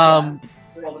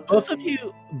 Both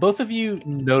of you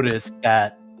noticed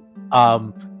that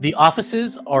the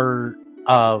offices are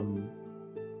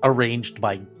arranged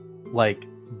by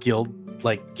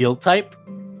guild type.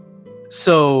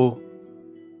 So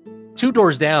 2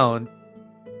 doors down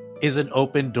is an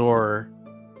open door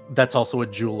that's also a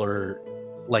jeweler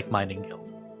mining guild.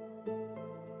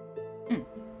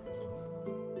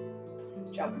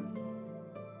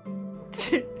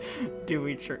 Do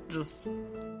we just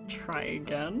try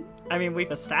again? I mean,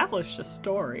 we've established a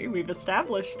story. We've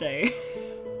established a...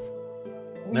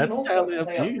 That's entirely up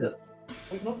to you.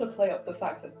 We can also play up the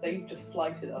fact that they've just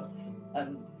slighted us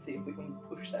and see if we can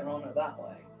push their honor that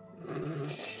way.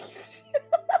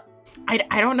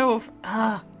 I don't know if...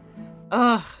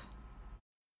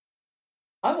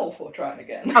 I'm all for trying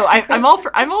again. Oh, I'm all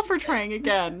for trying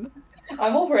again.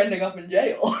 I'm all for ending up in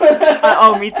jail.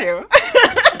 Oh, me too.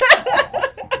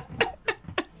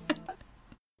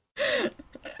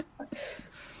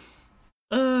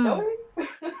 No?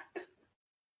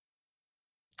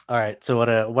 All right. So what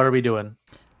are we doing?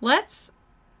 Let's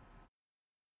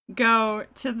go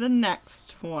to the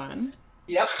next one.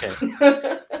 Yep.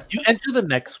 You enter the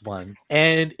next one,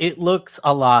 and it looks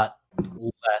a lot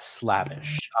less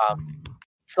lavish.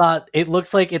 It's not. It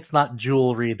looks like it's not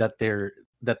jewelry that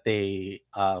they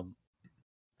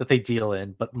deal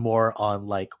in, but more on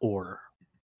like ore.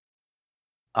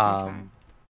 Okay.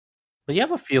 But you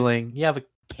have a feeling, you have a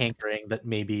hankering that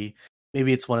maybe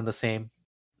it's one and the same.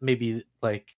 Maybe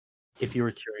like if you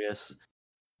were curious.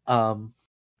 But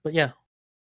yeah,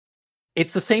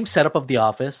 it's the same setup of the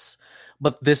office,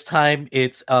 but this time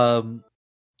it's a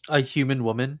human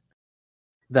woman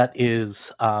that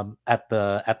is at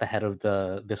the head of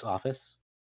this office.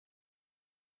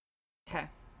 Okay.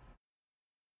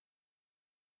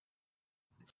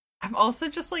 I'm also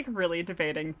just like really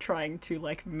debating trying to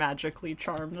like magically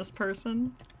charm this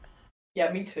person.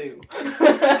 Yeah, me too.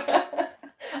 I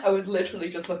was literally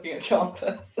just looking at charm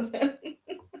person.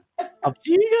 Up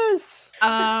to you guys.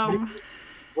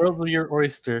 World's your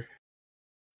oyster.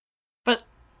 But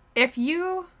if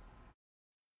you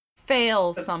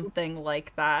fail something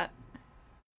like that,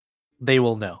 They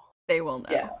will know. they will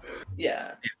know.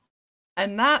 Yeah.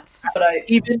 And that's But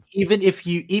Even if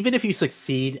you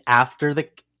succeed after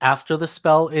the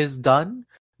spell is done,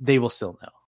 they will still know.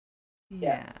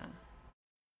 yeah.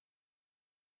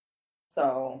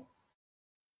 So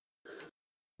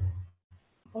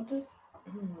what does?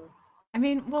 I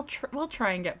mean, we'll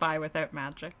try and get by without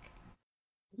magic.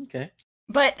 Okay.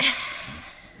 But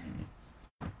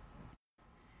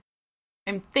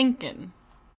I'm thinking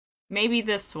maybe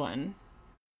this one.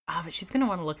 But she's gonna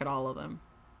want to look at all of them.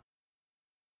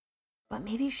 But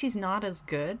maybe she's not as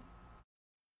good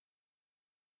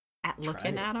at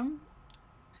looking at them.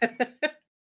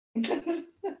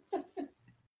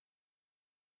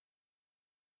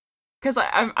 Because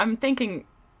I'm thinking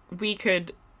we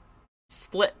could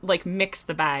split, like mix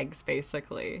the bags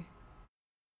basically,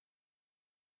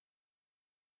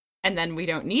 and then we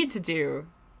don't need to do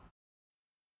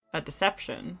a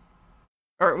deception,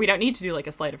 or we don't need to do like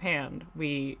a sleight of hand.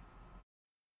 We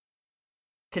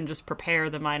can just prepare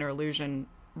the minor illusion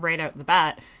right out the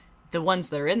bat. The ones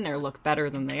that are in there look better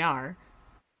than they are,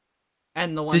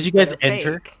 and the ones Did you guys that are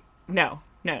enter? fake, no.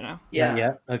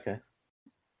 Yeah. Okay.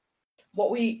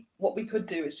 What we could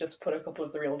do is just put a couple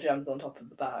of the real gems on top of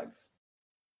the bag.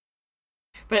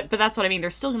 But that's what I mean. They're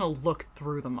still gonna look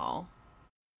through them all.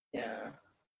 Yeah.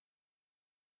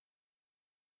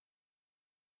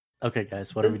 Okay,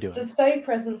 guys, what are we doing? Does Fey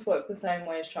presence work the same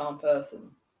way as charm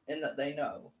person in that they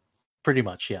know? Pretty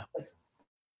much, yeah.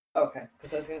 Okay,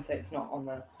 because I was going to say it's not on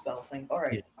the spell thing. All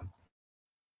right.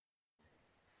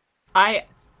 Yeah.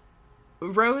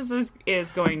 Rose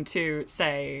is going to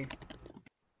say,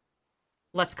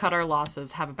 let's cut our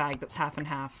losses, have a bag that's half and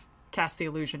half, cast the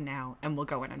illusion now, and we'll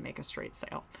go in and make a straight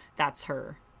sale. That's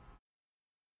her.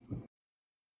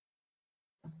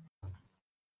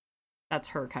 That's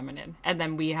her coming in. And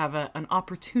then we have an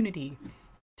opportunity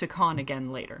to con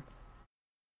again later.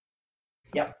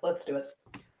 Yep, let's do it.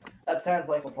 That sounds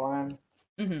like a plan.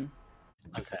 Mm-hmm.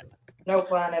 Okay. No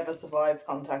plan ever survives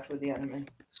contact with the enemy.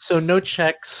 So no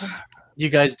checks. You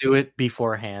guys do it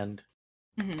beforehand,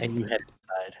 Mm-hmm. and you head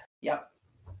inside. Yep.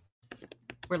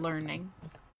 We're learning.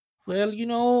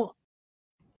 Well,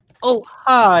 Oh,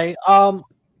 hi.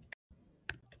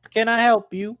 Can I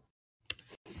help you?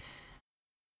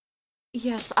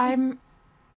 Yes, I'm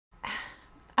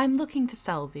looking to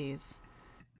sell these.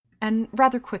 And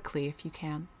rather quickly, if you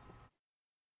can.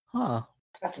 Huh.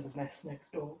 After the mess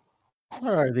next door.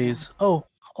 What are these? Oh,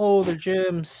 they're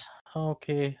gems.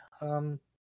 Okay. Well,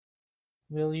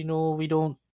 we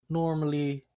don't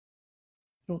normally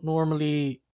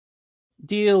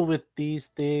deal with these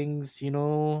things,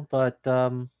 but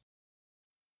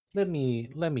let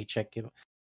me check it.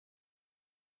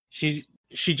 She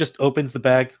just opens the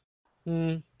bag,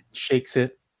 shakes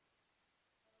it.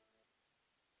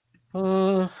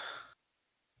 How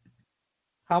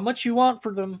much you want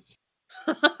for them?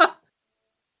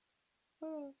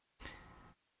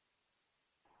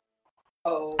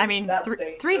 Oh, I mean, that's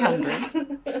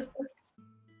 300.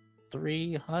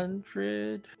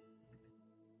 300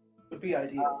 would be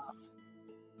ideal.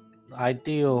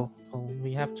 Ideal. Well,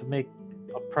 we have to make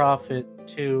a profit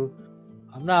too.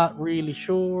 I'm not really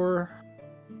sure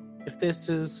if this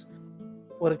is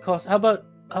what it costs. How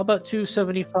about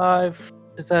 275?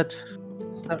 Is that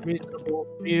reasonable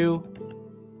for you?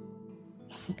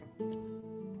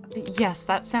 Yes,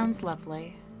 that sounds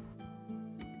lovely.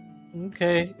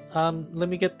 Okay. Let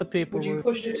me get the paperwork. Would you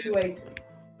push to 280?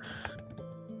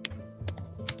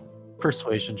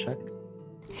 Persuasion check.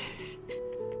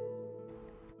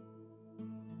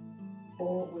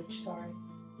 Or which, sorry?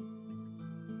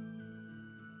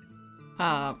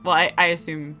 Well, I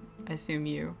assume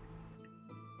you.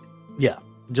 Yeah,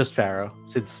 just Pharaoh,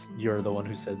 since you're the one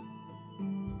who said.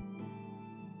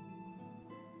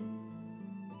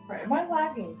 Right, am I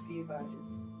lagging for you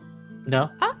guys? No.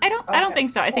 I don't Okay, think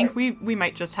so. I think alright. we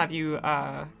might just have you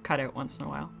cut out once in a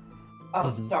while.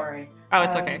 Oh, Mhm. sorry. Oh,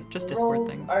 it's okay. So Just I Discord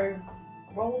rolled- things. I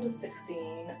rolled a 16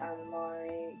 and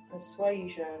my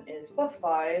persuasion is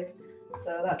 +5,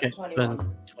 so that's Okay, 21.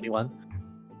 then 21.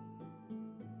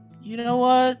 You know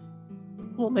what?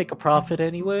 We'll make a profit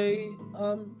anyway.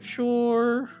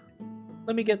 Sure.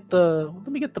 Let me get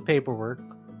the paperwork.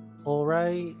 All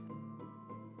right.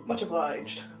 Much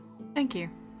obliged. Thank you.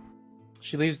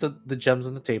 She leaves the gems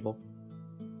on the table.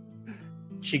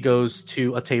 She goes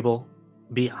to a table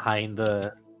behind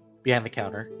the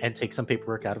counter and takes some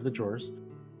paperwork out of the drawers.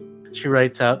 She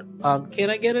writes out, "Can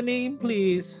I get a name,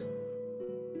 please?"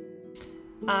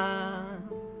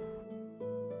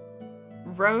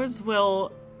 Rose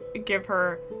will give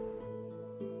her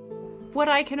what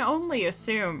I can only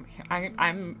assume.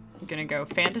 I'm gonna go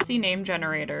fantasy name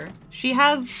generator. She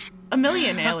has a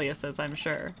million aliases, I'm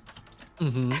sure.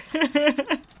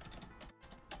 Mm-hmm.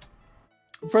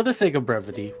 For the sake of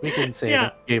brevity, we can say Yeah.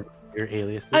 that you gave your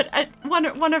aliases.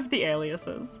 One of the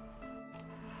aliases.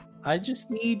 I just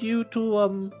need you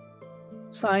to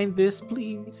sign this,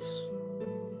 please.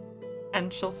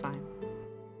 And she'll sign.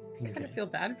 I kind of feel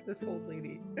bad for this old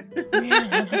lady.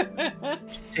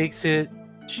 She takes it,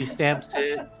 she stamps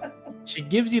it, she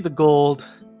gives you the gold.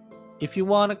 If you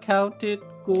want to count it,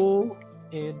 go.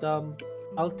 And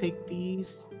I'll take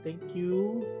these. Thank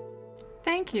you.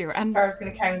 Thank you. And Farrah's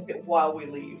going to count it while we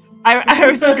leave. I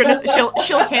was gonna say,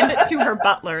 she'll hand it to her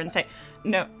butler and say,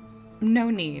 no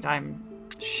need. I'm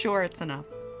sure it's enough.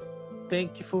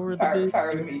 Thank you for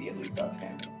Farrah immediately starts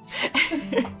counting.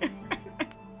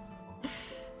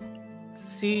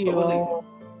 See But you we'll leave. all.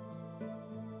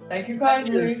 Thank you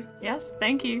kindly. Yes,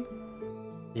 thank you.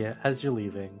 Yeah, as you're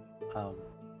leaving.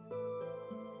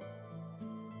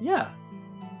 Yeah.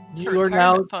 It's a You are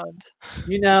now retirement fund.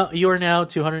 you are now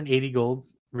 280 gold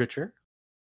richer.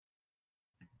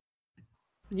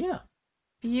 Yeah.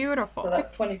 Beautiful. So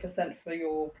that's 20% for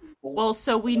your people. Well,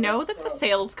 so we And know that's that the for-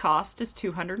 sales cost is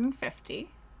 250.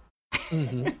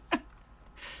 hmm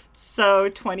So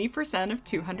 20% of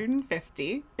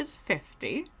 250 is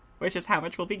 50, which is how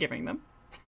much we'll be giving them.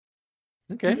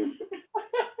 Okay.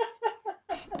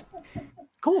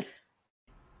 Cool.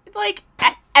 Like,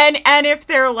 and if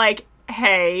they're like,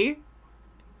 hey,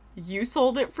 you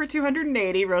sold it for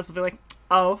 280, Rose will be like,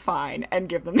 oh, fine, and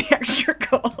give them the extra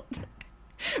gold.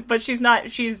 But she's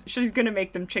gonna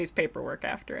make them chase paperwork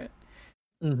after it.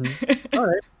 hmm All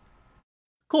right.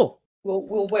 Cool.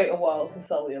 We'll wait a while to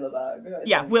sell the other bag. I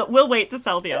Yeah, think. we'll wait to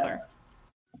sell the other.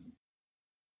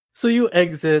 So you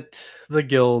exit the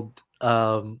guild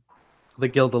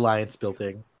alliance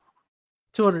building.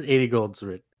 280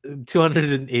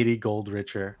 gold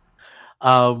richer.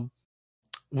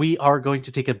 We are going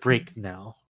to take a break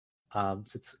now.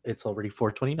 Since it's already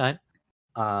 4:29.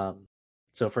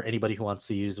 So for anybody who wants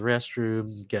to use the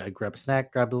restroom, grab a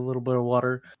snack, grab a little bit of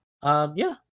water.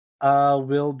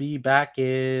 We'll be back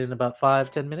in about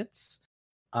 5-10 minutes.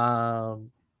 And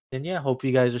yeah, hope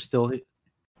you guys are still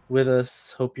with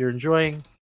us. Hope you're enjoying.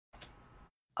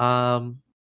 And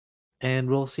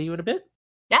we'll see you in a bit.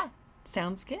 Yeah,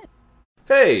 sounds good.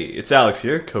 Hey, it's Alex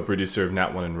here, co-producer of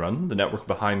Nat One and Run, the network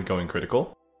behind Going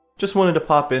Critical. Just wanted to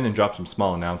pop in and drop some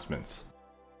small announcements.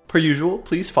 Per usual,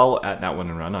 please follow at Nat One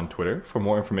and Run on Twitter for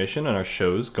more information on our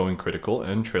shows Going Critical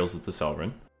and Trails of the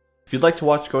Selren. If you'd like to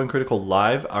watch Going Critical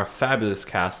live, our fabulous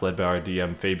cast led by our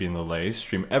DM Fabian Lelay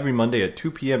stream every Monday at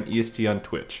 2 p.m. EST on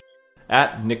Twitch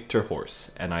at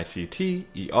Nicterhorst,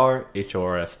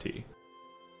 Nicterhorst.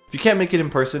 If you can't make it in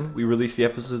person, we release the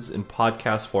episodes in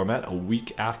podcast format a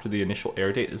week after the initial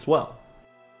air date as well.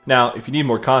 Now, if you need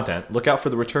more content, look out for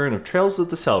the return of Trails of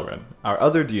the Selren, our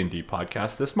other D&D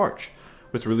podcast this March,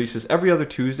 with releases every other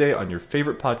Tuesday on your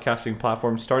favorite podcasting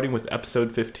platform starting with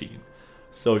episode 15.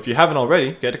 So if you haven't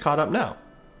already, get it caught up now.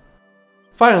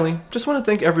 Finally, just want to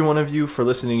thank every one of you for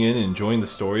listening in and enjoying the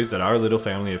stories that our little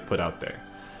family have put out there.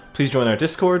 Please join our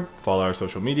Discord, follow our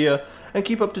social media, and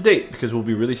keep up to date because we'll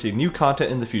be releasing new content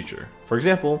in the future. For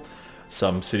example,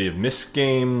 some City of Mist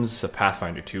games, a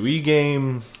Pathfinder 2e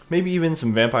game, maybe even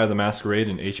some Vampire the Masquerade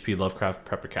and HP Lovecraft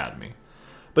Prep Academy.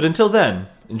 But until then,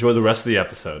 enjoy the rest of the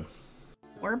episode.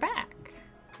 We're back.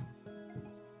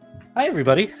 Hi,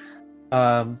 everybody.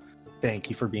 Thank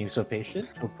you for being so patient.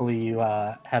 Hopefully you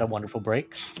had a wonderful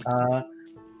break.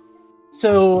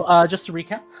 So just to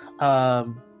recap,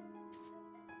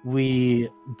 we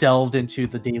delved into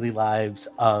the daily lives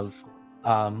of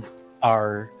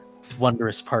our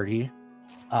wondrous party.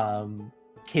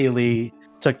 Kaylee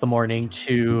took the morning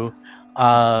to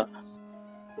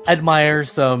admire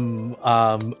some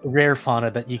rare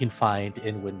fauna that you can find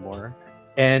in Windmore,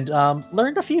 and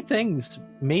learned a few things,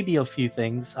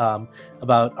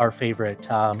 about our favorite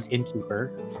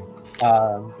innkeeper.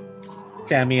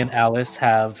 Sammy and Alice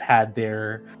have had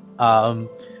their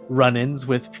run-ins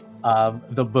with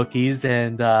the bookies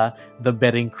and the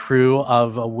betting crew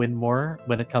of Windmore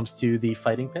when it comes to the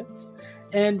fighting pits,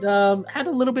 and had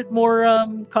a little bit more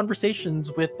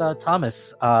conversations with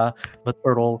Thomas, the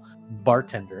turtle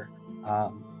bartender.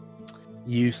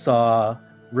 You saw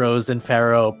Rose and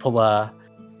Pharaoh pull a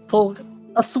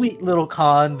sweet little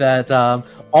con that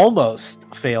almost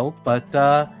failed, but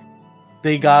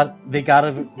they got out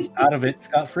of it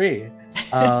scot-free.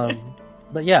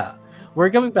 But yeah, we're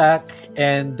coming back,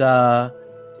 and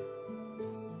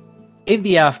in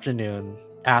the afternoon,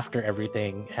 after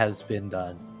everything has been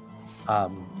done,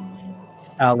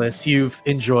 Alice, you've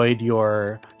enjoyed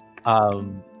your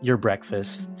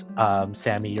breakfast.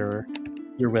 Sammy, you're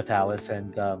with Alice,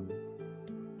 and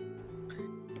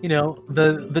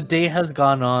the day has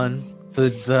gone on.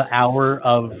 The hour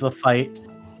of the fight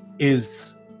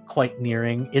is quite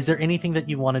nearing. Is there anything that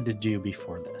you wanted to do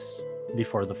before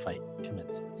the fight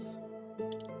commences?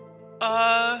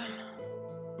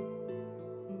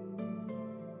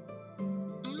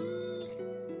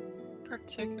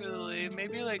 Particularly,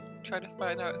 maybe like try to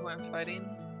find out who I'm fighting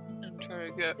and try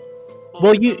to get.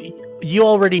 Well, you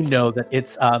already know that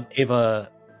it's Ava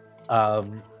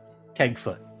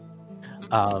Kegfoot,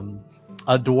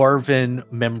 a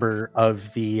dwarven member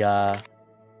of the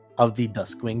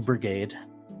Duskwing Brigade.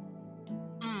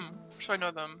 So I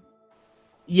know them.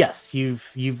 Yes, you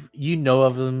know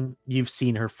of them. You've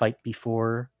seen her fight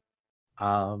before.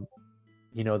 You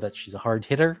know that she's a hard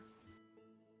hitter.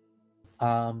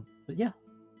 But yeah.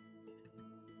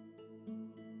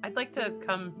 I'd like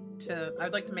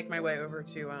to make my way over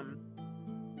to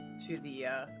the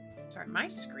sorry, my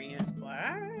screen is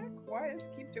black. Why does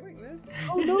it keep doing this?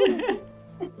 Oh no.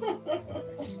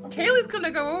 Kaylee's gonna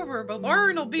go over, but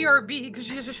Lauren will BRB because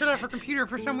she has to shut off her computer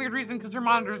for some weird reason because her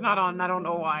monitor's not on. I don't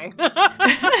know why.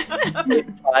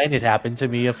 It's fine. It happened to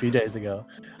me a few days ago.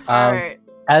 All right.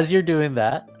 As you're doing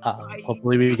that,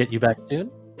 hopefully we get you back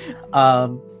soon.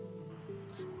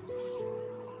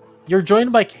 You're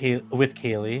joined by with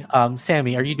Kaylee.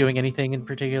 Sammy, are you doing anything in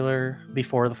particular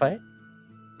before the fight?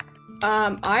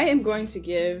 I am going to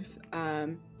give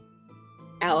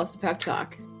Alice a pep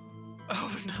talk.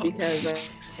 Oh no! Because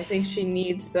I think she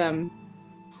needs some.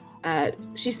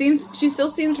 She still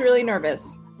seems really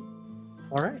nervous.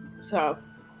 All right. So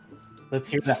let's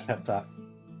hear that pep talk.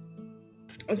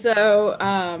 So,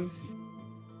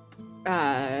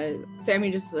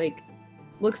 Sammy just like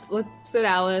looks at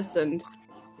Alice and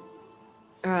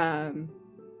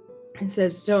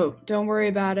says, "Don't worry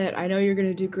about it. I know you're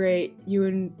gonna do great. You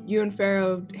and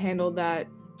Pharaoh handled that.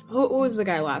 Who was the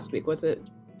guy last week?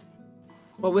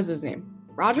 What was his name?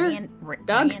 Roger?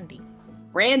 Doug?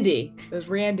 Randy. It was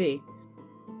Randy.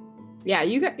 Yeah,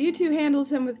 you two handled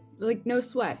him with like no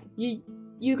sweat.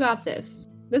 You got this.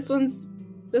 This one's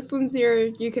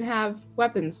you can have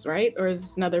weapons, right? Or is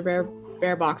this another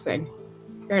bare boxing?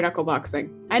 Bare knuckle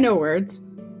boxing. I know words.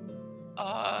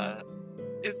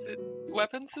 Is it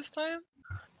weapons this time?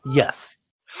 Yes.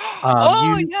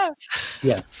 Yes.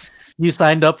 Yes. You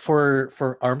signed up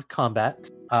for armed combat.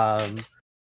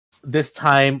 This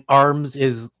time, arms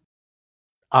is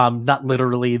not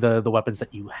literally the weapons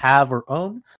that you have or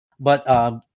own, but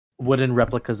wooden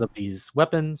replicas of these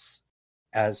weapons,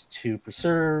 as to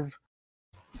preserve,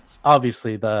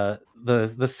 obviously, the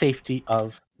safety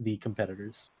of the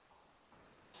competitors.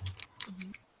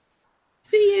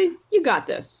 See, you got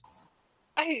this.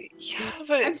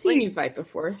 But I've seen you fight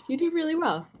before. You do really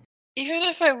well. Even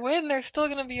if I win, they're still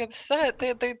gonna be upset.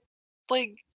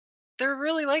 They're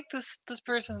really like this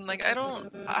person. Like I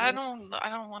don't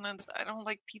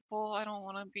like people. I don't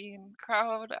want to be in the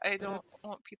crowd. I don't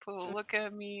want people to look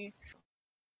at me.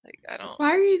 Like I don't.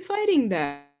 Why are you fighting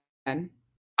then?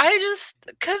 Cause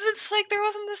it's like there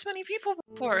wasn't this many people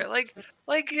before. Like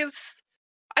it's,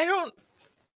 I don't.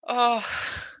 Oh,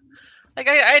 like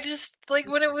I just like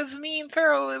when it was me and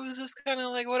Pharaoh, it was just kind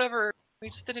of like whatever. We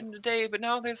just did it in a day. But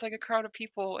now there's like a crowd of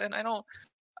people, and I don't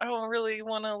really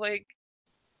want to like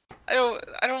I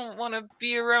don't want to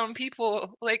be around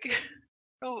people. Like,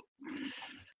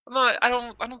 I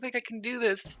don't think I can do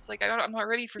this. Like, I'm not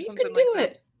ready for You something can do like it.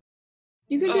 this.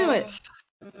 You can do it.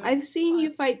 Ugh. I've seen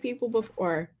you fight people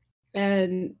before,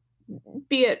 and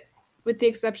be it with the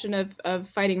exception of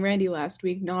fighting Randy last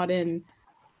week, not in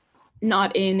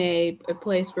a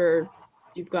place where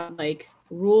you've got like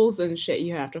rules and shit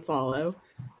you have to follow.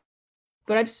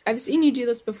 But I've seen you do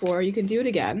this before. You can do it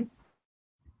again.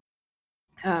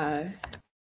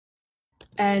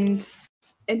 And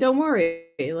don't worry,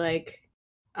 like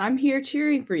I'm here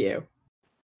cheering for you.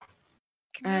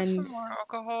 Can I have some And- more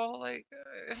alcohol? Like,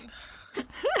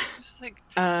 just like.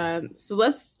 So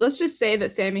let's just say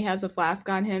that Sammy has a flask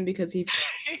on him because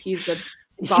he's a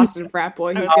Boston frat boy.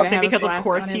 I Who's was gonna gonna say have a because of flask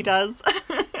course on he him. does.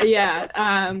 Yeah.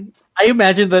 I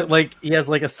imagine that like he has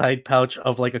like a side pouch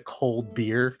of like a cold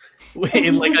beer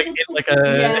in like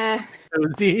a Yeah.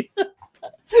 cozy.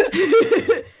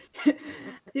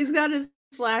 He's got his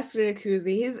flask in a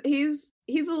koozie.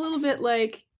 He's a little bit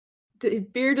like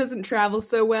beer doesn't travel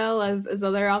so well as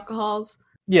other alcohols.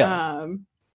 Yeah.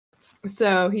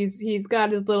 So he's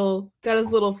got his little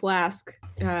flask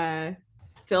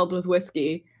filled with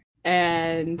whiskey,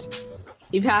 and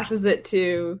he passes it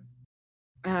to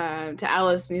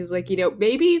Alice, and he's like,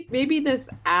 maybe this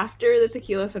after the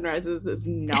tequila sunrises is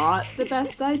not the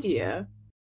best idea,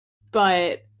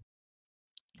 but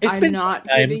It's I'm been not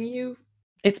time. giving you.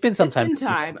 It's been some It's time. been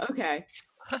time. Okay.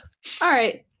 All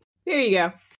right. Here you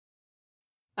go.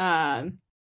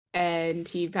 And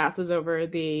he passes over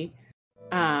the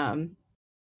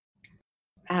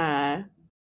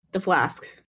flask.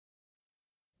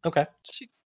 Okay. She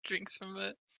drinks from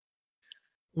it.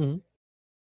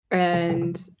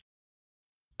 And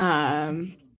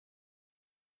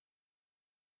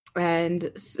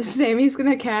Sammy's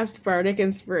gonna cast Bardic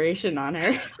Inspiration on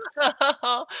her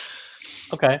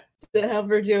Okay. to help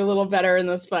her do a little better in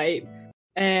this fight.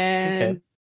 And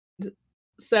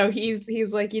so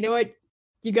he's like, you know what,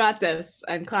 you got this,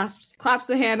 and claps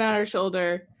a hand on her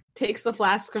shoulder, takes the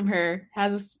flask from her,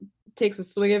 takes a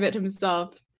swig of it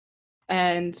himself,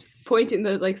 and pointing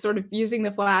sort of using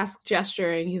the flask,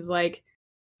 gesturing. He's like,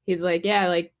 yeah,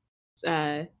 like,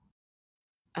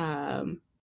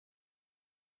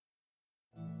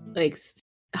 like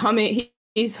humming.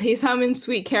 He's humming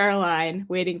 "Sweet Caroline,"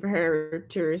 waiting for her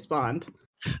to respond.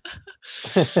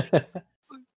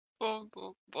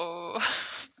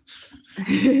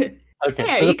 Okay.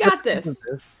 Yeah, for the you got purposes this. of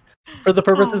this- For the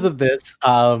purposes of this,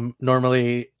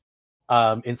 normally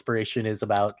inspiration is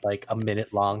about like a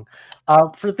minute long.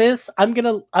 For this, I'm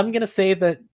gonna say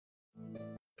that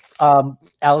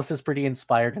Alice is pretty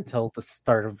inspired until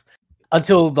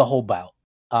the whole bout.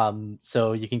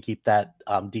 So you can keep that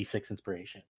D6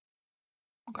 inspiration.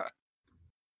 Okay.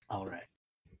 All right.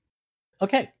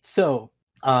 Okay, so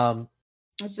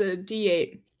It's a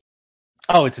D8.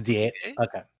 oh, it's a D8. Okay.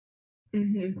 Okay.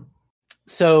 Mm-hmm.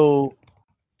 So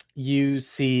you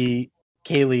see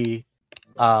Kaylee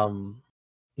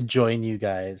join you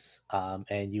guys,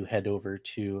 and you head over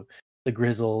to the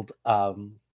grizzled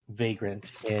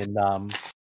vagrant in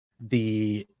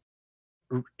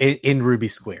Ruby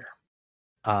Square.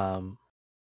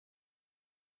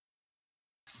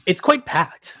 It's quite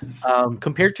packed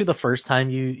compared to the first time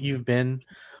you've been.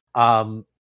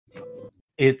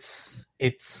 It's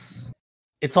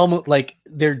almost like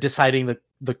they're deciding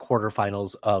the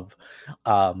quarterfinals of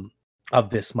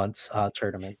this month's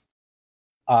tournament.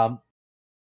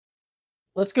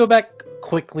 Let's go back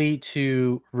quickly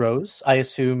to Rose. I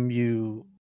assume you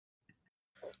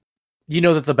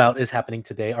know that the bout is happening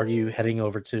today. Are you heading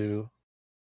over to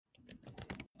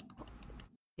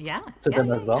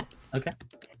them as well? Okay.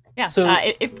 Yeah. So-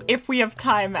 if we have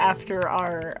time after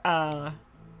our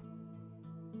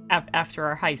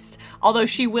heist, although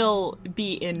she will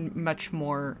be in much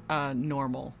more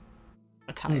normal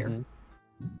attire. Mhm.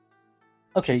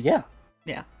 Okay, yeah.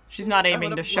 Yeah, she's not aiming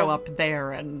to would've show loved- up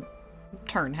there and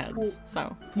turn heads.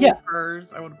 So Yeah.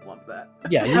 Furs. I would have loved that.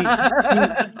 Yeah,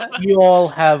 you all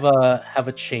have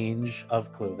a change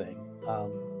of clothing,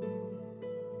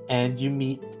 and you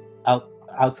meet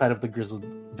outside of the grizzled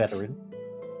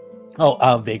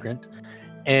vagrant,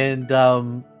 and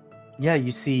yeah,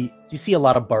 you see a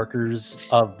lot of barkers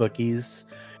of bookies.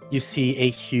 You see a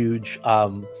huge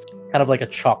kind of like a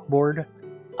chalkboard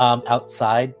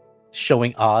outside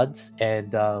showing odds,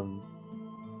 and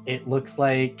it looks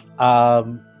like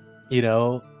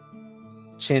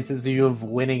chances you of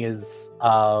winning is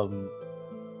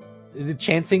the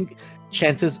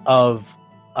chances of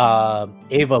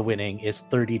Ava winning is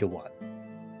 30-1.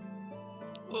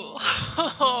 Ooh.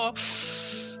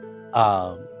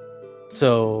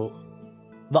 So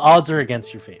the odds are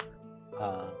against your favor.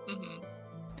 Mhm.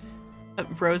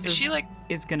 Rose Is she, like,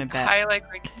 is gonna bet. High, like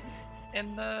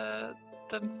in the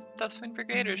Dustwind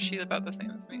Brigade, or is she about the same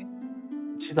as me?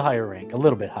 She's a higher rank, a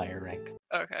little bit higher rank.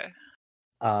 Okay.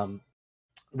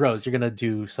 Rose, you're gonna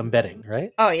do some betting,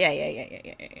 right? Oh yeah.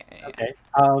 Okay.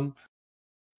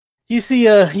 You see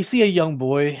a young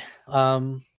boy,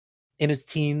 in his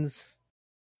teens,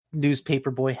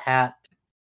 newspaper boy hat.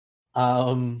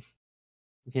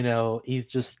 He's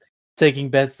just taking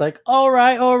bets. Like, all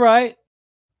right,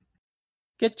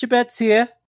 get your bets here.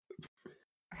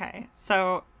 Okay,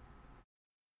 so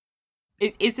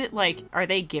is it like, are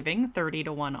they giving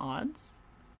 30-1 odds?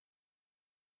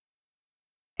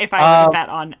 If I were to bet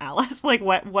on Alice, like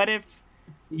what if?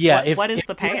 Yeah. What is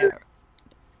the payout?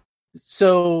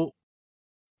 So,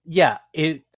 yeah,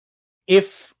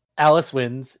 if Alice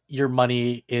wins, your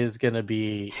money is gonna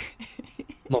be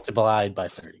multiplied by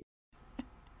 30.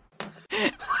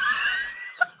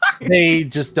 They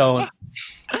just don't.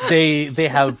 They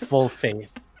have full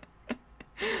faith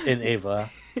in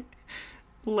Ava.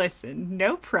 Listen,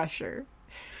 no pressure.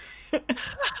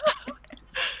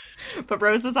 But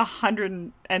Rose is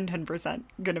 110%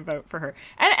 gonna vote for her.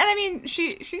 And I mean,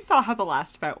 she saw how the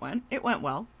last bout went. It went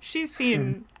well. She's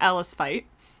seen Alice fight.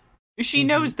 She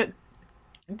knows that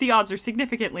the odds are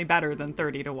significantly better than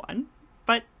 30-1,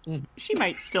 but she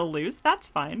might still lose. That's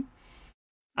fine.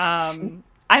 I'm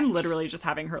literally just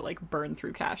having her like burn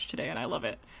through cash today, and I love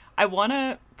it. I want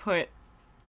to put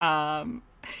I'm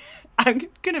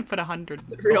gonna put 100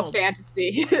 Real gold.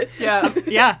 fantasy.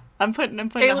 Yeah, I'm putting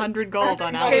 100 gold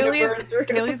on Alice.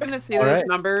 Kaylee's gonna see All those right.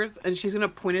 numbers and she's gonna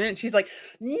point at it and she's like,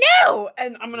 no!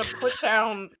 And I'm gonna put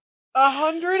down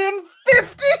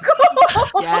 150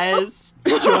 gold. Yes,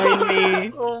 join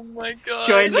me. Oh my god.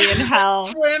 Join me in hell.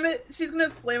 Slam it. She's gonna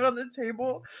slam it on the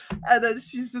table, and then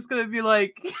she's just gonna be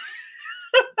like,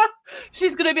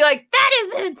 that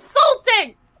is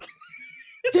insulting.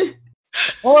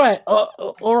 All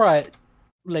right,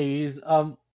 ladies.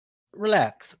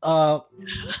 Relax. So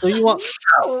you want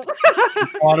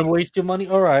to waste your money?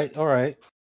 All right.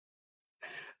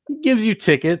 He gives you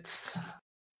tickets.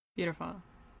 Beautiful.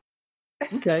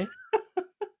 Okay.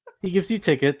 He gives you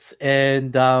tickets,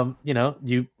 and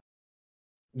you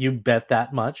bet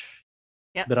that much.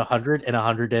 Yep. Bet 100 and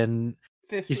 100 and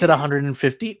 50. you said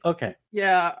 150. Okay.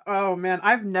 Yeah. Oh man,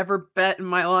 I've never bet in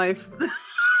my life.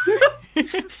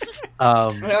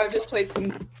 I know I've just played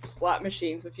some slot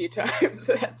machines a few times,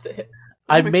 but that's it.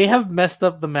 I may have messed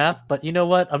up the math, but you know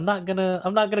what? I'm not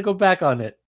gonna go back on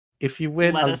it. If you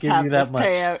win, Let I'll us give have you this that much.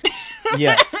 payout.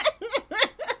 Yes,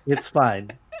 it's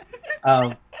fine.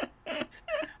 But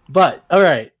all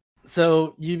right.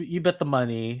 So you bet the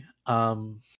money.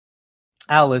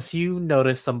 Alice, you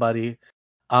notice somebody.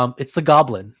 It's the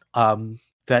goblin.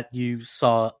 That you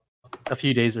saw a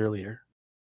few days earlier.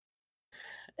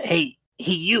 Hey,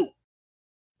 you're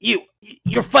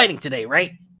fighting today,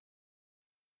 right?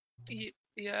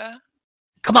 Yeah.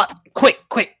 Come on, quick!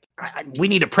 We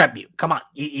need to prep you. Come on,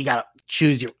 you gotta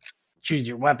choose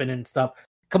your weapon and stuff.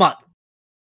 Come on,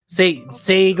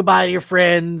 say goodbye to your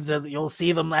friends. You'll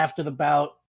see them after the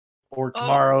bout or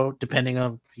tomorrow, depending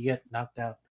on if you get knocked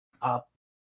out.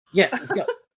 Yeah, let's go.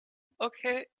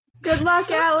 Okay. Good luck,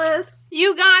 Alice.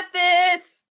 You got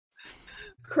this.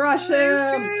 Crush Thanks,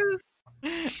 him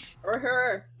guys. or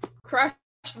her. Crush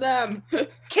them.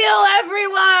 Kill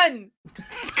everyone.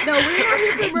 No, we are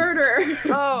here to murder.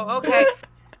 Oh, okay.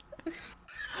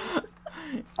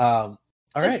 All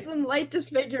right. Just some light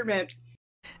disfigurement.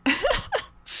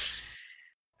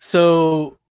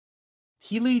 So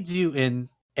he leads you in,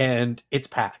 and it's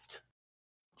packed.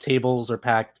 Tables are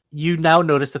packed. You now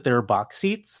notice that there are box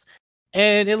seats,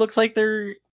 and it looks like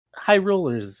they're high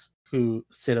rollers who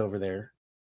sit over there.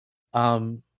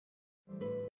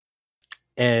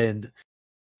 And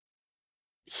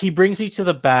he brings you to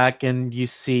the back, and you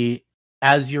see,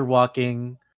 as you're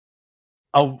walking,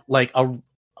 a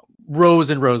rows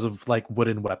and rows of like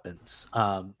wooden weapons.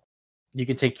 You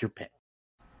can take your pick.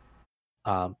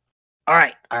 All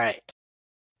right.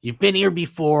 You've been here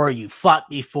before. You fought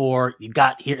before. You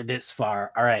got here this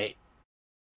far. All right.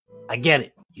 I get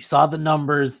it. You saw the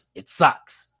numbers. It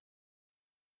sucks.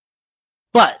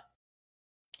 But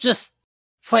just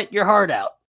fight your heart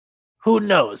out. Who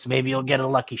knows? Maybe you'll get a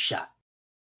lucky shot.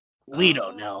 We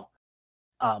don't know.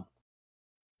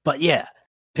 But yeah,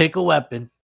 pick a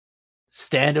weapon.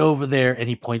 Stand over there, and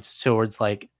he points towards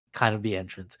like kind of the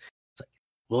entrance. It's like,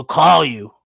 we'll call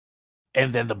you,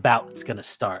 and then the bout's gonna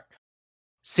start.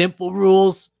 Simple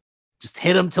rules. Just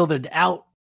hit them till they're out.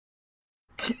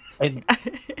 And,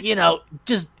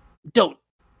 just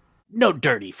no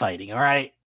dirty fighting, all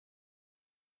right?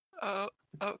 Oh,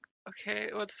 okay.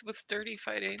 What's dirty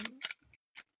fighting?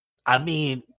 I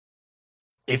mean,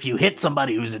 if you hit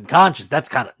somebody who's unconscious, that's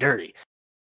kind of dirty.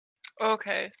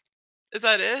 Okay, is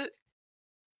that it?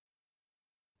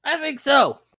 I think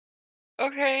so.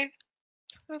 Okay,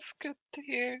 that's good to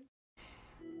hear.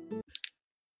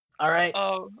 All right.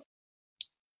 I'll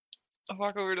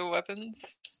walk over to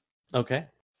weapons. Okay.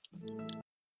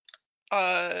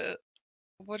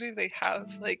 What do they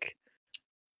have? Like,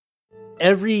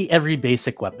 Every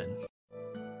basic weapon.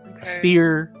 A okay.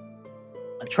 spear,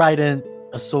 a trident,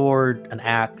 a sword, an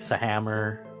axe, a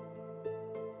hammer.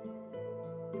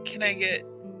 Can I get?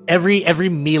 Every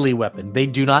melee weapon. They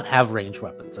do not have ranged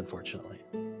weapons, unfortunately.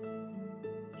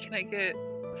 Can I get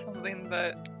something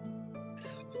that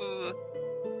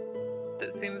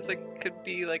seems like it could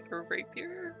be like a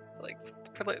rapier, like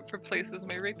replaces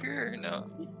my rapier, or no?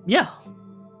 Yeah.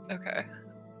 Okay.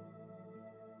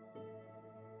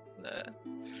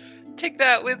 Take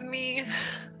that with me.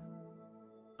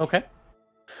 Okay.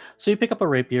 So you pick up a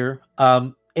rapier.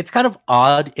 It's kind of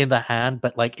odd in the hand,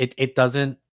 but like it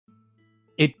doesn't.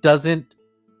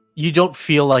 You don't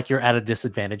feel like you're at a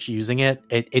disadvantage using it.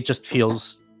 It just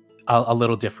feels a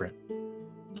little different.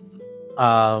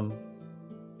 Mhm.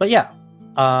 But yeah.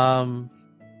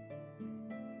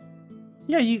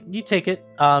 Yeah, you take it.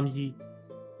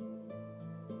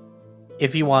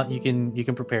 If you want, you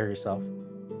can prepare yourself.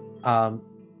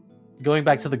 Going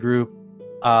back to the group,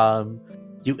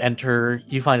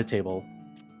 you find a table,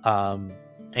 and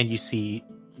you see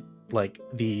like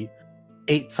the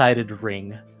 8-sided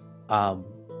ring,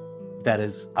 that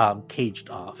is caged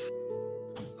off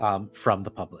from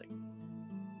the public.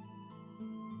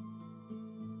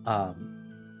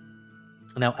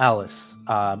 Now, Alice,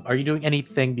 are you doing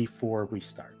anything before we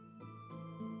start?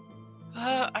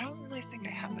 I don't really think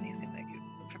I have anything I could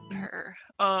prepare.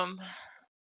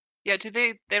 Yeah.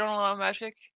 They don't allow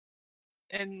magic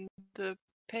in the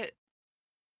pit?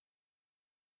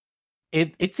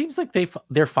 It seems like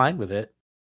they're fine with it.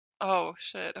 Oh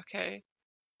shit. Okay.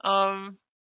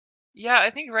 Yeah. I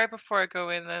think right before I go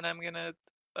in, then I'm gonna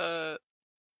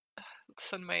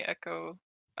send my echo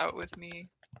out with me.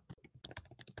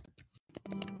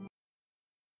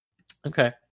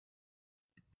 Okay.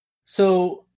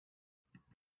 So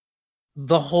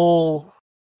the whole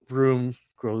room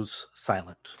grows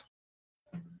silent.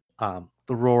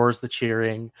 The roars, the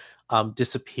cheering,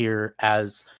 disappear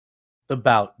as the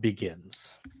bout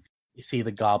begins. You see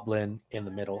the goblin in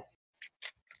the middle.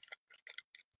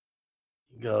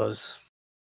 He goes,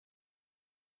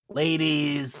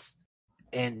 "Ladies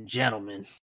and gentlemen,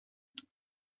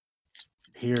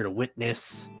 here to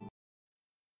witness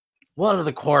one of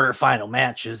the quarterfinal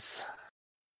matches.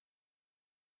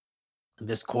 In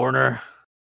this corner,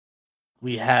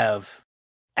 we have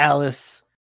Alice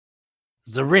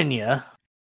Zarinia.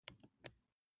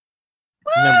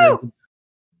 Woo!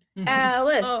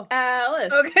 Alice, Oh.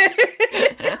 Alice. Okay.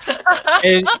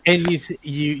 and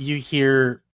you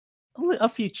hear a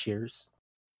few cheers,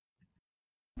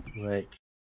 like,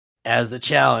 as the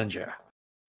challenger.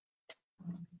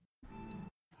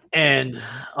 And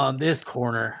on this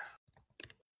corner,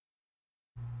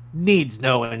 needs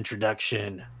no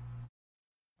introduction,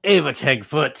 Ava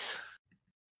Kegfoot.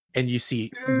 And you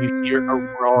hear a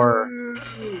roar.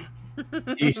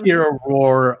 You hear a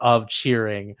roar of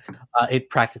cheering. It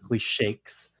practically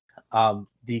shakes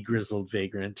the grizzled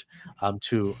vagrant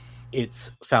to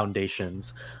its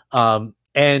foundations.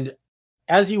 And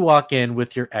as you walk in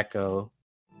with your echo,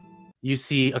 you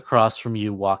see across from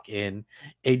you walk in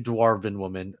a dwarven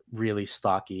woman, really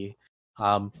stocky.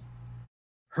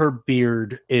 Her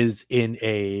beard is in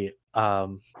a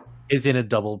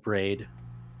double braid.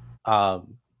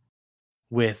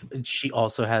 She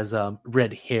also has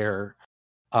red hair.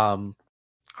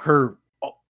 Her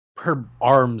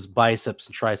arms, biceps,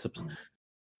 and triceps,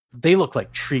 they look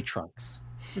like tree trunks.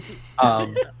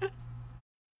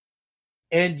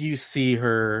 And you see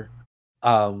her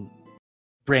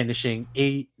brandishing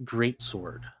a great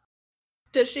sword.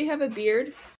 Does she have a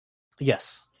beard?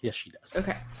 Yes, she does.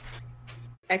 Okay.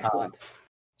 Excellent.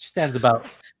 She stands about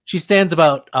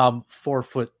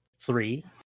 4'3",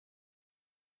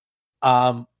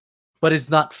 but is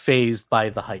not phased by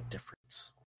the height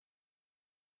difference.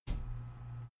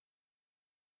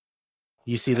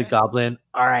 You see the goblin.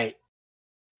 All right,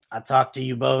 I talk to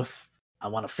you both. I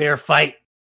want a fair fight.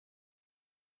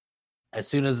 As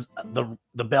soon as the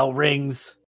bell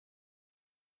rings,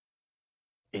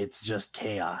 it's just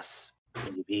chaos,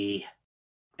 baby.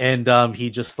 And he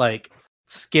just like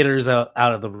skitters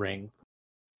out of the ring.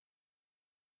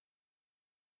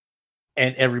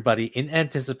 And everybody in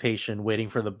anticipation, waiting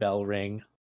for the bell ring,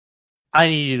 I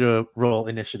need you to roll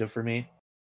initiative for me.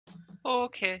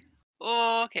 Okay.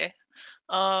 Oh,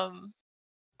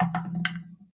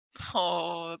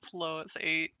 it's low. It's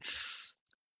 8.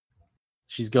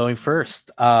 She's going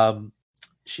first.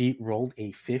 She rolled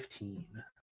a 15.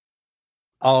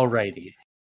 Alrighty.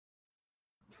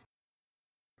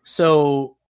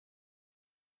 So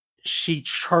she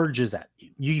charges at you.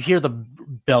 You hear the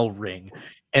bell ring,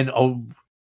 and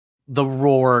the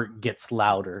roar gets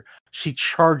louder. She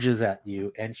charges at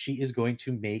you, and she is going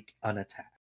to make an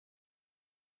attack.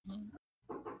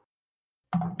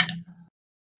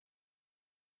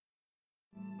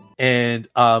 And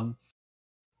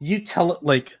you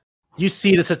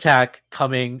see this attack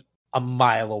coming a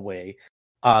mile away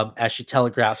as she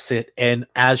telegraphs it, and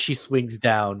as she swings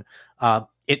down,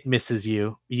 it misses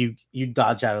you. You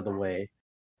dodge out of the way,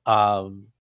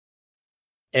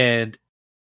 and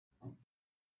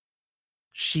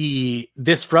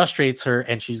this frustrates her,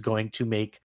 and she's going to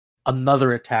make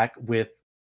another attack with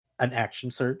an action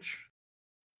surge.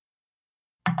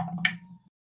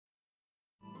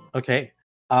 Okay.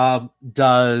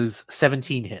 Does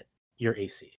 17 hit your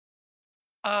AC?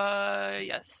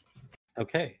 Yes.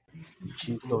 Okay.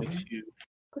 She's going to.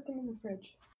 Put them in the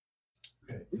fridge.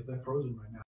 Okay, because they're frozen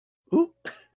right now. Ooh.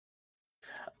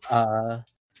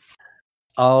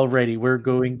 Alrighty, we're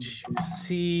going to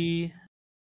see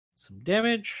some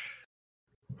damage.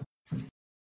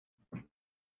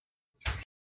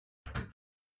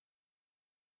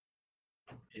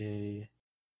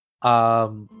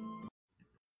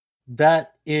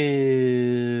 That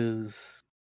is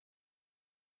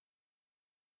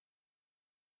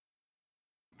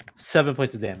 7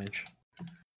 points of damage.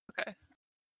 Okay.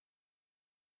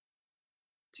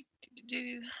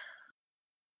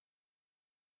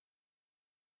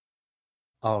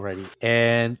 Alrighty,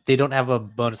 and they don't have a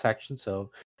bonus action,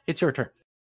 so it's your turn.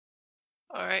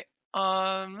 All right.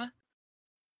 I'm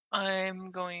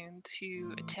going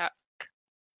to attack.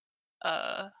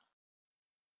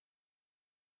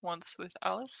 Once with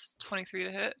Alice. 23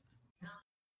 to hit.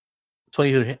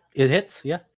 20 to hit. It hits,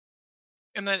 yeah.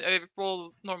 And then I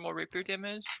roll normal rapier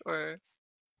damage, or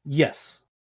Yes.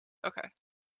 okay.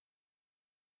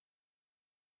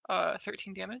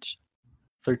 13 damage.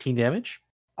 13 damage.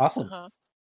 Awesome. Uh-huh.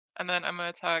 And then I'm gonna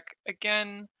attack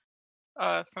again.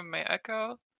 From my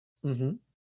echo. Mm-hmm.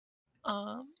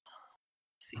 Let's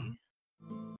see.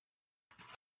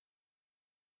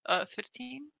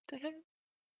 15 to hit.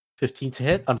 15 to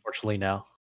hit. Unfortunately, no.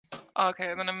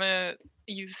 Okay, then I'm gonna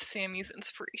use Sammy's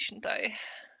inspiration die.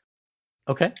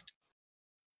 Okay.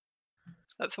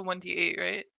 That's a 1d8,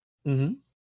 right? Mm-hmm.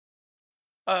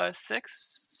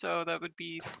 6, so that would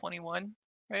be 21,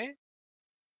 right?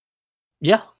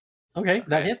 Yeah. Okay,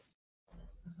 that Okay. hits.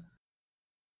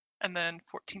 And then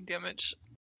 14 damage.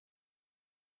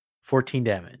 14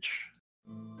 damage.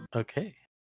 Okay.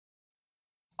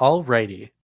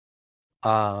 Alrighty.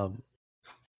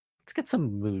 Let's get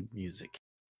some mood music.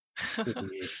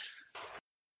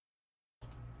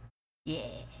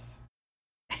 Yeah.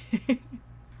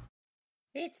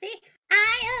 It's the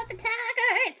eye of the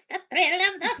tiger. It's the thrill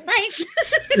of the fight.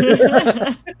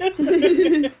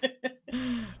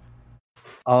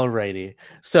 Alrighty.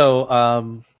 So,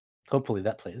 hopefully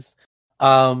that plays.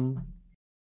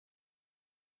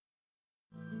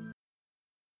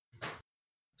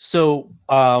 So,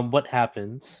 what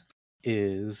happens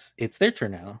is it's their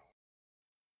turn now.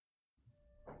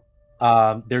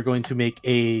 They're going to make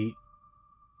a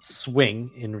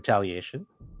swing in retaliation.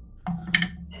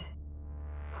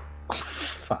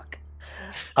 Fuck.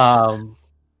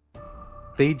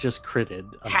 They just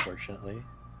critted, unfortunately.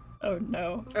 Oh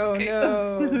no. Oh okay.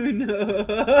 no.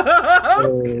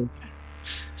 So,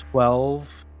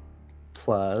 12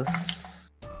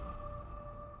 plus.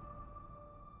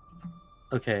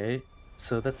 Okay,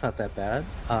 so that's not that bad.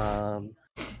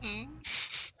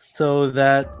 So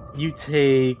that you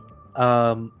take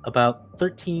about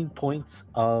 13 points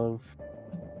of.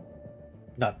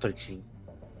 Not 13.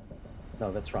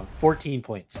 No, that's wrong. 14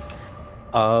 points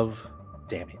of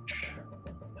damage.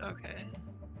 Okay.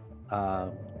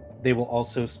 They will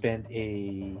also spend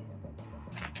a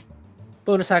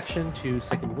bonus action to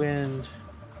second wind.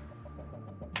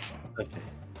 Okay.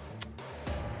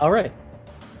 All right.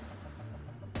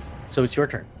 So it's your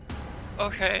turn.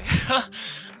 Okay.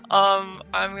 I'm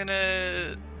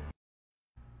gonna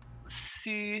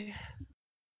see.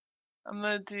 I'm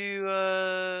gonna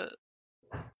do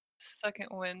second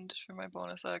wind for my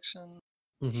bonus action.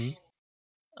 Mm-hmm.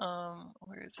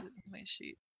 Where is it in my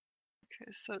sheet? Okay,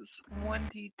 so it's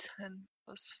 1d10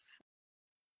 plus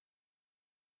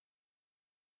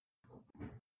 4.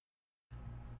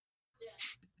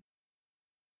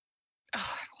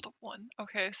 1.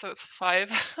 Okay, so it's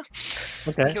 5.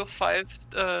 Okay. Heal 5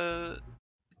 for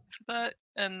that,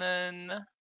 and then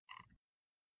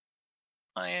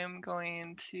I am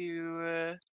going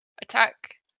to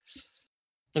attack.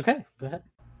 Okay, go ahead.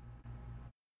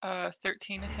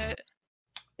 13 to hit.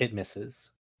 It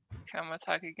misses. Okay, I'm gonna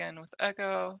attack again with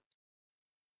Echo.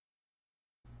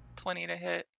 20 to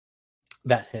hit.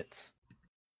 That hits.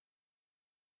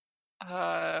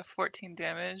 14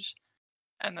 damage.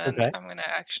 And then Okay. I'm gonna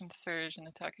action surge and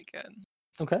attack again.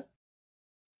 Okay.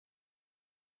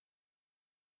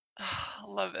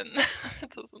 11. It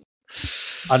doesn't.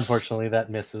 Unfortunately, that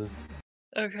misses.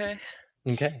 Okay.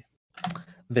 Okay.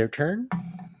 Their turn.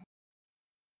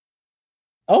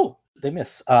 Oh, they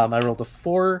miss. I rolled a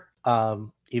 4.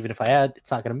 Even if I add,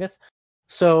 it's not going to miss.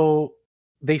 So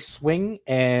they swing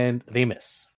and they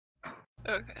miss.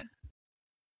 Okay.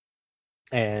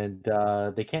 And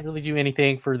they can't really do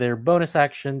anything for their bonus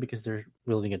action because they're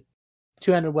wielding a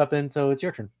two-handed weapon. So it's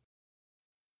your turn.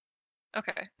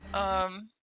 Okay. I'm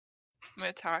gonna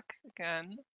attack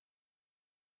again.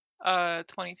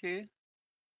 22.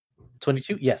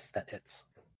 22? Yes, that hits.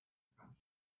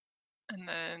 And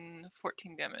then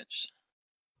 14 damage.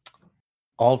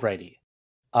 Alrighty.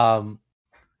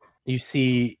 You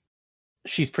see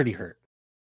she's pretty hurt.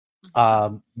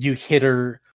 You hit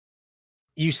her,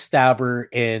 you stab her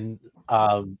in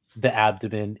the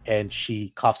abdomen, and she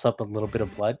coughs up a little bit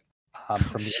of blood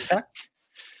from the attack.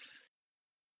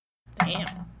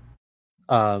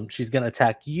 Damn. She's gonna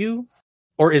attack you.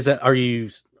 Or are you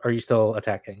still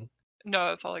attacking? No,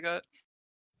 that's all I got.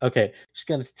 Okay, she's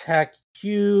gonna attack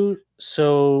you,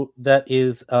 so that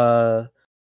is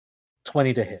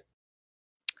 20 to hit.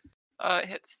 It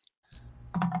hits.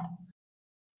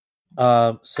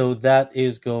 So that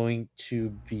is going to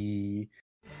be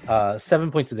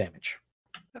 7 points of damage.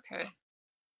 Okay.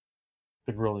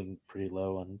 Been rolling pretty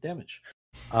low on damage.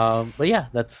 But yeah,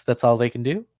 that's all they can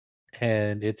do,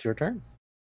 and it's your turn.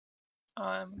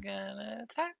 I'm gonna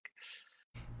attack.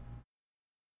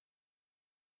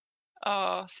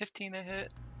 15 to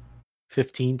hit.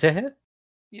 15 to hit.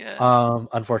 Yeah.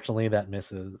 Unfortunately, that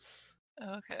misses.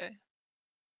 Okay.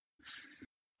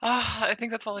 I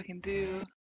think that's all I can do.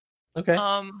 Okay.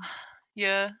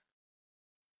 Yeah.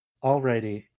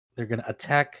 Alrighty, they're gonna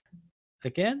attack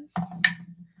again.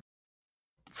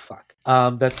 Fuck.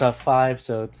 That's a 5,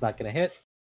 so it's not gonna hit.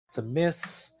 It's a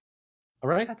miss. All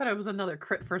right. I thought it was another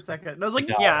crit for a second. And I was like,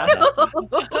 No, Yeah.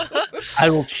 I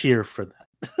will cheer for that.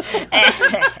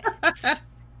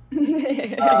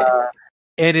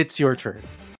 And it's your turn.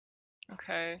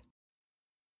 Okay.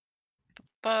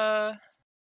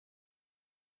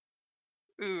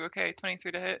 Okay,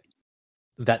 23 to hit.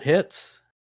 That hits.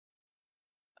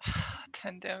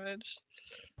 10 damage.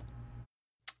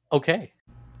 Okay.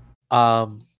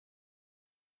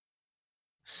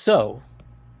 So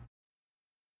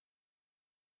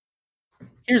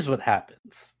here's what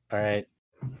happens. All right.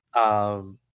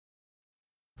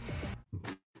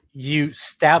 You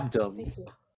stabbed them,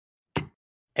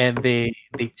 and they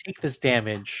take this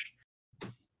damage,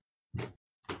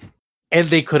 and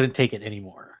they couldn't take it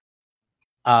anymore.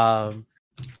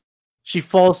 She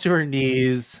falls to her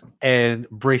knees and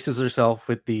braces herself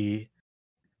with the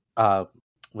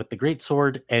great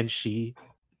sword, and she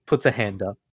puts a hand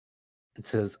up and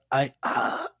says, I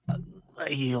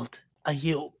yield. I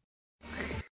yield.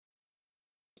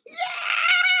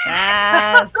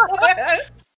 Yes.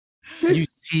 You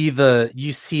see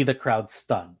the crowd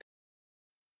stunned.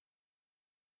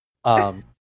 I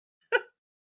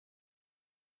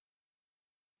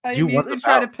You won immediately the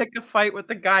try to bout. pick a fight with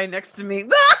the guy next to me.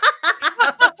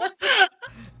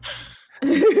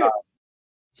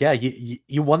 Yeah,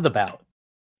 you won the bout.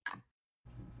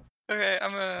 Okay,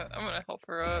 I'm gonna help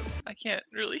her up. I can't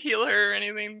really heal her or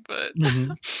anything, but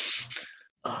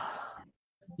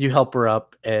You help her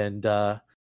up, and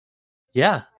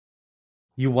yeah,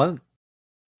 you won.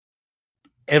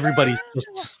 Everybody's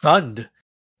just stunned.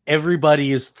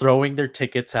 Everybody is throwing their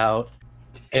tickets out,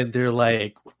 and they're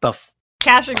like, "What the?"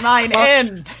 Cashing mine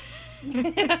in.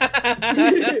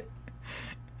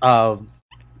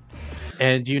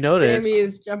 And you notice, Sammy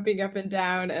is jumping up and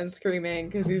down and screaming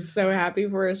because he's so happy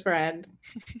for his friend.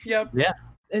 Yep. yeah,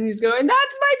 And he's going,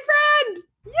 "That's my friend!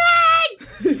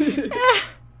 Yay!"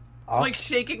 awesome. Like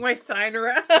shaking my sign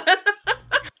around.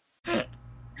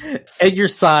 And your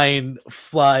sign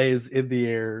flies in the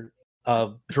air,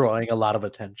 drawing a lot of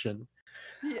attention.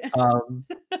 Yeah.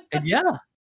 And yeah,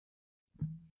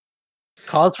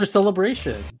 cause for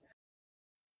celebration.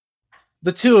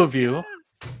 The two of you,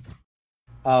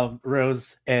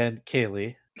 Rose and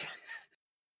Kaylee,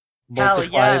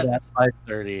 multiply yes. that by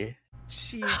 30.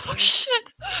 Oh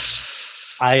shit!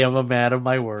 I am a man of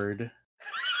my word.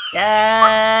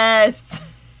 Yes!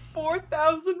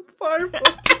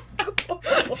 4,500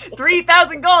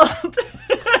 3,000 gold!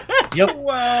 Yep.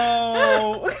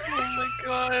 Wow. Oh my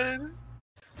god.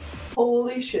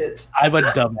 Holy shit. I'm a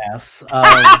dumbass.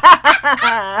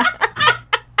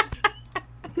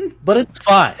 But it's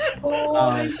fine.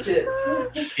 Holy shit.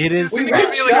 It is We fine.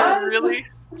 It's gonna be like a really.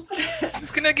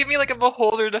 It's gonna give me like a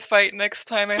beholder to fight next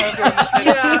time I have her.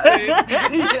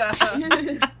 Yeah.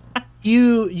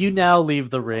 You now leave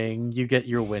the ring, you get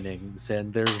your winnings,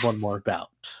 and there's one more bout.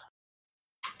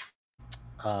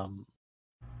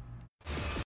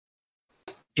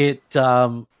 It's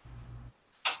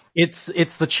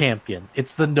the champion.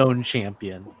 It's the known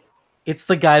champion. It's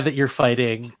the guy that you're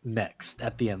fighting next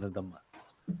at the end of the month.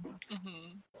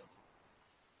 Mm-hmm.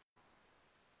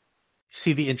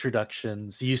 See the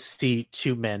introductions. You see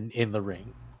two men in the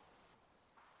ring.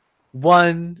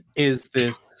 One is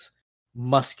this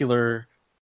muscular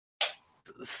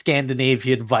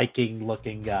Scandinavian Viking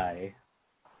looking guy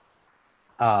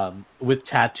with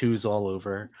tattoos all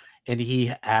over, and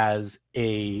he has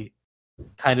a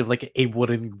kind of like a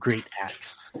wooden great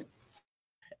axe.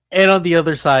 And on the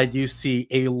other side you see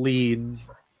a lean,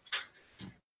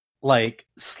 like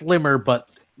slimmer but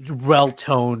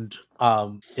well-toned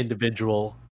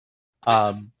individual,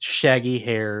 shaggy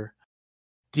hair,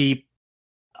 deep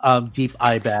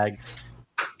eye bags,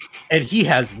 and he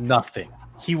has nothing.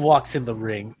 He walks in the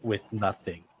ring with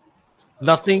nothing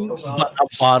but a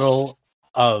bottle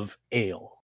of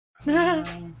ale.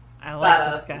 I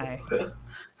like this guy.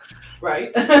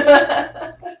 Right.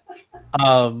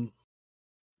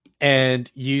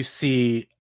 And you see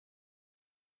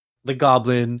the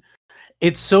goblin.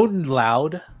 It's so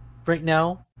loud right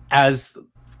now as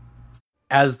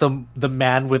the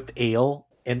man with ale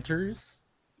enters.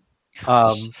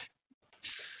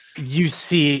 You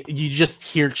just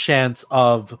hear chants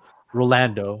of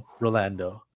Rolando.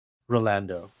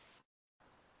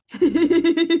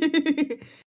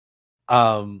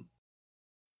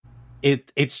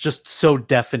 It's just so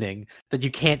deafening that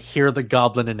you can't hear the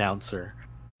goblin announcer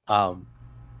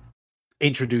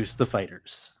introduce the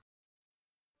fighters.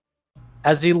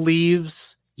 As he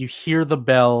leaves, you hear the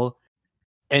bell,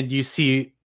 and you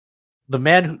see the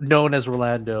man known as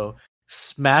Rolando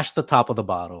smash the top of the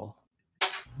bottle,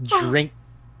 drink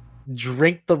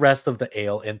the rest of the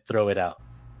ale, and throw it out.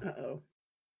 Uh-oh.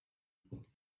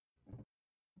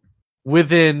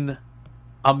 Within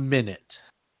a minute,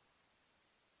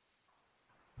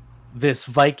 this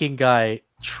Viking guy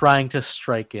trying to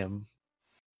strike him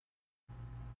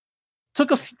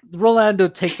Rolando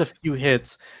takes a few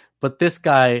hits, but this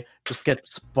guy just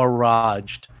gets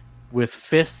barraged with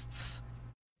fists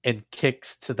and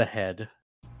kicks to the head.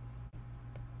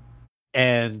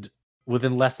 And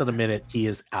within less than a minute, he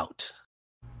is out.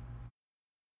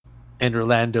 And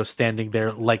Rolando standing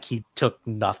there like he took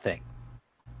nothing.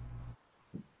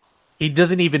 He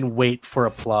doesn't even wait for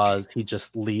applause. He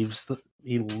just leaves the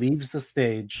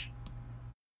stage.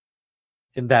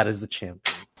 And that is the champion.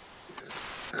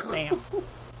 Damn.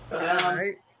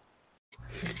 Alright.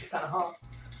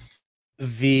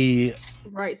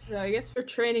 Right, so I guess we're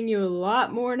training you a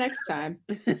lot more next time.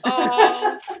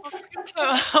 Oh, that's good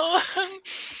to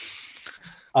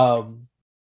know.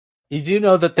 You do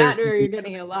know that there's You're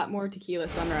getting a lot more tequila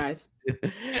sunrise.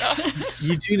 Yeah.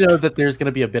 You do know that there's going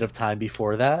to be a bit of time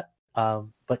before that.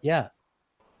 But yeah,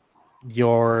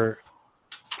 you're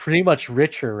pretty much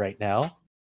richer right now.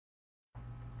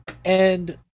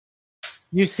 And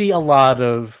you see a lot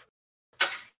of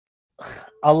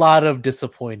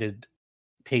disappointed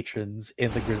patrons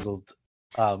in the Grizzled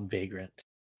Vagrant.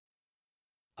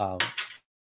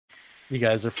 You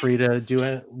guys are free to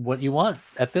do what you want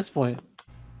at this point.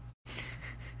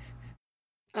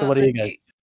 So what do you guys?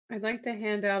 I'd like to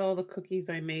hand out all the cookies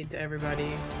I made to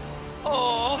everybody.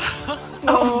 Oh.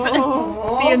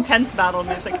 The intense battle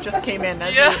music just came in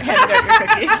as Yeah. you handed out your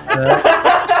cookies.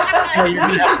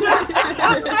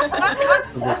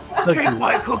 Take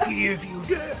my cookie if you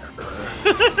dare.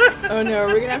 Oh no,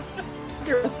 we're gonna have to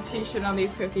do a recitation on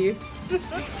these cookies.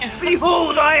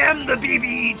 Behold, I am the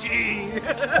BBG.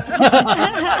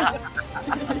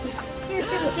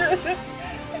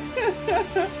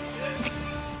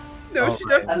 No, Oh, she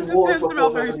right. definitely And just wars hands were them out fought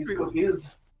over very these sweetly.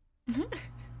 cookies.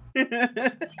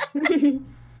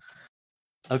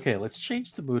 Okay, let's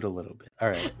change the mood a little bit. All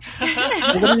right.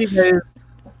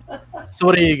 So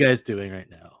what are you guys doing right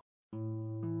now?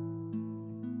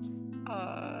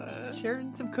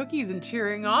 Sharing some cookies and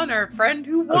cheering on our friend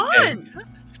who won.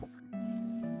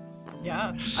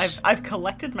 Yeah, I've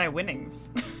collected my winnings.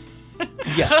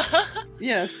 Yeah.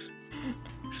 Yes.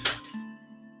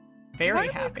 very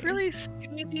do I happy. look really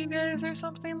skinny to you guys or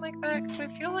something like that? Because I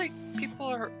feel like people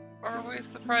are always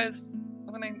surprised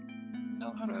when I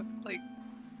know how to like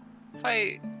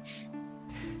fight.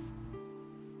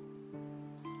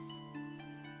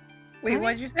 Wait,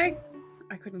 what did you say?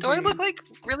 I couldn't. Do I hear look you. like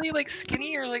really like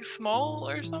skinny or like small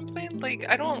or something? Like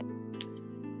I don't.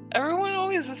 Everyone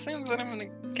always assumes that I'm gonna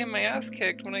get my ass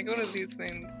kicked when I go to these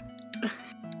things.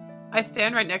 I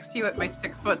stand right next to you at my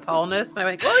 6 foot tallness, and I'm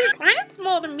like, "Well, you're kind of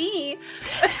small to me."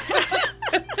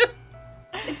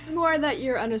 It's more that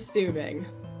you're unassuming.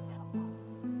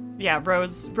 Yeah,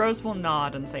 Rose will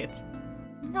nod and say it's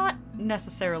not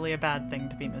necessarily a bad thing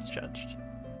to be misjudged.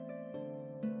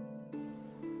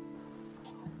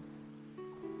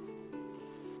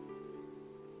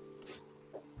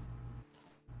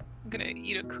 I'm gonna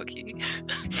eat a cookie.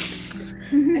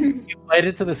 You bite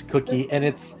into this cookie, and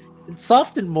it's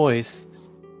soft and moist,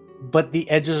 but the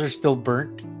edges are still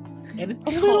burnt, and it's a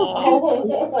little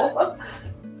Oh.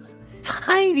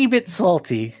 tiny bit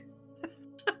salty.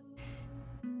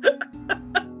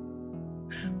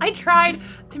 I tried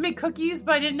to make cookies,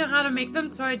 but I didn't know how to make them,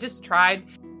 so I just tried,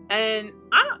 and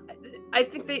I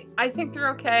think they're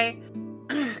okay.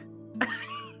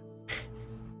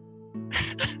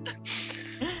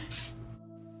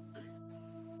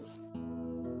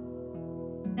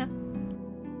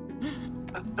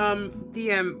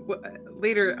 DM,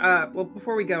 later. Well,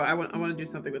 before we go, I want to do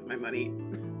something with my money.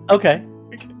 Okay.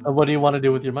 What do you want to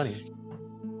do with your money?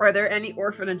 Are there any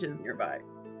orphanages nearby?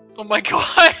 Oh my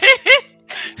god!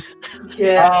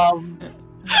 Yes.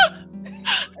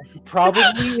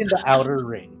 Probably in the outer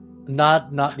ring,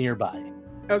 not nearby.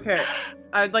 Okay,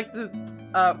 I'd like to.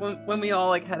 When we all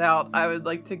like head out, I would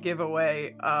like to give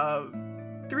away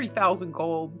 3,000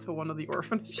 gold to one of the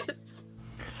orphanages.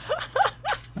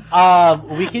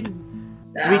 We can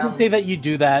say that you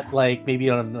do that like maybe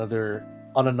on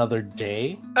another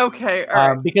day. Okay, all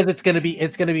right. Because it's gonna be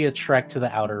a trek to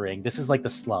the outer ring. This is like the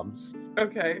slums.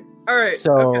 Okay, all right.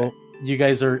 So okay. you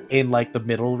guys are in like the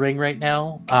middle ring right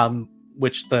now,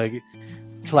 which the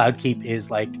Cloud Keep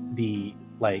is like the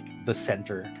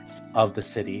center of the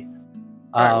city.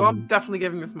 All right, well, I'm definitely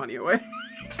giving this money away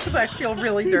because I feel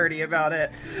really dirty about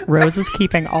it. Rose is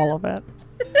keeping all of it.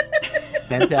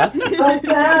 Fantastic. Oh,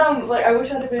 damn! Like, I wish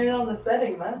I'd have been in on this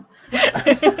betting, man.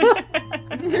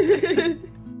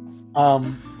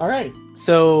 All right.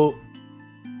 So,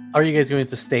 are you guys going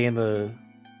to stay in the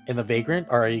Vagrant,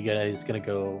 or are you guys going to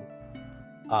go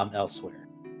elsewhere?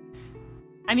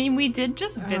 I mean, we did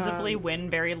just visibly win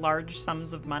very large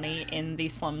sums of money in the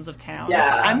slums of town. Yeah.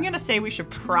 So I'm gonna say we should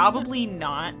probably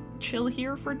not chill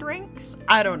here for drinks.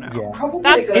 I don't know. Yeah. Probably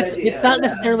That's- a good It's idea. not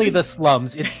necessarily the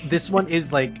slums. This one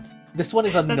is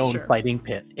a known true. fighting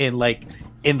pit in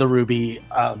the Ruby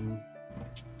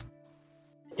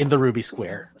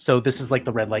Square. So this is like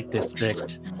the red light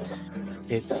district.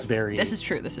 It's very. This is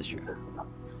true.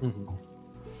 Mhm.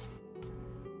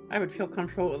 I would feel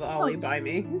comfortable with Ollie by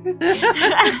me.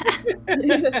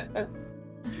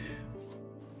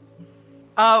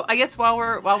 I guess while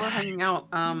we're hanging out,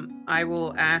 I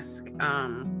will ask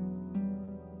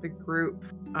the group.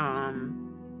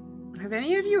 Have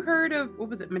any of you heard of what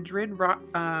was it? Madrid Rock?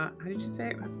 How did you say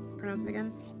it? Pronounce it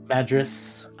again.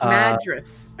 Madras.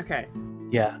 Madras. Okay.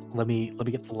 Yeah. Let me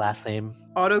get the last name.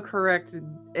 Autocorrected.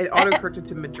 It autocorrected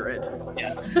to Madrid.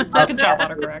 Good job,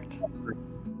 autocorrect.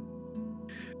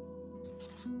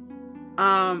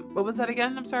 What was that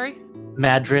again? I'm sorry.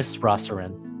 Madras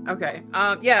Rossarin. Okay.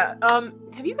 Yeah.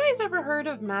 Have you guys ever heard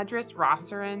of Madras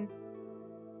Rossarin?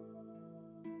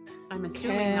 I'm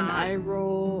assuming Can not. I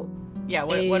roll? Yeah.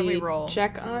 What do we roll?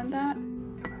 Check on that.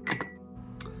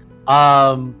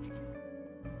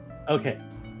 Okay.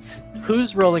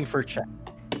 Who's rolling for check?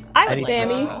 I would Any like to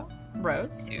Sammy? roll.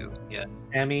 Rose. Too, yeah.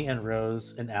 Amy and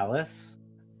Rose and Alice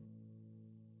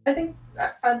I think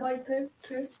I'd like to.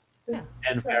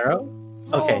 and Pharaoh.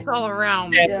 Okay. Rolls all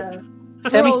around. Yeah.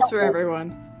 Sammy, Rolls for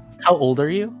everyone. how old are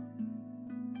you?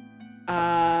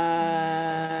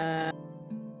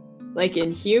 Like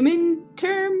in human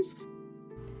terms?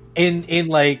 In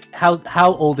like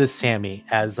how old is Sammy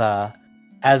as a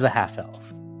half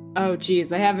elf? Oh,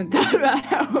 geez, I haven't thought about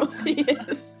how old he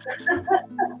is.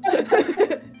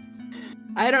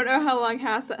 I don't know how long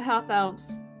half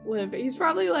elves live. He's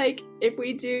probably like, if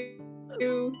we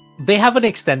do, They have an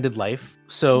extended life,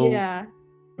 so yeah.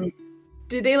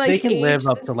 Do they like they can age live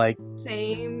up the to like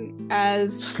same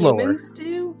as Slower. humans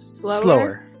do?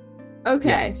 slower.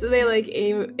 Okay, so they like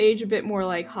age a bit more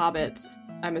like hobbits.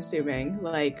 I'm assuming,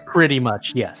 like Pretty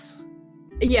much, yes.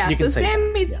 yeah. You So can say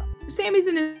that, Sammy's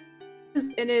in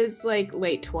his like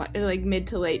mid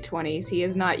to late 20s. He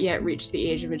has not yet reached the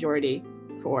age of majority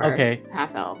for Okay.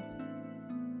 half elves.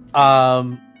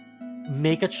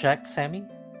 Make a check, Sammy.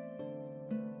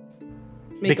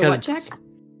 Make a what check?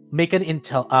 Make an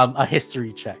a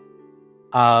history check.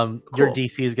 Your Cool.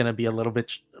 DC is going to be a little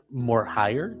bit more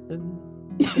higher than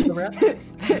the rest.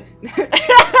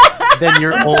 Than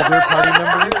your older party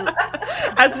member.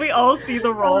 As we all see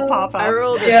the roll pop up. I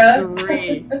rolled Yeah. a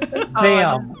 3.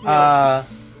 Bam.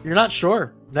 You're not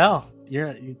sure. No,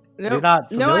 you're Nope.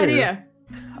 not No familiar. idea.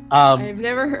 Um, I've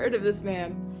never heard of this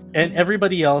man and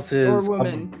everybody else or is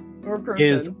woman or person.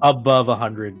 is above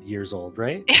 100 years old,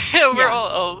 right? We're Yeah. all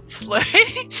elves.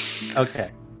 Like, Okay,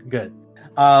 good.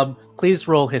 Please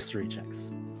roll history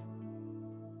checks.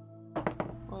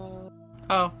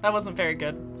 Oh, that wasn't very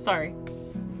good. Sorry.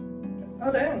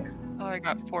 Oh, dang. oh, I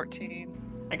got 14.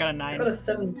 I got a I 9. got a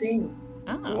 17.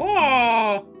 Oh.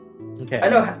 Whoa! Okay. I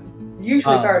know.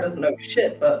 Usually, Farrah doesn't know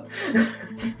shit, but.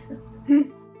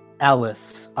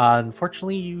 Alice,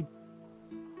 unfortunately,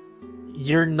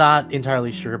 you're not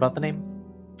entirely sure about the name.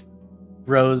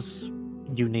 Rose,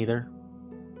 you neither.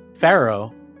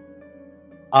 Pharaoh,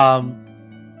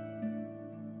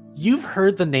 you've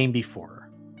heard the name before,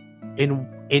 in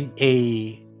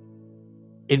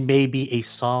maybe a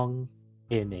song,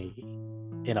 in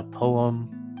a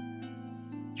poem.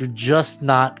 You're just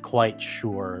not quite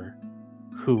sure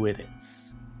who it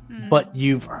is, but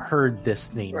you've heard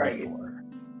this name Right. before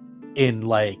in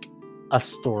like a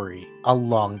story a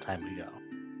long time ago.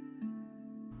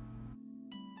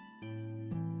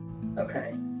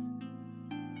 Okay.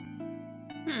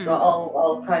 Hmm. So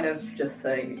I'll kind of just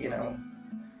say,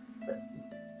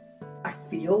 I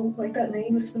feel like that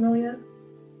name is familiar.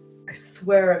 I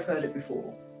swear I've heard it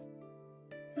before.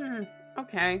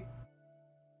 Okay.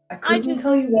 I couldn't just-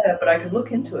 tell you where, but I could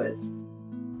look into it.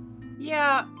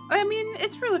 Yeah, I mean,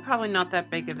 it's really probably not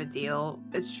that big of a deal.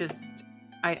 It's just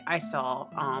I saw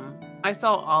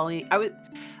Ollie.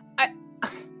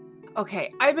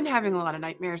 Okay, I've been having a lot of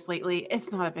nightmares lately.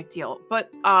 It's not a big deal. But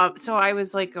so I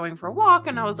was like going for a walk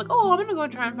and I was like, "Oh, I'm going to go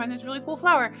try and find this really cool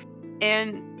flower."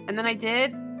 And then I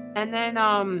did. And then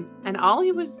and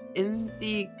Ollie was in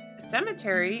the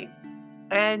cemetery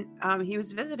and he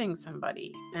was visiting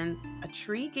somebody and a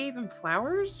tree gave him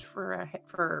flowers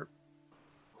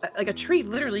like a tree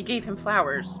literally gave him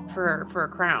flowers for a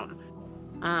crown.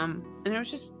 And it was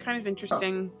just kind of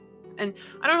interesting. And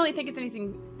I don't really think it's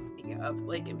anything of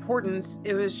like importance.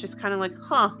 It was just kind of like,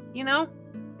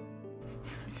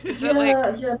 Is it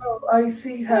like? Yeah, no, I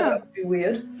see how that would be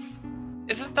weird.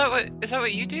 Is that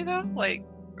what you do though? Like,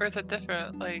 or is it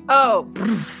different? Like, Oh,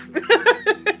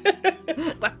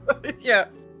 yeah.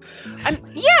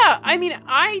 Yeah, I mean,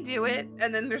 I do it,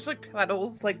 and then there's like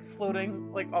petals like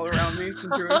floating like all around me from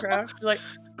Druidcraft. Like,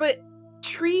 but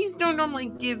trees don't normally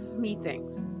give me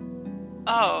things.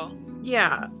 oh,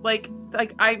 Yeah, like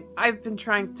I've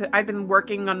been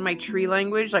working on my tree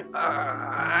language, like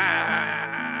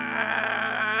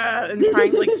and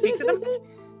trying to like speak to them. is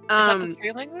that the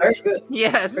tree Very language? good.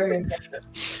 Yes, Very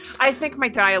impressive. I think my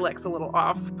dialect's a little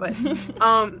off, but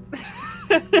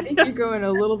I think you're going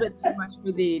a little bit too much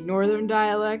for the northern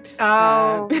dialect.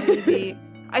 Oh, maybe.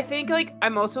 I think like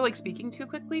I'm also like speaking too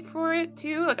quickly for it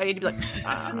too. Like I need to be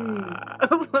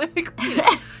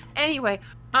like, Anyway,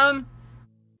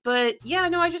 but yeah,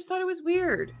 no, I just thought it was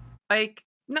weird. Like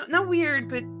not weird,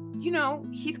 but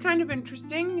he's kind of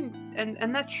interesting,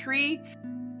 and that tree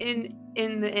in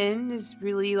the inn is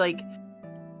really like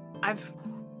I've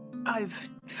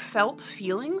felt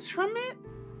feelings from it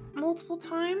multiple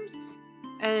times.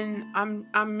 And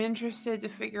I'm interested to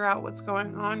figure out what's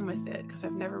going on with it because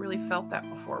I've never really felt that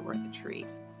before with a tree.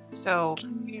 So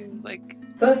Can you like?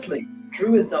 Firstly,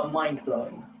 druids are mind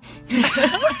blowing.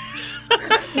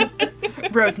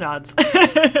 Rose nods.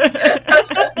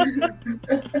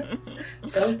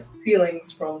 Felt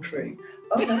feelings from tree.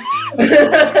 Okay.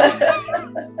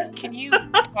 Can you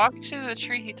talk to the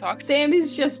tree he talks to?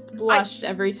 Sammy's just blushed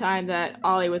every time that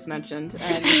Ollie was mentioned,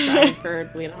 and is trying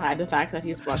furtively to hide the fact that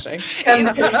he's blushing.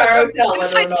 Can Pharaoh tell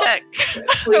whether or Insight not? check.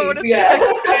 Please,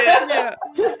 yeah.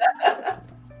 Yeah.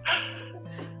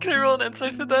 Can I roll an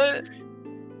insight for that?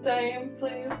 Same,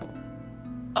 please.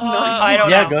 I don't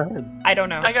Yeah, know. go ahead. I don't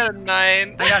know. I got a 9.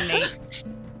 I got an 8.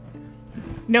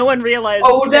 No one realized.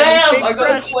 Oh Sammy's damn! big I got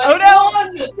a crush. 21. Oh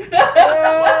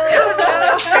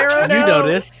no! Pharaoh, You no.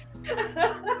 notice.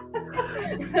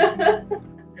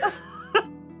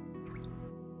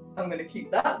 I'm gonna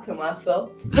keep that to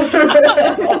myself.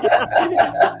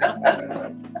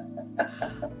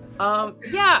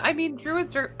 yeah, I mean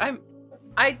druids are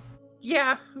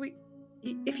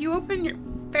if you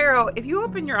open Pharaoh, if you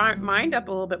open your mind up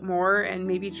a little bit more and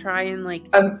maybe try and like,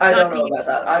 I not don't know be- about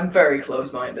that. I'm very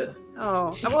close-minded.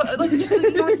 oh, well, like just like,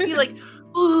 you don't have to be like,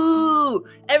 ooh,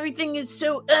 everything is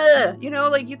so, you know,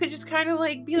 like you could just kind of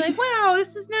like be like, wow,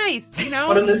 this is nice, you know.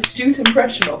 What an astute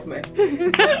impression of me.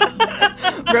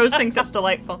 Rose thinks it's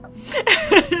delightful.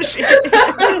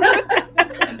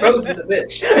 Rose is a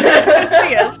bitch. She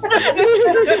is.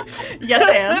 Yes,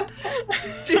 and.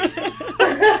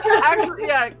 Actually,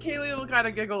 yeah, Kaylee will kind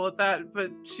of giggle at that,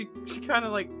 but she kind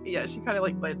of like, yeah, she kind of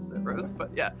like likes it, Rose, but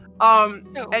yeah.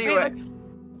 Anyway.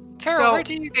 Pharaoh, where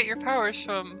do you get your powers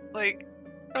from? Like,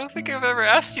 I don't think I've ever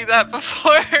asked you that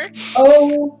before.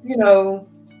 Oh, you know,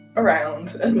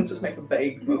 around, and we'll just make a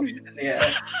vague motion in the air.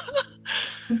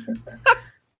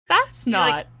 That's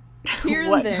not here and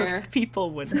what there. most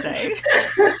people would say.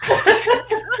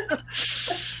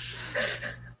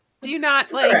 Do you not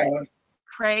Just like around.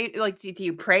 pray? Like, do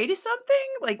you pray to something?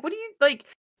 Like, what do you like?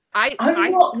 I'm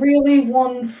not really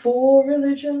one for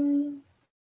religion.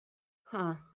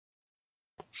 Huh.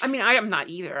 I mean, I am not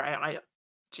either. I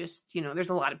just, you know, there's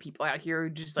a lot of people out here who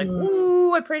just like,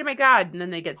 ooh, I pray to my God, and then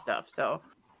they get stuff. So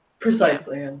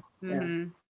Precisely. Yeah.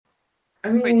 Mhm. I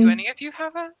mean, Wait, do any of you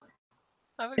have a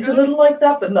it's god? a little like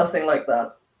that, but nothing like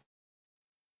that.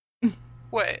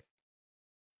 What?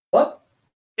 What?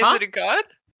 Is Huh? it a god?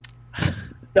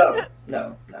 No.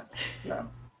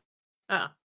 Oh.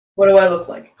 What do I look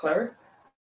like, Claire?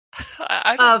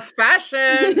 I don't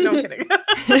Fashion. No kidding.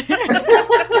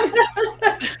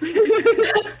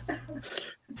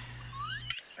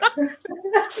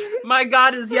 My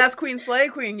God is yes, Queen, slay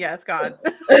Queen, yes, God.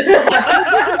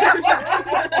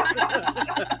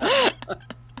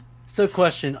 So,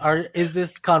 question: is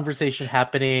this conversation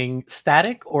happening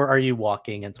static, or are you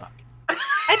walking and talking?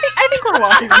 I think we're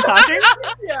walking and talking.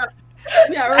 Yeah.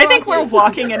 Yeah, I think we're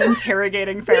walking and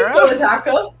interrogating Please Pharaoh. don't attack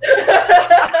us.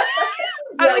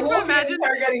 I like to walking and imagine-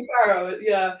 interrogating Pharaoh.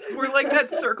 Yeah. We're like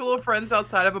that circle of friends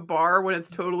outside of a bar when it's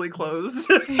totally closed.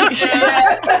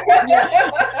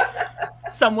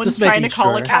 Someone's Just trying to making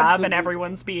call a sure. cab Absolutely. and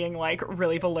everyone's being like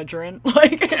really belligerent.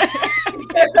 Like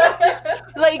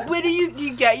Like, what do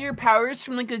you get your powers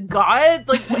from like a god?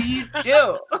 Like, what do you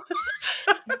do?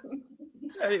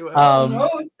 Anyway. No,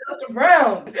 stuff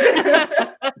around.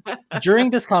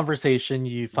 During this conversation,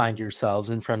 you find yourselves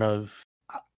in front of.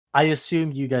 I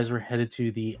assume you guys were headed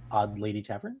to the Odd Lady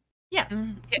Tavern. yes.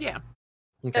 Yeah.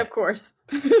 Okay. Of course.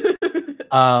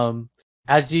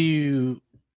 As you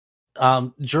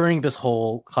during this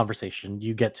whole conversation,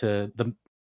 you get to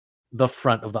the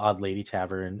front of the Odd Lady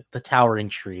Tavern. The towering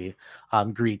tree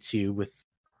greets you with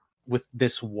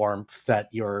this warmth that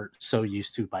you're so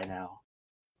used to by now.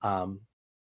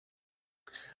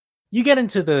 You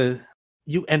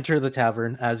enter the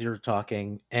tavern as you're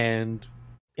talking, and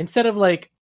instead of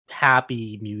like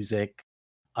happy music,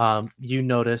 you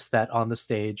notice that on the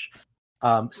stage,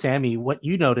 Sammy, what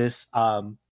you notice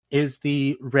is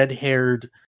the red-haired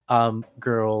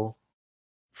girl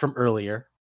from earlier,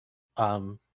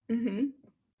 Mm-hmm.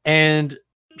 and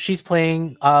she's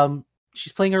playing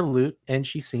her lute and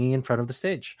she's singing in front of the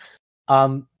stage.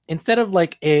 Instead of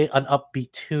like an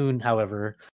upbeat tune,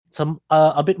 however, some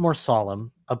a bit more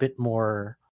solemn, a bit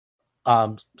more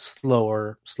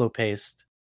slow paced,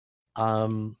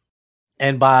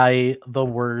 and by the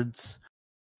words,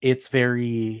 it's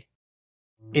very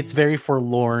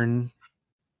forlorn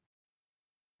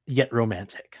yet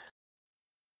romantic.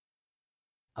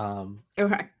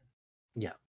 Okay.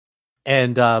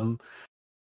 And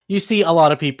you see a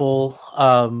lot of people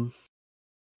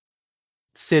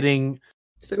sitting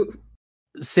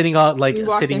on like We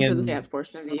walked sitting in for in the dance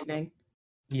portion of the evening.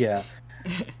 Yeah.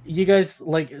 You guys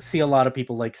like see a lot of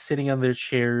people like sitting on their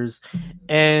chairs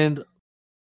and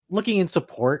looking in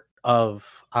support of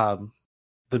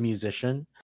the musician,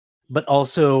 but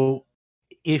also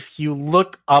if you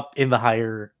look up in the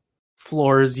higher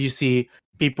floors, you see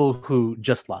people who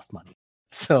just lost money.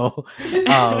 So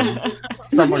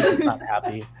someone is not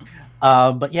happy.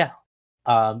 But yeah,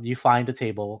 you find a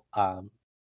table.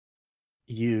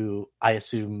 You, I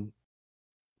assume,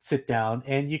 sit down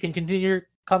and you can continue your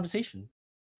conversation.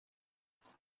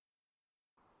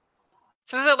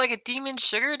 So is it like a demon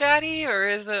sugar daddy, or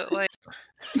is it like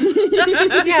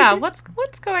Yeah, what's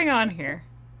going on here?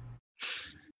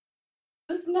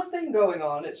 There's nothing going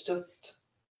on. It's just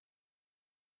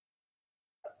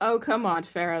Oh, come on,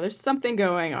 Pharaoh. There's something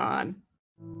going on.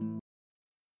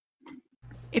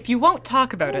 If you won't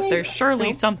talk about it, there's surely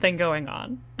Don't- something going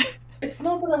on. it's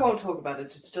not that I won't talk about it.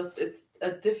 It's just it's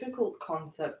a difficult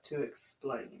concept to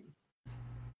explain.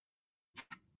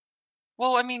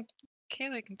 well, I mean,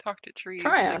 Kaylee can talk to trees.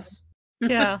 Try so- us.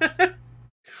 Yeah.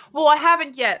 Well, I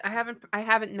haven't yet. I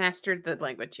haven't mastered the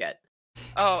language yet.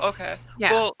 Oh, okay.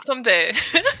 Yeah. Well, someday.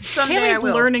 Someday I Kaylee's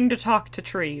will. learning to talk to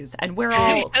trees, and we're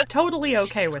all totally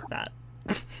okay with that.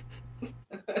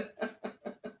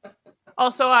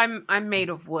 Also, I'm made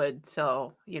of wood,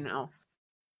 so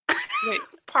Wait.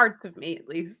 parts of me at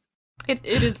least. It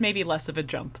is maybe less of a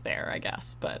jump there, I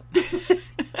guess, but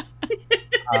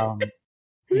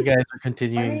You guys are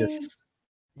continuing this.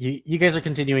 You guys are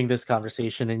continuing this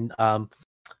conversation, and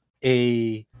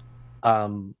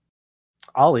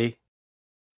Ollie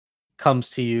comes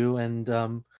to you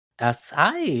and asks,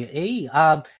 "Hi, hey,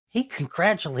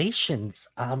 congratulations!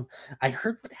 I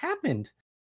heard what happened.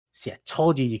 See, I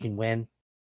told you can win."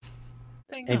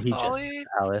 And Thanks, he just Ollie. looks at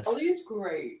Alice. Ollie is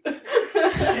great.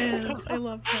 yes, I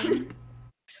love him.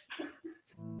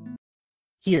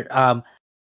 Here,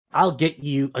 I'll get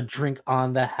you a drink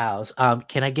on the house.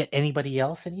 Can I get anybody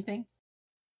else anything?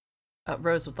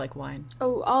 Rose would like wine.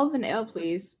 Oh, olive and ale,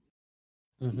 please.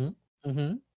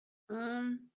 Mm-hmm.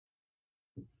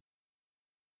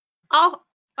 I'll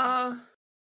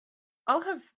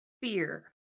have beer.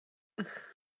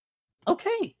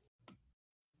 Okay.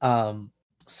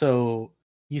 So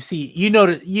you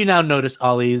now notice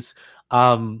Ollie's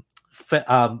flower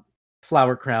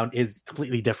crown is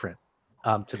completely different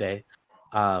today.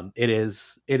 It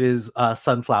is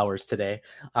sunflowers today.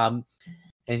 And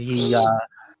he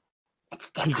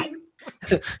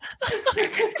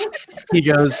he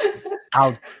goes,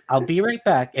 I'll be right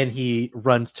back, and he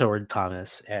runs toward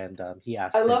Thomas, and he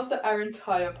asks I him, love that our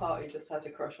entire party just has a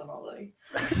crush on Ollie.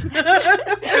 I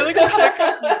feel like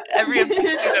that's like every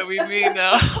NPC that we meet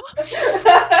now.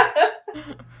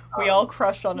 We all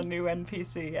crush on a new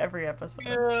NPC every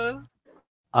episode.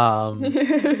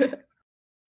 Yeah.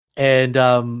 and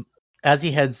as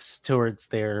he heads towards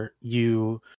there,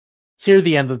 you hear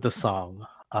the end of the song,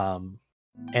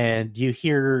 and you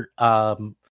hear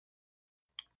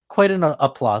quite an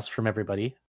applause from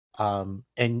everybody,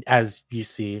 and as you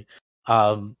see,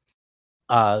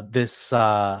 this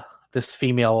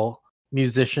female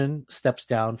musician steps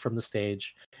down from the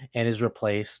stage and is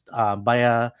replaced by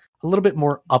a little bit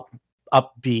more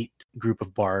upbeat group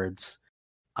of bards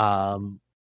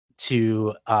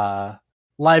to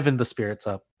liven the spirits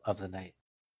up of the night.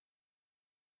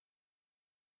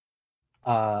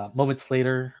 Moments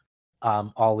later,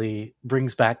 Ollie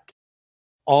brings back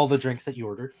all the drinks that you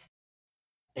ordered,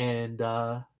 and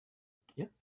yeah.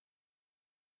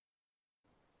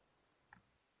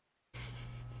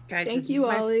 Guys, Thank this you,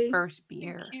 is my Ollie. first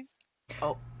beer. Thank you.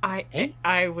 Oh,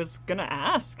 I was gonna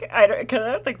ask. Because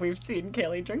I don't think we've seen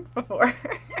Kaylee drink before.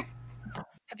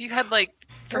 Have you had like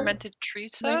fermented tree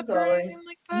Thanks, sap or Ollie. anything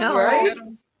like that? No. Right?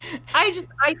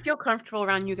 I feel comfortable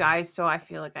around you guys, so I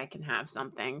feel like I can have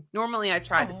something. Normally, I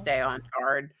try to Aw. stay on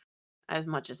guard as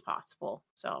much as possible.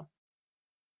 So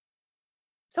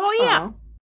yeah, Aw.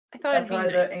 I thought That's it'd be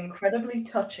either nice. incredibly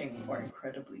touching or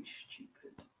incredibly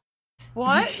stupid.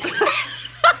 What?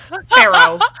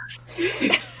 Pharaoh.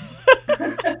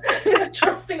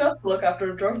 Trusting us to look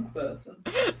after a drunk person.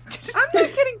 I'm not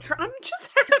getting drunk. I'm just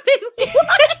having.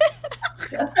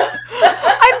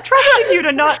 I'm trusting you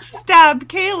to not stab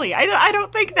Kaylee. I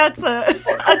don't think that's a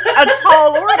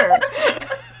tall order.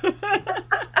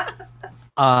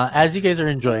 As you guys are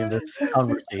enjoying this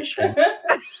conversation,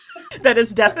 That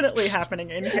is definitely happening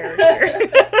in character.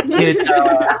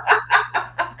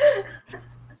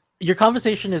 your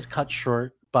conversation is cut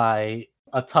short by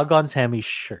a tug on Sammy's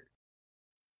shirt.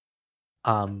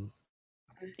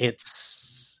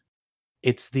 It's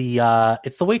the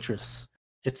waitress.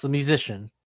 It's the musician.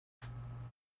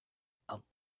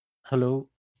 Hello.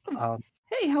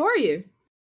 Hey, how are you?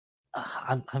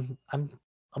 I'm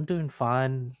doing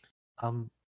fine.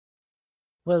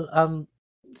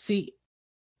 See,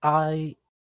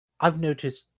 I've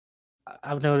noticed.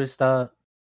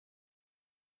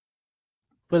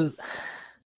 Well,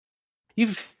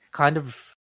 you've kind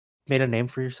of made a name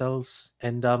for yourselves,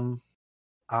 and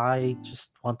I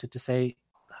just wanted to say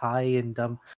hi, and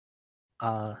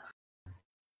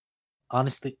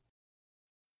honestly,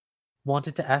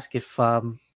 wanted to ask if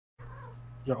you're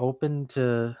open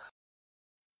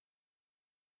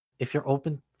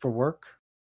for work.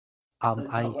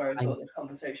 That's not where I thought this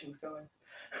conversation's going.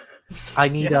 I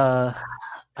need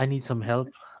some help,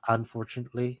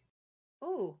 unfortunately.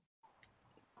 Ooh.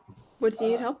 What do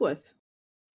you need help with?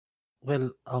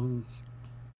 Well,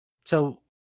 so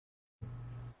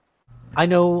I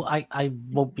know I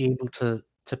won't be able to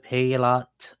pay a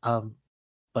lot,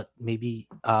 but maybe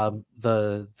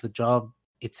the job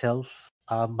itself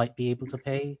might be able to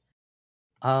pay.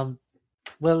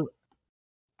 Well,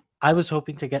 I was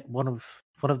hoping to get one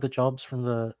of the jobs from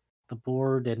the the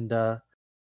board and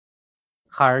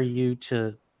hire you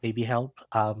to maybe help.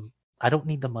 I don't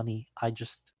need the money. I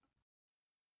just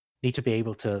need to be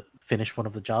able to finish one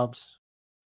of the jobs.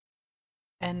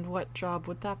 And what job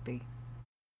would that be?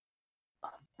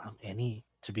 Any,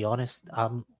 to be honest.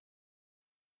 I'm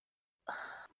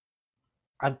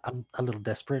a little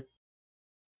desperate.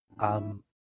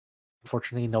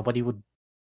 Unfortunately, nobody would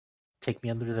take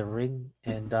me under the ring,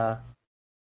 and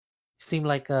seem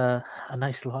like a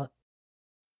nice lot.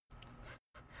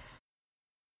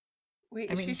 Wait,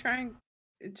 I is mean- she trying?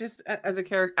 Just as a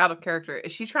character, out of character,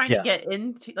 is she trying to Yeah. get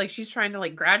into, like, she's trying to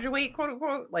like graduate, quote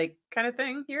unquote, like kind of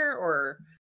thing here, or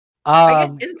I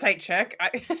guess insight check.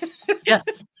 Yeah.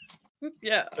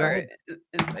 Yeah. Go All right.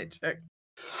 Insight check.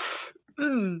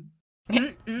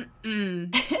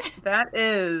 That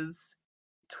is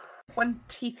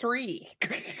 23.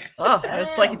 Oh,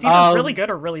 it's like it's either really Um, good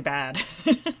or really bad.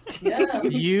 Yeah.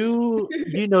 you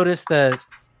notice that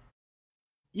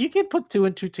you can put two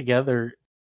and two together.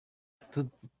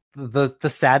 The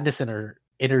sadness in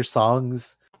her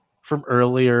songs from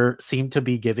earlier seem to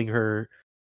be giving her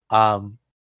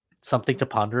something to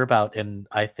ponder about, and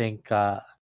I think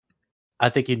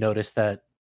you notice that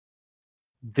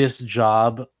this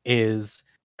job is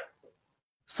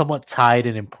somewhat tied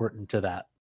and important to that.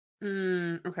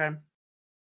 Okay.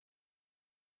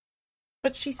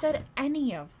 But she said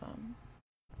any of them.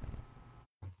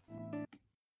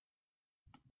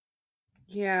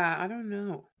 Yeah, I don't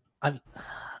know.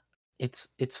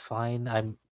 It's fine. I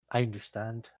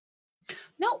understand.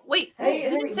 No, wait. Hey,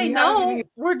 we didn't hey, say we no. haven't-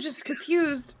 We're just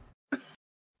confused. We're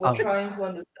Oh. trying to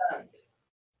understand.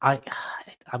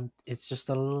 I'm it's just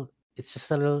a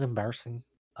little embarrassing.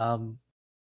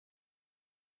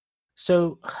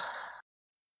 So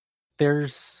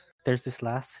there's this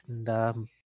lass, and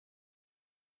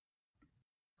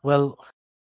well,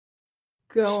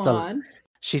 Go Still- on.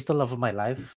 she's the love of my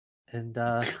life, and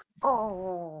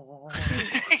Oh.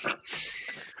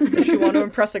 If you want to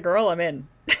impress a girl, I'm in.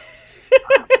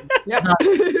 Yep.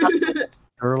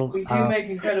 girl, We do make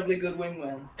incredibly good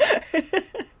wing-win.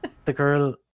 the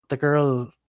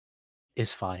girl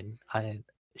is fine. I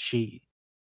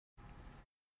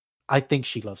think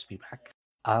she loves me back.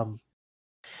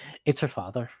 It's her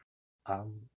father.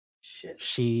 Shit.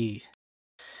 He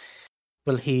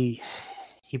believes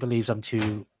he believes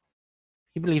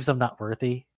I'm not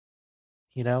worthy,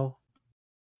 you know?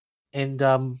 And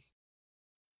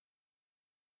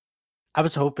I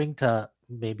was hoping to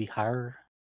maybe hire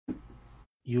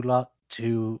you lot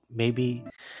to maybe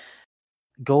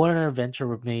go on an adventure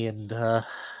with me and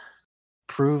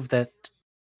prove that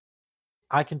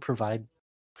I can provide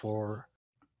for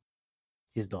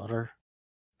his daughter.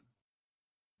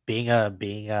 Being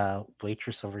a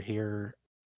waitress over here,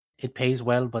 it pays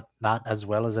well, but not as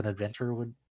well as an adventurer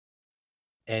would.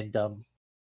 And I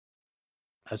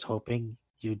was hoping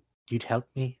you'd help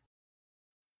me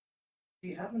Do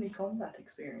you have any combat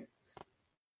experience?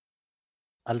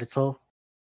 a little.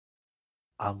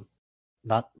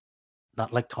 Not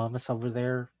like Thomas over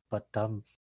there, but a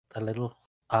little.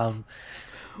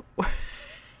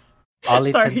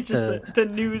 Ollie Sorry, tends just to the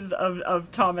news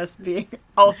of Thomas being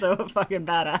also a fucking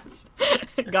badass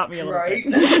got me a little Right.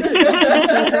 bit.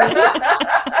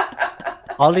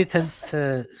 Ollie tends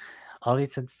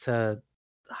to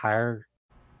hire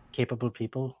capable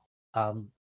people.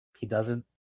 He doesn't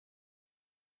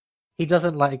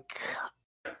like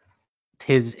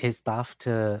his staff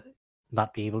to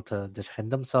not be able to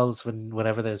defend themselves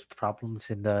whenever there's problems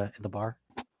in the bar.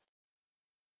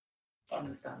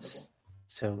 Understandable.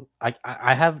 So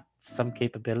I have some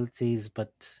capabilities,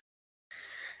 but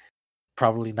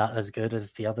probably not as good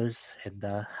as the others, and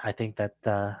I think that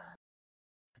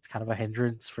it's kind of a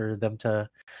hindrance for them to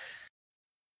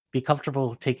be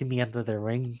comfortable taking me under their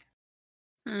wing.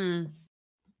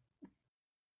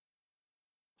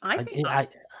 I think I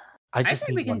just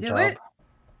think we need can one do job. it.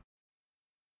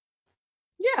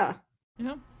 Yeah.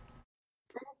 Yeah.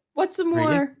 What's some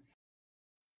Really? more?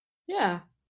 Yeah.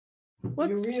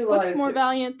 What's realize more that-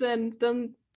 valiant than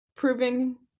them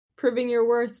proving your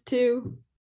worth to?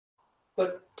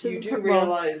 But To you the do well-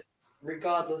 realize,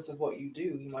 regardless of what you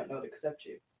do, he might not accept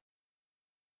you.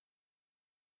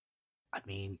 I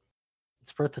mean,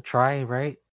 it's worth a try,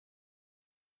 right?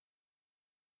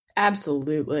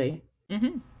 Absolutely.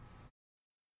 Mm-hmm.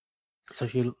 So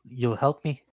you'll help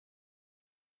me.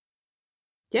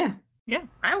 Yeah. Yeah.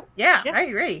 I Yes.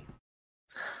 agree.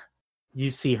 You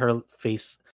see her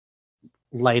face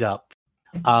light up.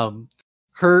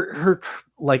 Her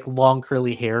like long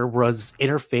curly hair was in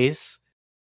her face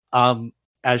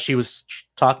as she was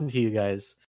talking to you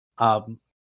guys out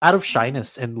of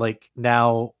shyness, and like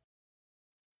now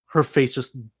her face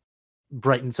just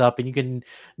brightens up, and you can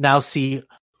now see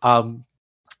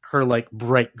her like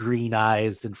bright green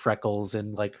eyes and freckles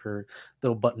and like her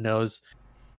little button nose,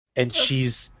 and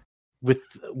she's with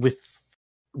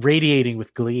radiating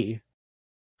with glee.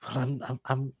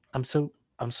 I'm so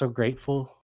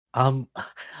grateful.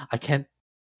 I can't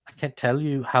tell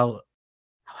you how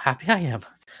happy I am.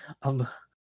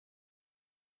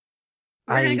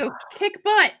 We're gonna go kick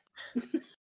butt.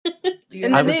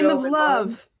 In the name of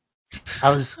love. I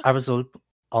was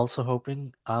also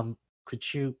hoping,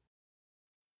 could you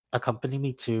accompany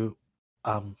me to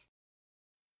a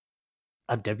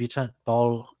debutante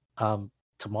ball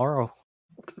tomorrow?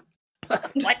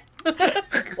 What?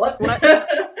 What?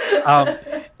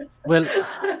 Well,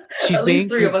 she's At being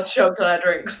least 3 of us choked on our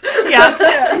drinks. Yeah.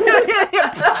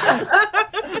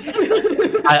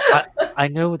 I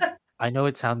know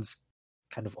it sounds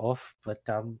kind of off, but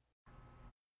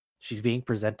she's being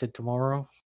presented tomorrow,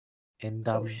 and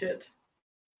Oh shit.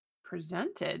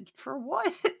 Presented for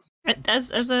what?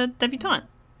 As a debutante.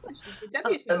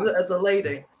 As a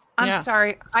lady. I'm Yeah.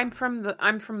 sorry. I'm from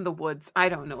the woods. I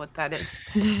don't know what that is.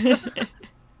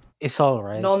 it's all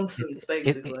right. Nonsense,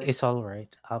 basically. It's all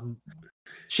right.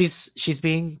 She's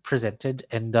being presented,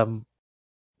 and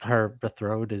her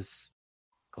betrothed is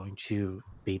going to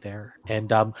be there,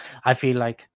 and I feel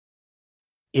like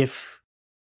if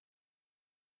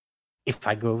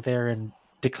I go there and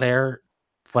declare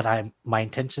what my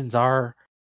intentions are,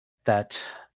 that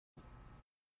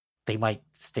they might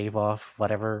stave off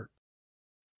whatever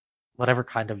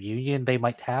kind of union they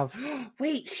might have.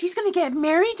 Wait, she's gonna get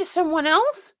married to someone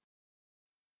else?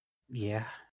 Yeah,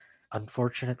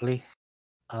 unfortunately.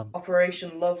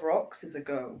 Operation Love Rocks is a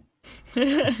go.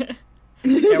 Yeah,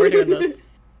 we're doing this.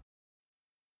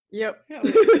 Yep.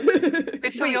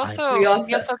 Wait, so we also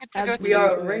get to go We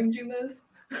are to arranging this.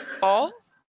 ball?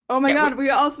 Oh my Yeah, god, we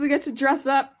also get to dress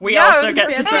up. We Yeah, I also was get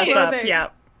gonna to say. dress up. Clothing. Yeah.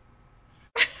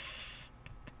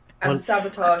 And Well-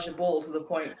 sabotage a ball to the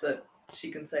point that she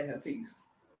can say her piece.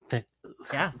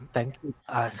 Yeah. Thank you.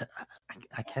 I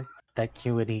can't thank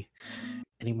you any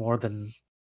more than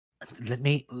let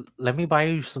me buy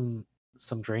you some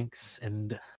drinks,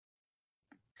 and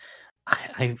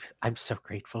I'm so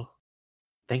grateful.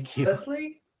 Thank you.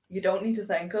 Leslie, you don't need to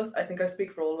thank us. I think I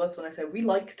speak for all of us when I say we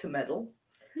like to meddle.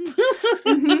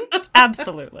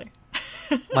 Absolutely.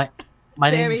 My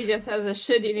Sammy name's just has a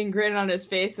shit-eating grin on his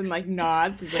face and like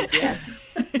nods. He's like, yes.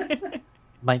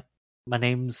 my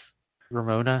name's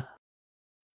Ramona,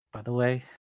 by the way.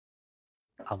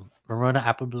 Ramona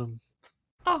Applebloom.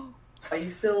 Oh. Are you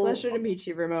still Pleasure to meet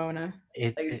you, Ramona.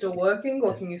 Are you still working,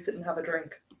 or can you sit and have a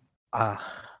drink?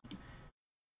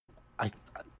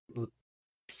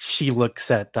 She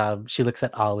looks at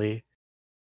Ollie,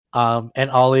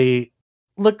 and Ollie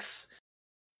looks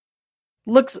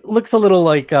a little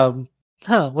like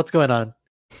what's going on,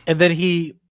 and then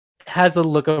he has a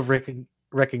look of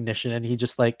recognition, and he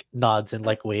just like nods and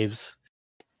like waves.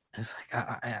 It's like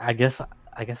I guess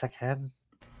I can.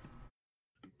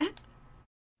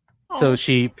 So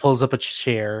she pulls up a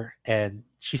chair and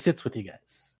she sits with you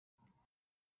guys.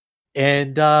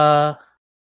 And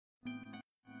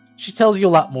she tells you a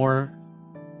lot more,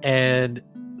 and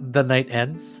the night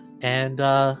ends, and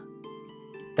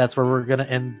that's where we're gonna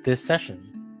end this session.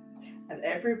 And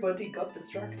everybody got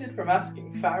distracted from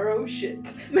asking Pharaoh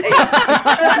shit.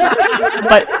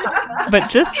 But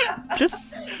just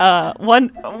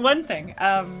one thing.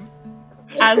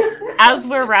 As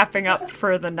we're wrapping up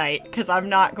for the night, because I'm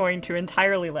not going to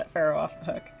entirely let Pharaoh off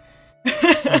the hook.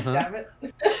 Damn it.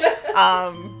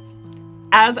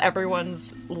 As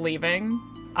everyone's leaving,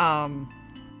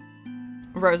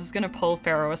 Rose is gonna pull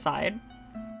Pharaoh aside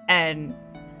and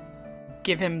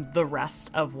give him the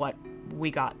rest of what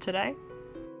we got today.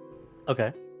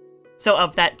 Okay. So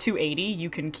of that 280, you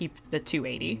can keep the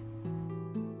 280.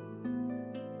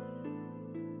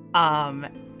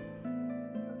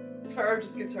 Pharaoh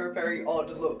just gives her a very odd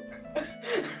look.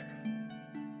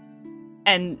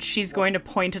 And she's going to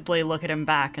pointedly look at him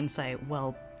back and say,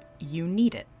 well, you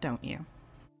need it, don't you?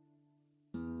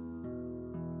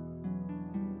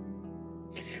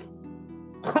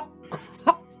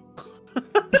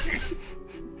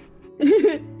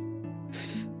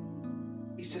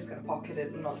 He's just gonna pocket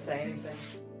it and not say anything.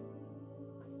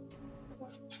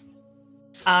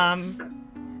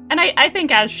 And I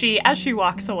think as she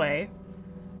walks away,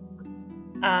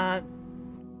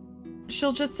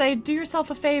 she'll just say, do yourself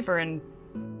a favor and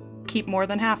keep more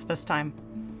than half this time.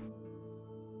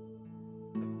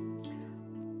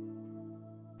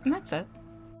 And that's it.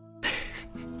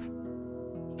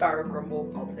 Pharaoh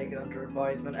grumbles, I'll take it under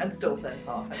advisement, and still says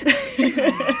half.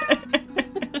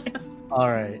 All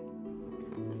right.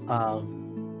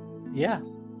 Yeah.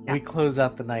 We close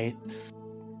out the night.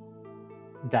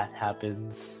 That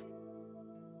happens.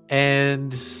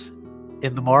 And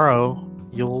in the morrow,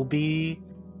 you'll be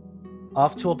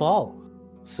off to a ball.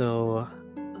 So,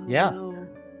 yeah. No.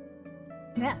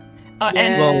 Yeah.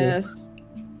 Yes.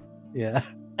 Yeah.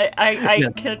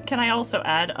 Can I also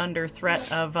add, under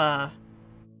threat of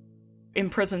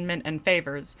imprisonment and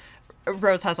favors,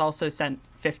 Rose has also sent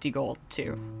 50 gold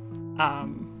too.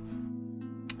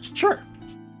 Sure.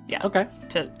 Yeah. Okay.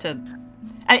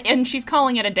 And she's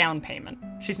calling it a down payment.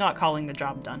 She's not calling the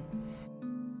job done.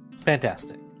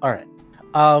 Fantastic. All right.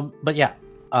 But yeah.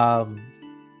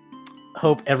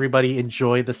 Hope everybody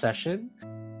enjoyed the session.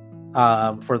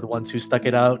 For the ones who stuck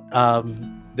it out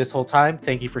this whole time,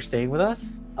 thank you for staying with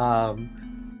us.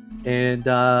 And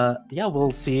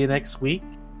we'll see you next week.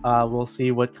 We'll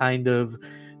see what kind of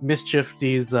mischief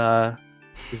these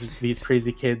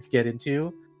crazy kids get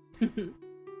into.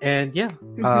 And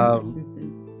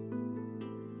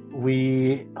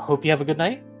we hope you have a good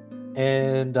night,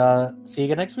 and see you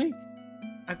again next week.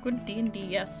 A good D&D,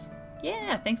 yes.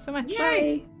 Yeah, thanks so much.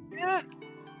 Yay. Yeah.